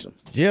 Coach them.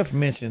 Jeff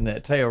mentioned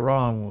that Teo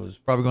Ron was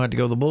probably going to have to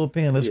go to the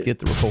bullpen. Let's get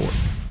the report.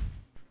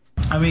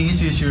 I mean,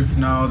 it's easier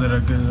now that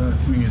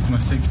it's my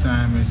sixth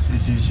time. It's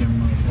easier.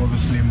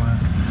 Obviously,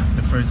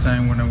 the first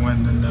time when I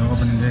went in the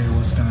opening day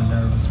was kind of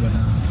nervous, but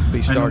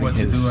I know what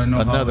to do. I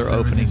know another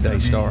opening day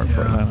start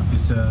for Atlanta.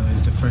 It's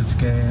the first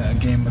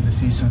game of the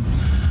season.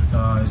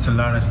 It's a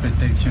lot of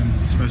expectation,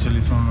 especially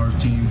from our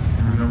team.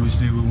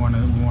 Obviously, we want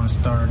to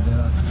start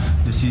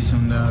the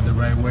season the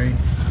right way,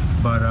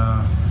 but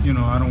I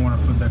don't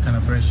want to put that kind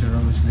of pressure.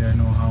 Obviously, I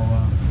know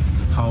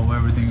how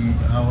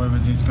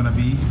everything's gonna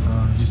be.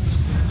 Just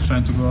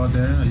trying to go out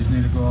there. I just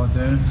need to go out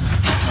there,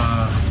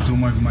 do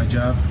my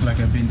job like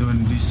I've been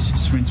doing this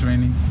sprint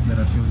training. That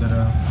I feel that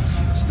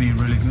it's been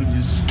really good.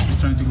 Just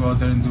trying to go out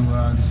there and do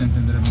the same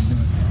thing that I've been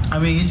doing. I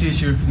mean, it's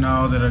easier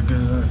now that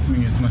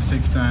it's my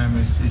sixth time.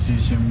 It's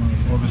easier.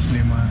 Obviously,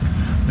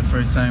 the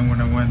first time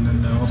when I went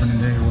in the opening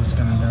day was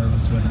kind of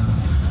nervous, but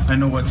I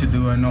know what to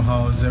do. I know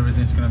how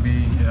everything's gonna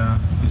be.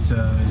 It's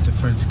the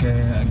first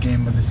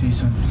game of the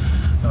season.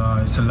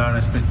 It's a lot of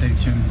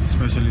expectation,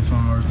 especially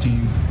from our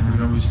team.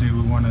 Obviously,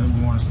 we want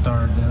to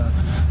start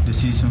the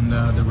season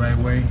the right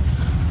way,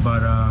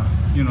 but I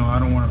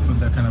don't want to put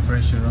that kind of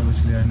pressure.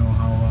 Obviously, I know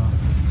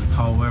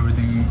how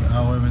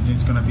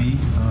everything's gonna be.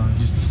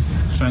 Just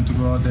trying to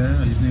go out there.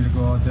 I just need to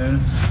go out there,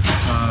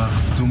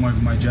 do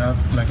my job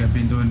like I've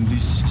been doing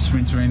this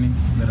sprint training.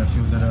 That I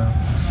feel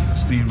that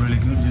it's been really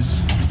good.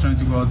 Just trying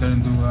to go out there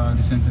and do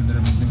the same thing that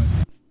I've been doing.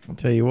 I'll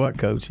tell you what,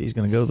 Coach, he's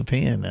going to go to the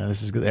pen now.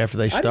 This is after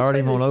they start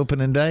him on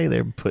opening day.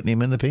 They're putting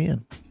him in the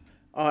pen.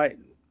 All right,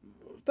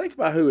 think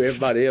about who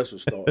everybody else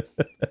is starting.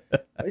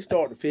 They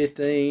start the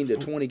 15 to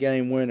 20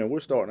 game winner. We're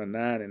starting a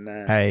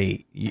 9-9.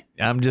 Hey,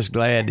 I'm just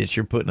glad that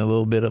you're putting a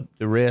little bit of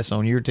the rest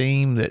on your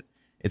team. That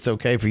it's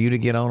okay for you to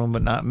get on him,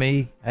 but not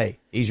me. Hey,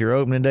 he's your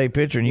opening day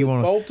pitcher, and you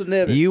want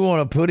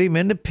to put him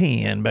in the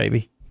pen,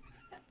 baby.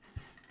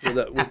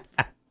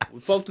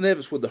 With Fulton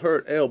Evans with the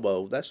hurt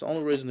elbow, that's the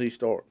only reason he's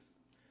starting.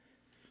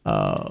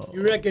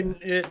 You reckon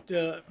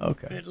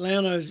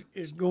Atlanta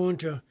is going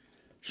to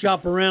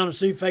shop around and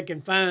see if they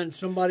can find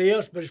somebody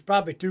else, but it's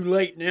probably too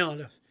late now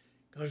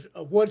because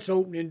of what's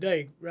opening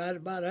day, right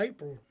about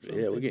April.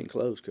 Yeah, we're getting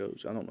close,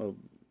 Coach. I don't know.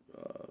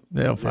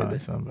 They'll find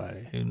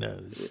somebody. Who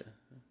knows?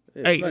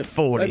 Yeah.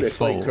 8:44. Maybe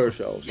Clayton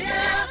Kershaw.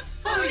 Yeah,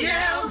 oh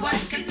yeah, what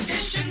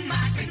condition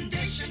my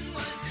condition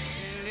was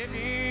in.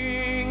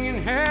 Living in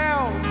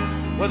hell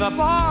with a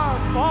bar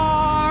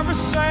for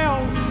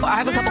myself. I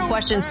have a couple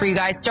questions for you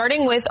guys,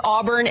 starting with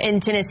Auburn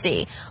and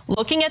Tennessee.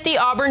 Looking at the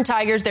Auburn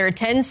Tigers, they're a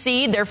 10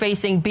 seed. They're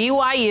facing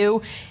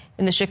BYU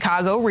in the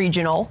Chicago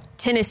Regional.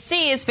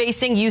 Tennessee is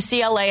facing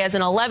UCLA as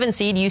an 11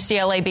 seed,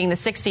 UCLA being the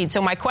 6th seed.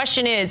 So my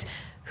question is,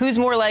 who's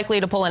more likely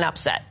to pull an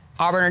upset,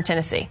 Auburn or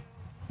Tennessee?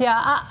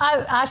 Yeah,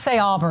 I say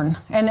Auburn.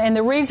 And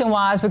the reason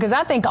why is because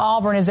I think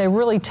Auburn is a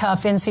really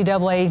tough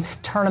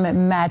NCAA tournament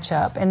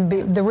matchup.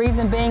 And the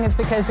reason being is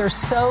because they're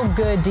so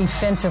good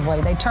defensively.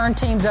 They turn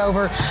teams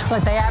over,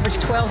 but they average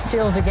 12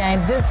 steals a game.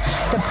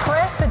 The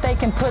press that they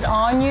can put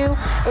on you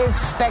is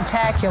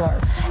spectacular.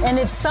 And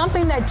it's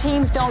something that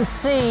teams don't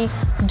see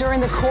during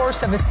the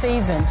course of a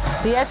season.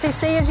 The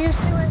SEC is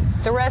used to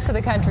it. The rest of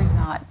the country's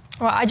not.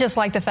 Well, I just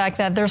like the fact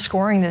that they're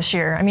scoring this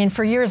year. I mean,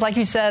 for years, like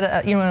you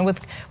said,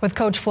 with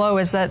Coach Flo,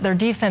 is that their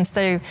defense,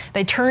 they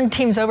turned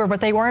teams over,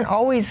 but they weren't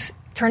always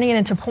turning it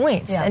into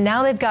points. Yeah. And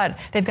now they've got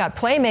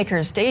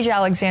playmakers, Deja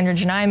Alexander,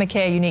 Janiyah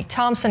McKay, Unique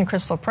Thompson,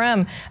 Crystal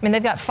Prim. I mean,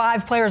 they've got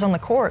 5 players on the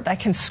court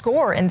that can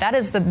score, and that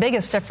is the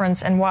biggest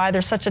difference and why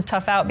they're such a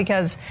tough out,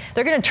 because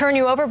they're going to turn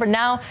you over, but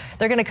now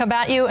they're going to come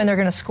at you and they're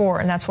going to score,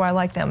 and that's why I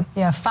like them.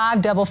 Yeah,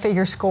 5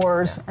 double-figure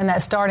scores, and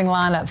that starting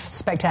lineup,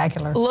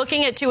 spectacular.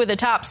 Looking at 2 of the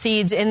top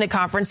seeds in the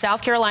conference,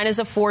 South Carolina is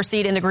a 4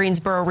 seed in the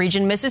Greensboro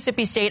region,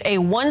 Mississippi State a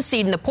 1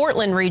 seed in the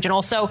Portland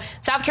regional. So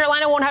South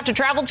Carolina won't have to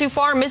travel too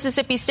far.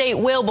 Mississippi State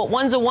will, but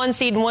one's a 1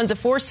 seed and one's a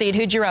 4 seed.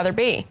 Who'd you rather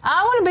be?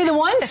 I want to be the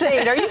 1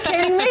 seed. Are you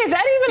kidding me? Is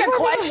that even a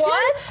question?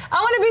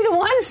 I want to be the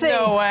 1 seed.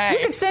 No way.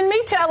 You could send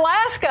me to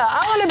Alaska.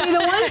 I want to be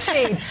the 1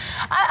 seed.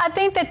 I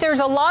think that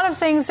there's a lot of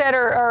things that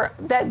are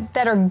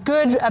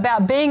good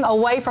about being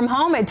away from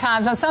home at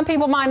times. Now, some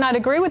people might not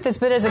agree with this,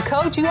 but as a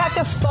coach, you have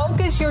to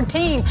focus your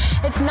team.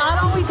 It's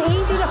not always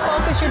easy to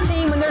focus your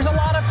team when there's a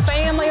lot of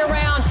family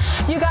around.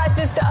 You got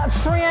just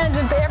friends,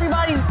 and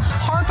everybody's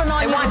harping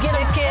on you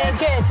to get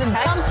tickets and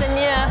texting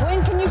you.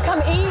 When can you come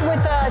eat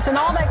with us and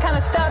all that kind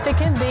of stuff? It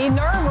can be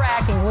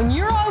nerve-wracking. When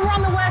you're over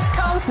on the West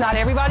Coast, not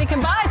everybody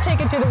can buy a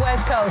ticket to the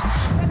West Coast.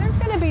 And there's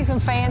going to be some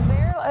fans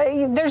there.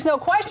 There's no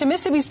question.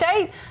 Mississippi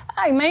State,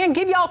 hey, man,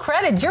 give y'all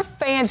credit. Your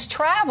fans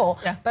travel.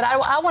 Yeah. But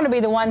I want to be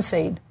the 1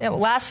 seed. Yeah,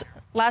 well,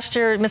 last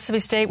year, Mississippi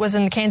State was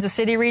in the Kansas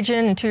City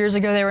region, and 2 years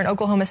ago they were in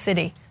Oklahoma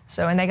City.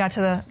 And they got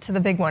to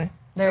the big one.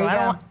 There you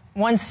go.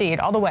 1 seed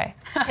all the way.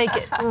 Take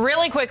it.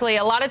 Really quickly,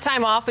 a lot of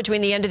time off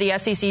between the end of the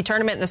SEC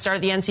tournament and the start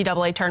of the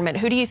NCAA tournament.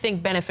 Who do you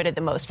think benefited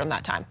the most from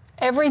that time?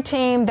 Every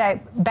team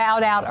that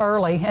bowed out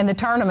early in the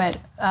tournament,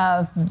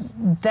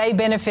 they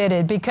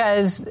benefited,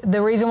 because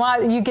the reason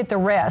why, you get the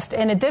rest.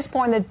 And at this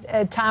point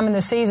in time in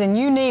the season,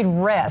 you need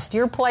rest.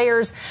 Your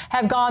players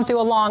have gone through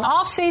a long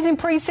off-season,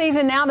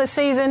 preseason, now the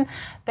season.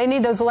 They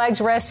need those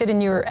legs rested,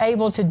 and you're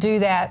able to do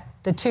that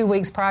the 2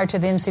 weeks prior to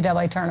the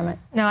NCAA tournament.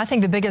 No, I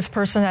think the biggest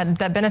person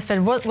that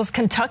benefited was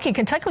Kentucky.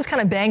 Kentucky was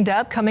kind of banged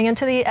up coming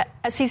into the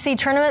SEC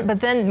tournament, but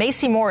then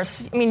Macy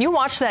Morris, I mean, you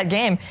watched that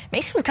game.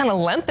 Macy was kind of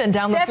limping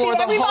down the floor.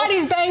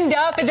 Everybody's banged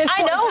up at this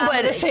point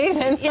in the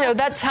season.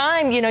 That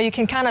time, you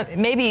can kind of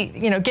maybe,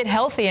 get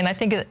healthy, and I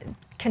think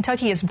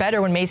Kentucky is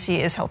better when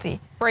Macy is healthy.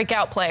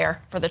 Breakout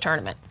player for the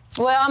tournament.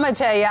 Well, I'm going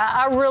to tell you,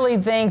 I really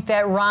think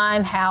that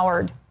Ryan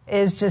Howard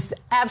is just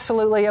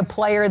absolutely a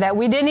player that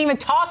we didn't even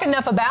talk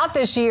enough about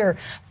this year.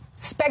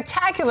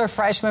 Spectacular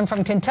freshman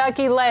from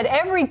Kentucky, led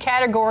every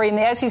category in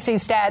the SEC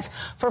stats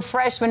for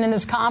freshmen in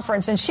this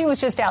conference, and she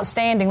was just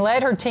outstanding.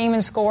 Led her team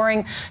in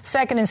scoring,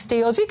 second in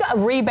steals. You got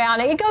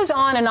rebounding. It goes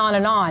on and on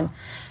and on.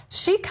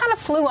 She kind of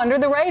flew under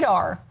the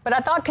radar, but I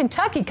thought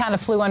Kentucky kind of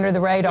flew under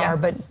the radar,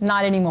 but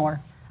not anymore.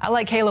 I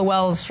like Kayla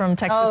Wells from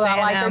Texas A&M.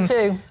 I like her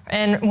too.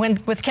 And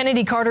with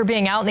Kennedy Carter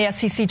being out in the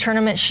SEC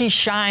tournament, she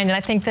shined, and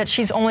I think that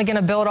she's only going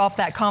to build off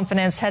that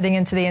confidence heading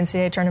into the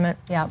NCAA tournament.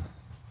 Yeah.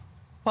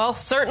 Well,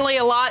 certainly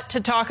a lot to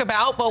talk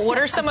about, but what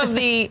are some of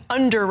the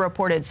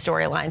underreported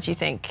storylines you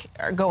think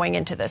are going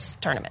into this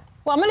tournament?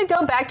 Well, I'm going to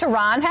go back to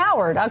Ryan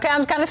Howard. Okay,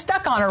 I'm kind of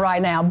stuck on her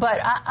right now, but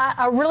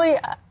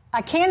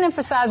I can't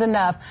emphasize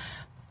enough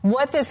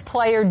what this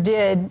player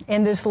did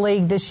in this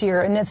league this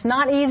year. And it's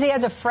not easy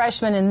as a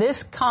freshman in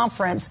this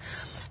conference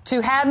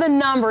to have the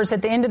numbers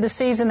at the end of the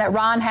season that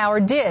Ryan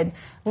Howard did.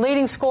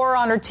 Leading scorer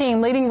on her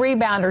team, leading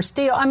rebounder,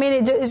 steal. I mean,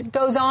 it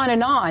goes on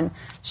and on.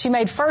 She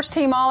made first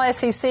team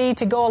All-SEC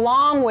to go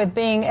along with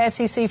being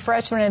SEC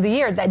Freshman of the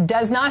Year. That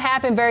does not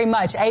happen very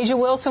much. Asia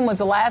Wilson was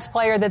the last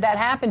player that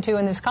happened to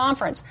in this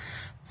conference.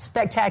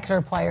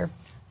 Spectacular player.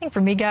 I think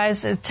for me,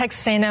 guys,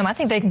 Texas A&M, I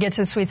think they can get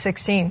to the Sweet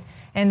 16.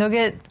 And they'll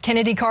get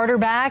Kennedy Carter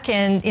back,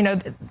 and,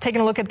 taking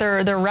a look at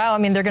their route, I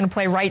mean, they're going to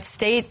play Wright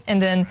State, and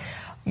then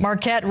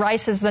Marquette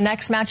Rice is the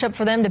next matchup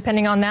for them,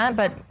 depending on that.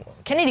 But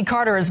Kennedy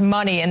Carter is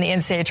money in the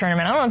NCAA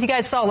tournament. I don't know if you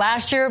guys saw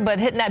last year, but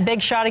hitting that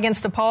big shot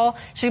against DePaul,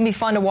 she's going to be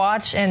fun to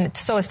watch, and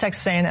so is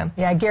Texas A&M.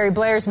 Yeah, Gary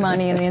Blair's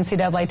money in the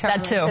NCAA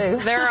tournament, that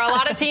too. There are a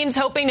lot of teams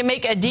hoping to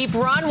make a deep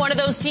run. One of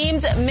those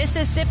teams,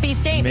 Mississippi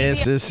State.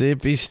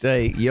 Mississippi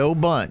State. Yo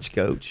bunch,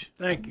 Coach.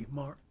 Thank you,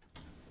 Mark.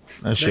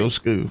 That's your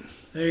school.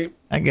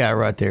 That guy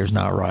right there is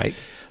not right.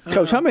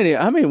 Coach, how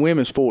many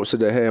women's sports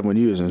did they have when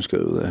you was in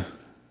school there?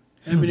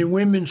 How many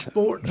women's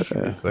sports? That's a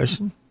good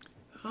question.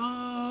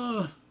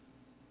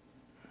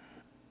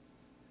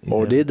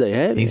 Or did they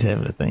have? He's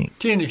having to think.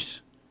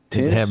 Tennis.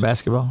 Did they have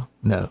basketball?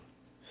 No.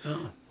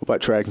 What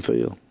about track and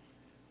field?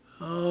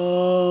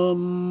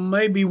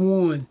 Maybe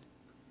one.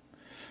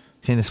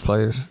 Tennis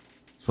players,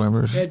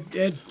 swimmers.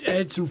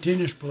 Had some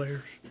tennis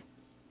players, if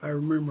I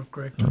remember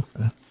correctly.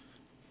 Okay.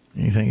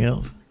 Anything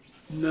else?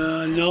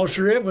 No,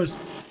 sir. It was,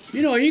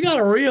 you got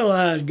to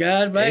realize,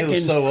 guys, back it was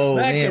in so old,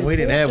 man. We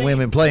didn't have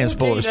women playing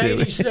sports, did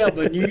we?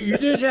 1487. you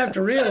just have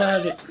to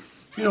realize it.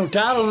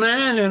 Title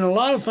IX and a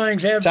lot of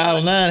things have. Title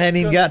IX hadn't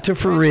even got to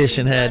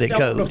fruition, had it,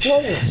 Coach?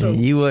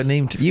 You wasn't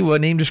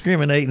even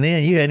discriminating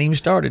then. You hadn't even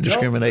started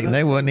discriminating.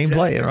 They wasn't even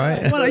playing,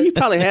 right? Well, you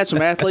probably had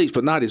some athletes,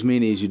 but not as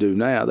many as you do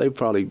now. They was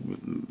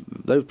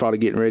probably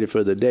getting ready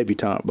for the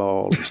debutante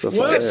ball and stuff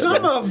like that. Well,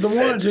 some of the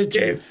ones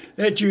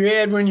that you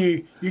had when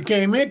you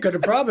came in could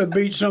have probably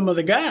beat some of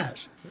the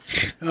guys.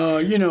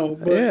 But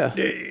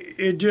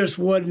it just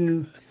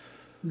wasn't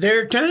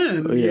their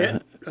time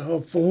yet.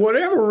 For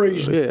whatever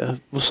reason. Yeah.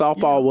 Well,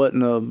 softball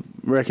wasn't a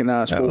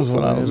recognized sport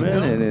for them.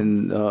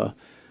 And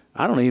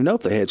I don't even know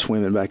if they had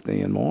swimming back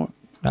then, Mark,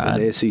 in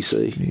the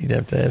SEC. You'd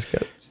have to ask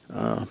Coach.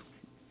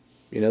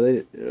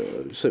 They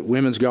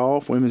women's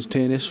golf, women's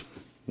tennis,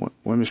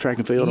 women's track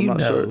and field, I'm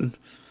not certain.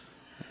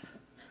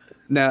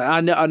 Now,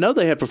 I know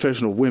they had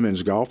professional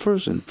women's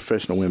golfers and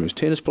professional women's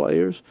tennis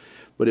players,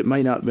 but it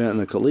may not have been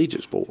a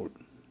collegiate sport.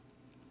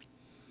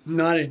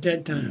 Not at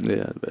that time.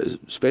 Yeah,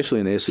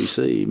 especially in the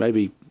SEC.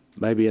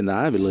 Maybe in the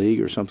Ivy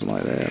League or something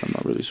like that. I'm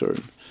not really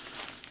certain.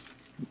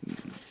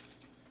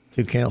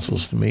 Two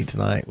councils to meet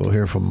tonight. We'll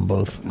hear from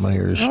both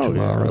mayors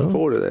tomorrow. I look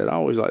forward to that. I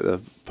always like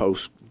the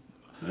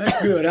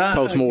That's good.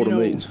 Post-mortem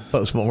meetings.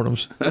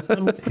 Post-mortems.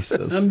 I'm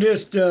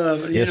just,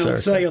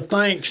 say a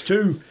thanks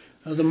to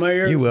the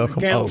mayors, the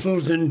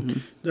councils,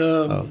 and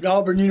the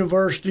Auburn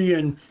University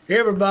and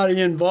everybody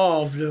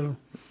involved.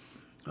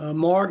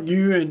 Mark,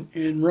 you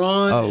and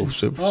Ron,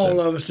 all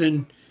of us,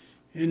 and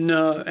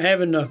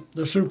having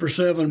the Super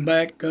 7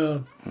 back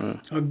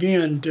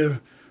again,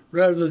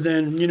 rather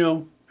than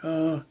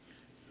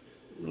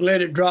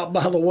let it drop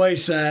by the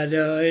wayside.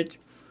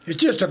 It's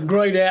just a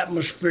great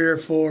atmosphere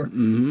for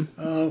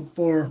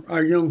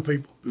our young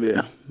people.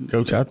 Yeah,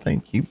 Coach, I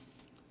think you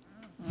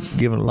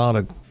given a lot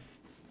of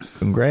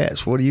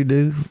congrats. What do you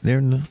do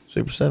during the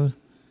Super 7?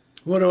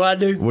 What do I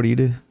do? What do you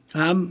do?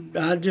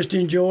 I just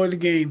enjoy the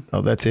game.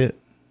 Oh, that's it.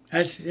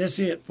 That's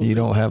it. You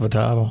don't have a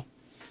title?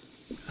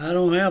 I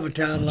don't have a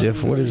title.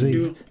 Jeff, what is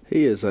he?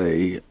 He is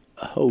a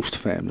host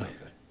family.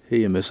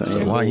 He and Miss Ann.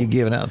 So why are you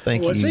giving out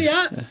thank yous? See,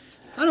 I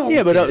don't.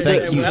 Yeah, but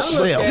thank you.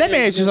 Let me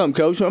ask you something,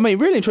 Coach. I mean,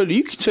 really and truly,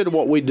 you consider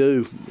what we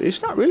do.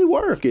 It's not really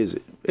work, is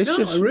it? It's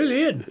it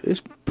really isn't.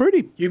 It's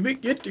pretty. You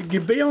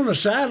be on the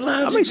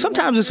sidelines. I mean,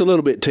 sometimes it's a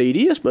little bit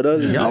tedious, but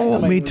other than y'all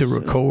want me to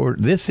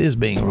record. This is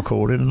being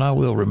recorded, and I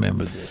will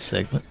remember this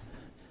segment.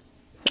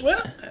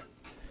 Well,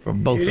 for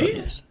both it of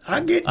is.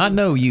 you. I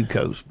know you,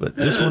 Coach, but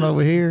this one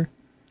over here.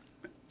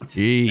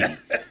 Gee,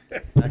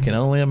 I can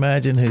only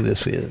imagine who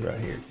this is right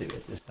here too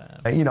at this time.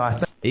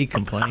 He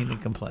complained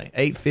and complained.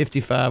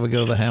 8:55. We go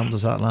to the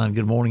Hamilton's hotline.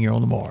 Good morning. You're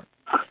on the mark.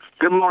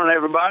 Good morning,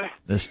 everybody.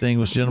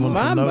 Distinguished gentleman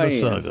from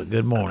Notasuga.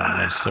 Good morning,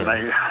 yes,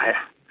 sir.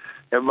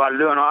 Everybody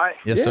doing all right?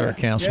 Yes, sir.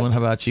 Councilman, yes. How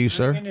about you,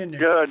 sir?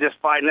 Good. Just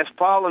fighting this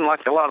pollen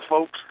like a lot of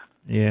folks.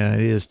 Yeah,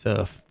 it is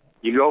tough.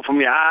 You go from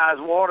your eyes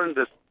watering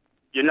to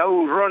your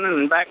nose running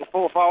and back and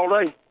forth all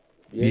day.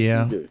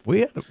 Yes,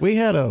 yeah, we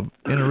had a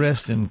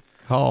interesting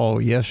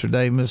call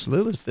yesterday. Miss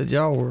Lewis said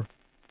y'all were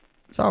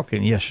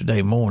talking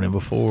yesterday morning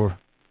before.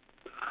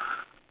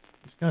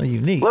 It's kind of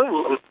unique.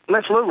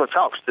 Miss Lula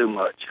talks too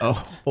much.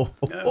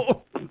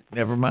 Oh,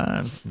 never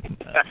mind.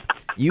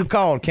 You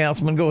called,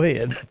 Councilman. Go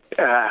ahead.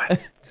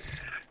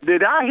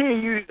 Did I hear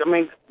you? I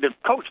mean, the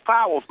Coach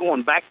Powell's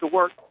going back to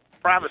work,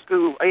 private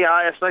school,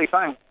 AISA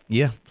thing?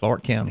 Yeah,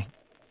 Clark County.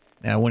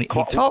 Now, when he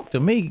talked to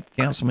me,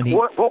 Councilman,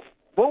 what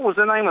was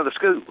the name of the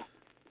school?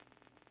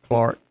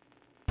 Clark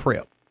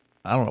Prep.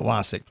 I don't know why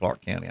I said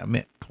Clark County. I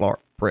meant Clark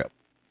Prep.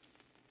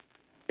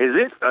 Has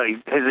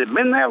it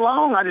been that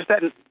long? I just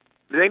hadn't.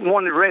 They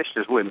wanted to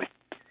register with me.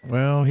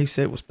 Well, he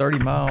said it was 30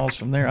 miles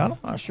from there. I'm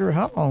not sure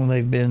how long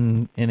they've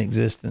been in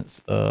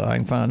existence. I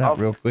can find out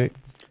real quick.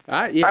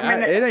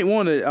 It ain't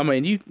one that, I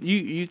mean,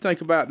 you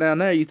think about down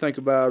there, you think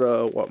about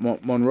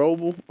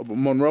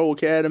Monroe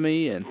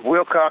Academy and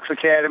Wilcox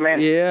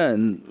Academy. Yeah,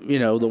 and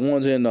the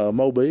ones in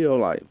Mobile,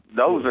 like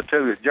those are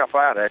two that jump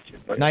out at you.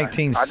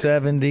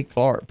 1970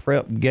 Clark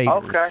Prep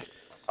Gators.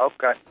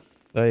 Okay.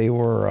 They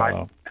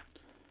were.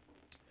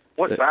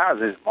 What size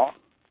is it, Mark?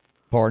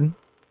 Pardon?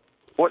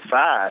 What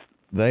size?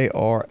 They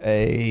are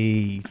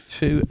a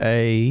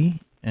 2A,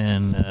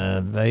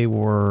 and they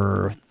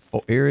were.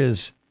 Here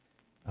is.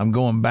 I'm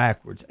going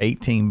backwards.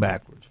 18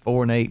 backwards.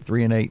 4-8,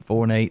 3-8,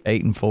 4-8,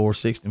 8-4,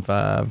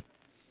 6-5,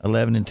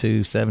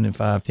 11-2, 7-5,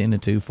 10-2,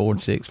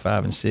 4-6,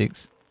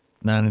 5-6,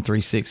 9-3,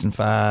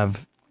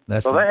 6-5.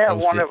 That's so they have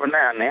one every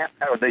now and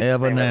then.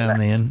 Every now and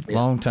then. Yeah.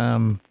 Long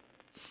time.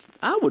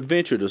 I would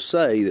venture to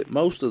say that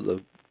most of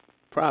the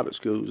private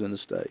schools in the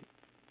state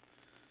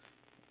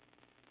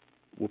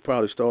will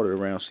probably start at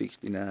around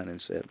 69 and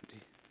 70.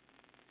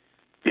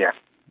 Yeah,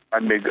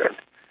 that'd be good.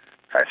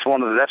 That's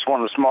one of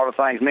the smarter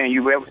things me and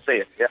you ever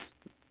said. Yeah.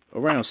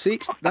 Around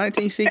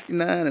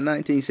 1969 and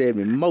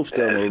 1970, most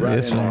of them were right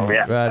Yes, in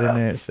there. right in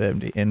there at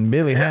 70. And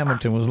Billy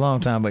Hamilton was a long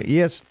time. But,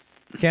 yes,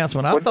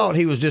 Councilman, I thought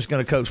he was just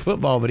going to coach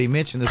football, but he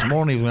mentioned this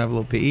morning he was going to have a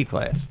little PE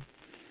class.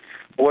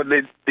 Well,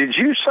 did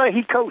you say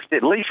he coached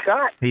at Lee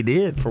Scott? He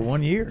did for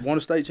 1 year. Won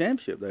a state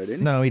championship there, didn't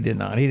he? No, he did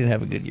not. He didn't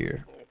have a good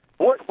year.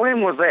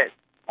 When was that?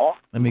 Oh,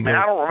 Let me go.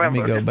 I don't remember.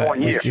 Let me go back.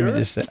 1 year. Just give me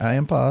just I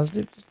am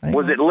positive.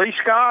 Was it Lee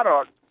Scott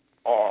or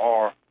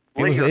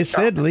Lee It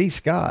Scott? said Lee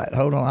Scott.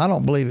 Hold on. I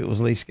don't believe it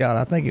was Lee Scott.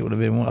 I think it would have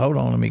been one. Hold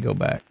on. Let me go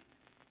back.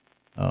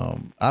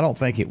 I don't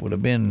think it would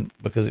have been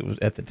because it was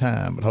at the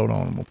time, but hold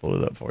on. We'll pull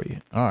it up for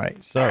you. All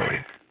right. So,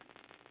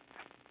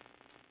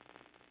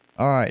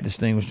 all right,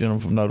 distinguished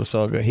gentleman from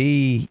Notasulga.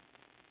 He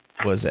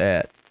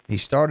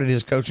started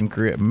his coaching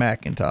career at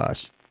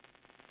McIntosh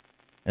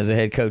as a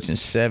head coach in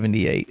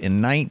 78.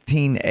 In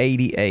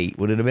 1988,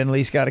 would it have been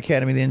Lee Scott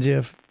Academy then,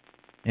 Jeff?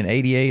 In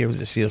 88, or was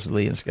it still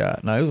Lee and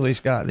Scott? No, it was Lee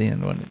Scott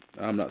then, wasn't it?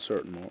 I'm not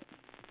certain, Mark.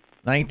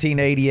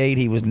 1988,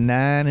 he was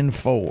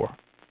 9-4,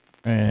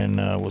 and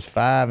was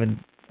 5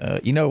 and.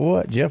 You know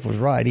what? Jeff was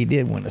right. He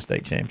did win a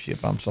state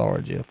championship. I'm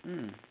sorry, Jeff.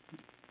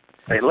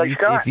 Hey, Lee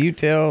Scott. If you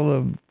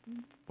tell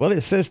well,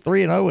 it says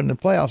 3-0 in the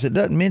playoffs. It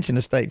doesn't mention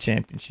a state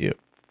championship.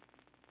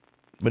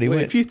 But he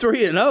went. If you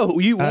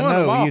 3-0, you won I know,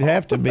 them all. you'd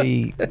have to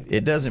be.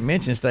 It doesn't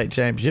mention state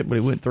championship, but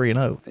he went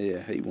 3-0.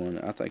 Yeah, he won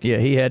it. I think. Yeah,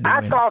 he had to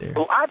win it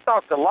there. I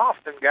thought the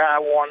Lofton guy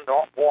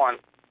won.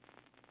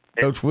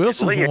 Coach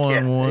Wilson's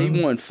won one.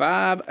 He won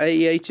 5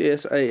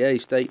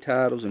 AHSAA state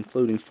titles,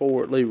 including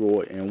 4 at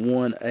Leroy, and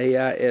 1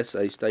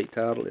 AISA state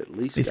title at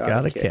Lee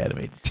Scott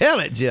Academy. Tell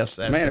it, Jeff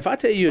Sasser. Man, if I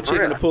tell you a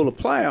chicken to pull a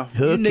plow, you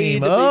Hook need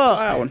him to be up.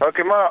 plowing. Hook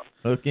him up.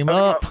 Hook him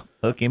up.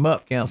 Hook him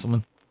up,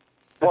 Councilman.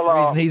 That's the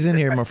reason he's in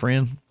here, my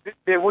friend.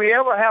 Did we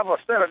ever have a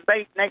set of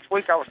date next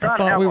week? I was trying I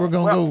to thought have we were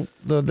going to go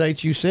the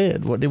date you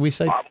said. What did we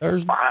say?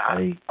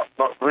 Thursday?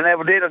 But we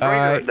never did agree All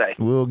right, to a day.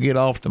 we'll get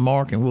off the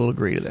mark and we'll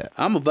agree to that.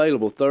 I'm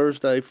available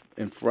Thursday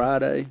and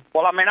Friday.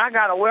 Well, I mean, I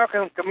got a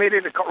welcome committee,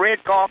 the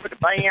red carpet, the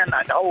band,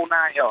 the whole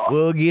 9 yards.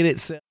 We'll get it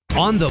set.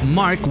 On the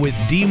Mark with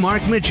D.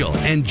 Mark Mitchell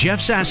and Jeff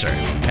Sasser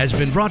has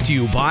been brought to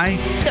you by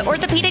The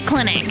Orthopedic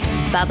Clinic,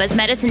 Bubba's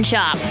Medicine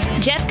Shop,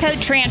 Jeffco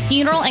Tran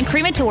Funeral and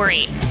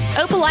Crematory,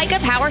 Opelika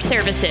Power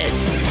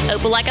Services,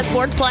 Opelika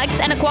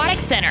Sportsplex and Aquatic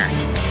Center,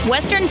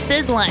 Western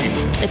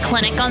Sizzlin', The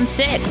Clinic on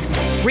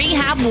 6th,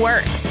 Rehab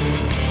Works,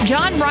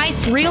 John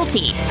Rice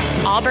Realty,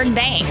 Auburn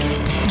Bank,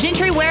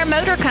 Gentry Ware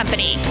Motor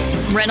Company,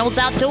 Reynolds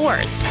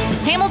Outdoors,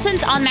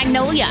 Hamilton's on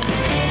Magnolia,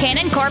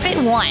 Cannon Carpet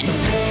 1,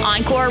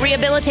 Encore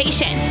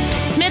Rehabilitation,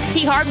 Smith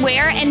T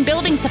Hardware and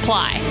Building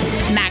Supply,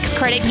 Max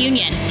Credit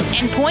Union,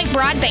 and Point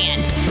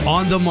Broadband.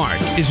 On the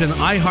Mark is an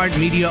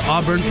iHeartMedia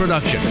Auburn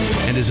production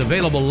and is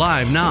available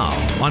live now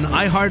on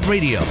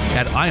iHeartRadio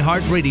at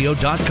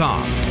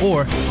iHeartRadio.com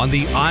or on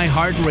the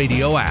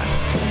iHeartRadio app.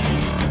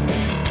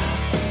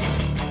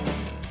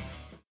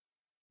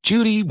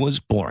 Judy was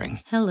boring.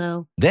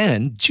 Hello.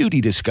 Then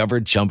Judy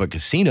discovered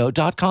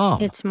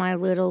ChumbaCasino.com. It's my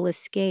little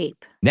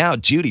escape. Now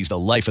Judy's the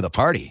life of the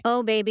party.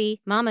 Oh,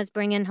 baby, mama's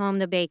bringing home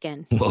the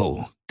bacon.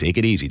 Whoa, take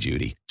it easy,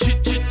 Judy.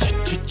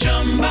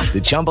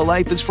 The Chumba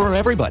life is for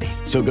everybody.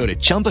 So go to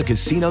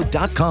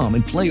ChumbaCasino.com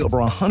and play over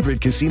 100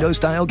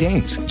 casino-style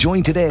games.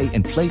 Join today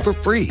and play for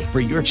free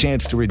for your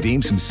chance to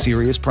redeem some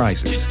serious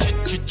prizes.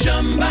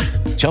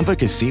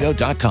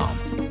 ChumbaCasino.com.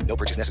 No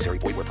purchase necessary.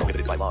 Void where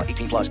prohibited by law.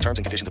 18+ terms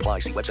and conditions apply.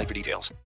 See website for details.